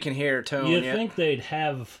 they can hear tone. You'd yeah. think they'd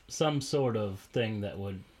have some sort of thing that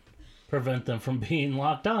would prevent them from being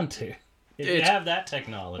locked onto. If you It's- have that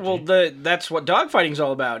technology. Well, that's what dogfighting's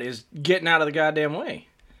all about, is getting out of the goddamn way.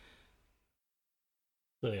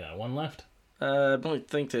 So, yeah, one left. I only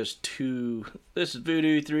think there's 2. This is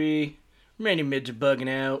Voodoo 3. Remaining mids are bugging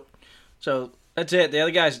out. So, that's it. The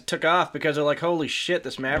other guys took off because they're like, holy shit,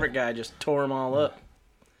 this Maverick guy just tore them all up.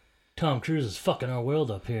 Tom Cruise is fucking our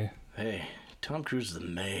world up here. Hey, Tom Cruise is the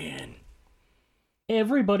man.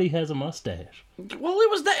 Everybody has a mustache. Well,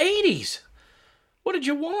 it was the 80s. What did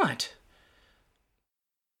you want?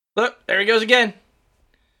 Look, there he goes again.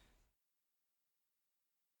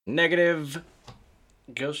 Negative.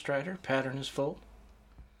 Ghost Rider, pattern is full.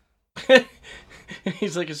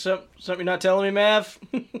 He's like, is something you're not telling me, Mav?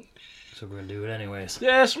 So we're gonna do it anyways.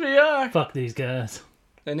 Yes, we are. Fuck these guys.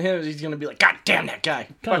 And he's gonna be like, God damn that guy.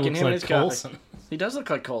 Kind of Fucking looks him and like his coffee. Coulson. He does look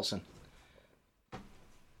like Coulson.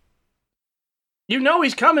 You know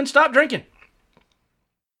he's coming. Stop drinking.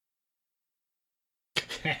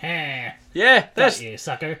 Yeah, that's Got you,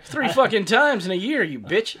 sucker. 3 fucking times in a year, you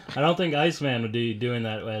bitch. I don't think Iceman would be doing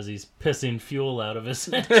that as he's pissing fuel out of his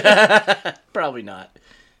head. Probably not.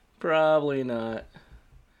 Probably not.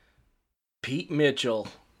 Pete Mitchell.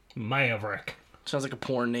 Maverick. Sounds like a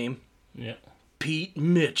porn name. Yeah. Pete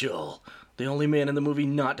Mitchell. The only man in the movie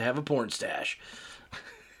not to have a porn stash.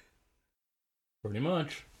 Pretty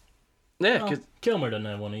much. Yeah, Well, 'cause Kilmer doesn't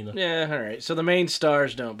have one either. yeah, alright. So the main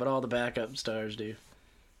stars don't, but all the backup stars do.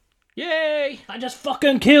 Yay! I just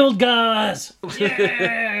fucking killed guys!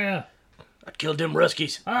 Yeah! I killed them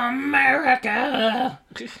Ruskies. America!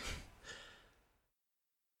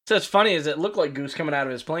 So it's funny is it looked like Goose coming out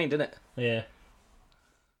of his plane, didn't it? Yeah.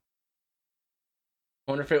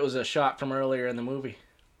 I wonder if it was a shot from earlier in the movie.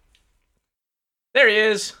 There he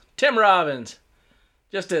is, Tim Robbins.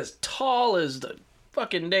 Just as tall as the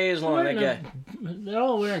fucking day is long, that guy. They're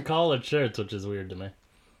all wearing collared shirts, which is weird to me.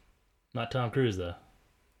 Not Tom Cruise, though.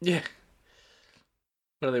 Yeah.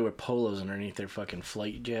 What do they wear polos underneath their fucking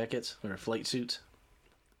flight jackets or flight suits?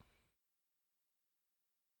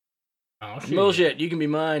 Oh, shit. Bullshit, you can be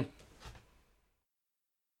mine.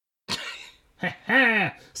 Ha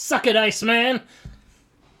ha! Suck it, Iceman!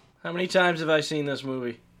 How many times have I seen this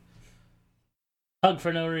movie? Hug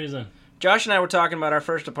for no reason. Josh and I were talking about our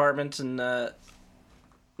first apartments and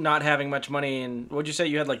not having much money. And what'd you say?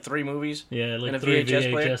 You had like 3 movies? Yeah, And like a 3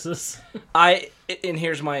 VHS player? VHSs. And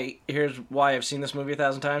here's why I've seen this movie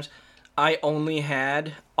 1,000 times. I only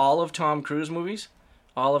had all of Tom Cruise movies,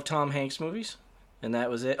 all of Tom Hanks movies, and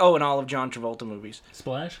that was it. Oh, and all of John Travolta movies.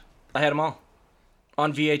 Splash? I had them all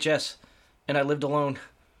on VHS, and I lived alone.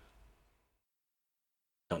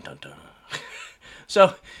 Dun dun dun.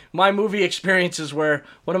 So my movie experiences were,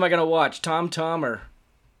 what am I gonna watch? Tom or?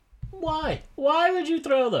 Why? Why would you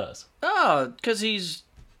throw those? Oh, because he's.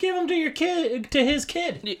 Give them to your kid, to his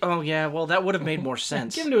kid. Oh yeah, well that would have made more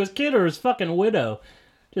sense. Give him to his kid or his fucking widow.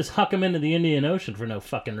 Just huck him into the Indian Ocean for no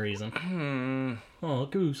fucking reason. Oh,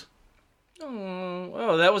 Goose.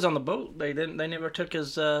 Oh, that was on the boat. They never took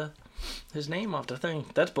his name off the thing.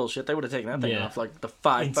 That's bullshit. They would have taken that thing Yeah. off like the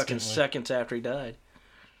 5 Instantly. fucking seconds after he died.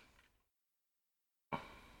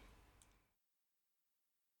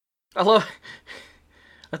 I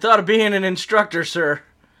thought of being an instructor, sir.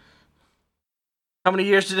 How many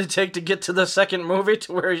years did it take to get to the second movie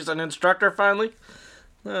to where he's an instructor finally?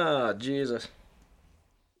 Oh, Jesus.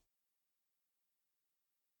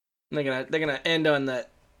 They're gonna end on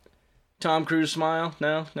that Tom Cruise smile.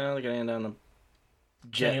 No, they're gonna end on the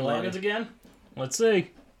jet Kenny landing. Loggins again? Let's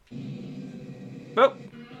see. Oh,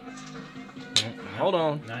 hold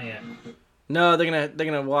on. Not yet. No, they're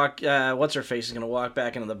gonna walk. What's her face is gonna walk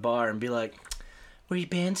back into the bar and be like, "Where you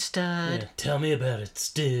been, stud?" Yeah, tell me about it,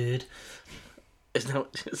 stud. Is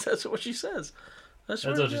that what she says? That's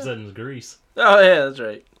what she said in Grease. Oh yeah, that's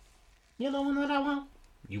right. You're the one that I want.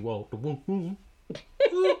 You walk the room.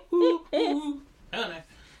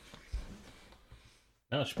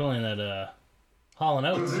 No, she's playing that Hall &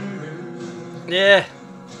 Oates. Yeah.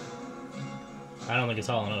 I don't think it's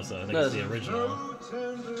Hall & Oates, though. I think it's the original one.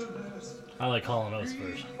 I like Hall & Oates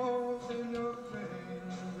version.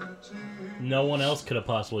 No one else could have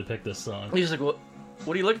possibly picked this song. He's like, what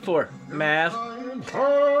are you looking for? Math.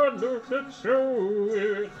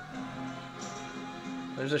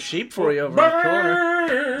 There's a sheep for you over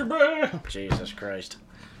in the corner. Jesus Christ.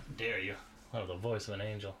 Dare you. Oh, the voice of an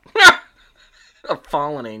angel. A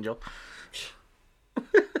fallen angel.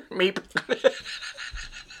 Meep.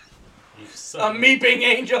 A meeping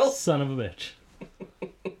angel. Son of a bitch.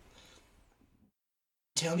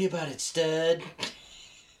 Tell me about it, stud.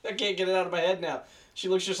 I can't get it out of my head now. She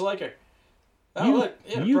looks just like her. Oh, look.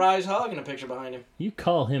 Yeah, prize hog in a picture behind him. You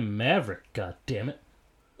call him Maverick, god damn it.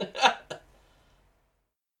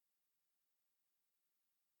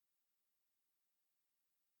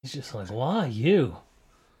 He's just like, why you?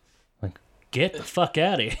 Like, get the fuck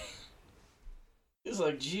out of here. He's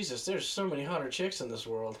like, Jesus, there's so many hotter chicks in this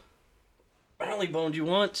world. I only boned you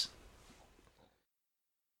once.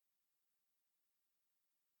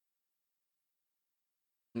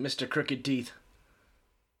 Mr. Crooked Teeth.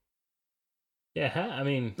 Yeah, I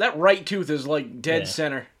mean... That right tooth is like dead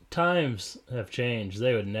center. Times have changed.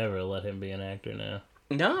 They would never let him be an actor now.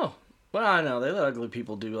 No. Well, I know. They let ugly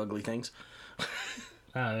people do ugly things.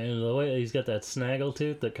 I mean, the way he's got that snaggle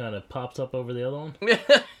tooth that kind of pops up over the other one.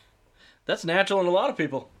 That's natural in a lot of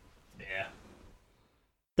people. Yeah.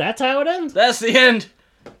 That's how it ends? That's the end.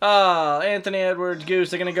 Oh, Anthony Edwards, Goose.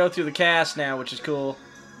 They're going to go through the cast now, which is cool.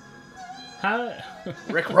 How...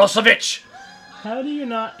 Rick Rossovich. How do you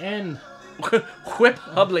not end... Whip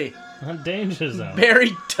Hubley. On Danger Zone.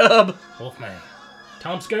 Barry Tubb. Wolfman.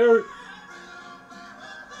 Tom Skerritt.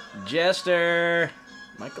 Jester.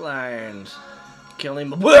 Michael Irons.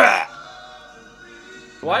 Killing... Why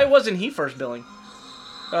wasn't he first billing?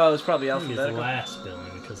 Oh, it was probably alphabetical. He's the last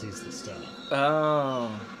billing because he's the star.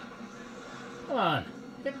 Oh. Come on.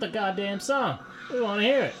 Hit the goddamn song. We want to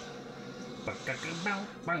hear it.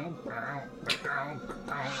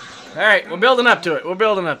 Alright, we're building up to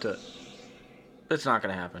it. It's not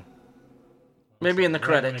going to happen. Maybe in the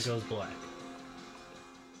credits. When it goes black.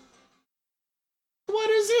 What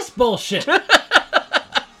is this bullshit?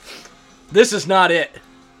 This is not it.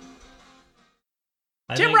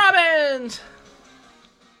 Tim Robbins!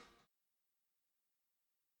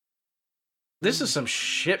 This is some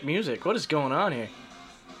shit music. What is going on here?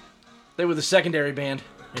 They were the secondary band.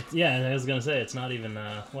 Yeah, I was going to say, it's not even,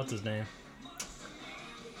 what's his name?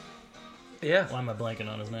 Yeah. Why am I blanking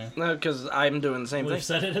on his name? No, because I'm doing the same thing. We've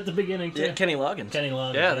said it at the beginning, too. Yeah, Kenny Loggins.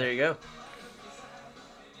 Yeah, there you go.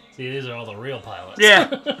 See, these are all the real pilots. Yeah.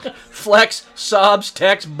 Flex, Sobs,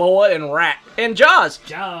 Tex, Boa, and Rat. And Jaws.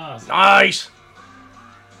 Jaws. Nice.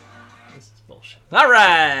 This is bullshit. All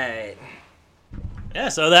right. Yeah,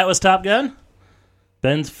 so that was Top Gun.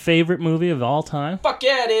 Ben's favorite movie of all time. Fuck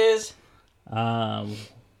yeah, it is.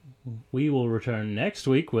 We will return next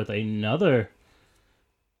week with another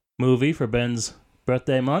movie for Ben's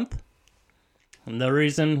birthday month. And the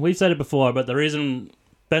reason, we've said it before, but the reason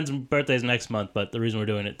Ben's birthday is next month, but the reason we're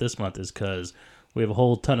doing it this month is because we have a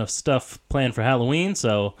whole ton of stuff planned for Halloween,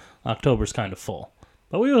 so October's kind of full.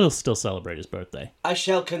 But we will still celebrate his birthday. I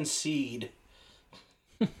shall concede.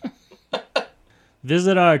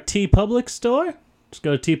 Visit our TeePublic store. Just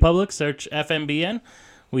go to TeePublic, search FMBN.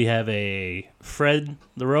 We have a Fred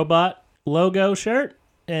the Robot logo shirt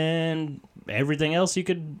and everything else you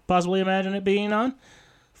could possibly imagine it being on.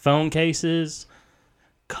 Phone cases,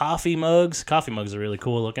 coffee mugs. Coffee mugs are really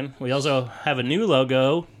cool looking. We also have a new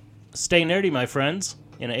logo, Stay Nerdy, my friends,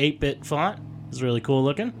 in an 8-bit font. It's really cool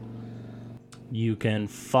looking. You can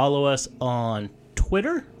follow us on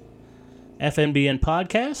Twitter, FNBN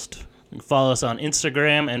Podcast. You can follow us on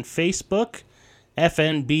Instagram and Facebook,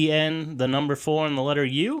 FNBN, the number 4 and the letter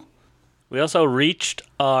U. We also reached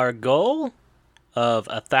our goal of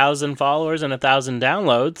 1,000 followers and 1,000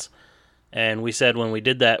 downloads. And we said when we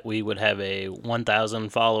did that, we would have a 1,000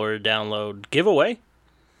 follower download giveaway.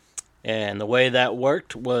 And the way that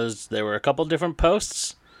worked was there were a couple different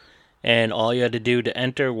posts. And all you had to do to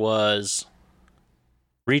enter was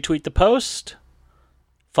retweet the post,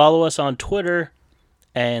 follow us on Twitter,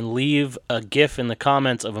 and leave a GIF in the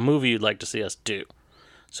comments of a movie you'd like to see us do.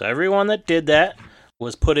 So everyone that did that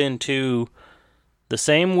was put into the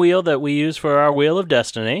same wheel that we use for our Wheel of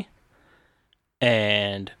Destiny.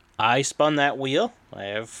 And I spun that wheel.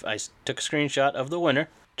 I took a screenshot of the winner,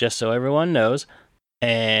 just so everyone knows.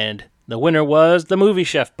 And the winner was the Movie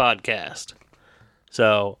Chef Podcast.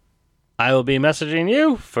 So I will be messaging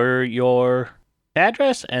you for your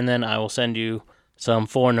address, and then I will send you some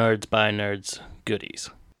For Nerds by Nerds goodies.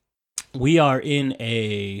 We are in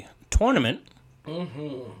a tournament.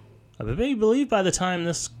 I believe by the time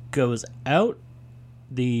this goes out,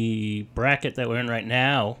 the bracket that we're in right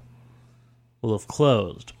now will have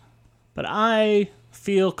closed. But I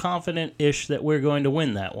feel confident-ish that we're going to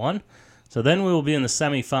win that one. So then we will be in the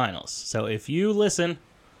semifinals. So if you listen,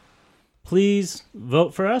 please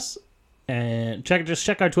vote for us and just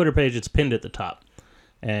check our Twitter page. It's pinned at the top.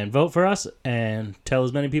 And vote for us and tell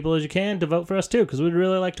as many people as you can to vote for us too, because we'd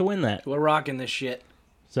really like to win that. We're rocking this shit.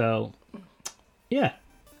 So, yeah.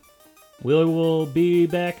 We will be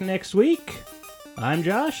back next week. I'm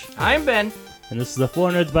Josh. I'm Ben. And this is the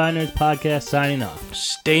For Nerds by Nerds podcast signing off.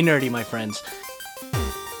 Stay nerdy, my friends.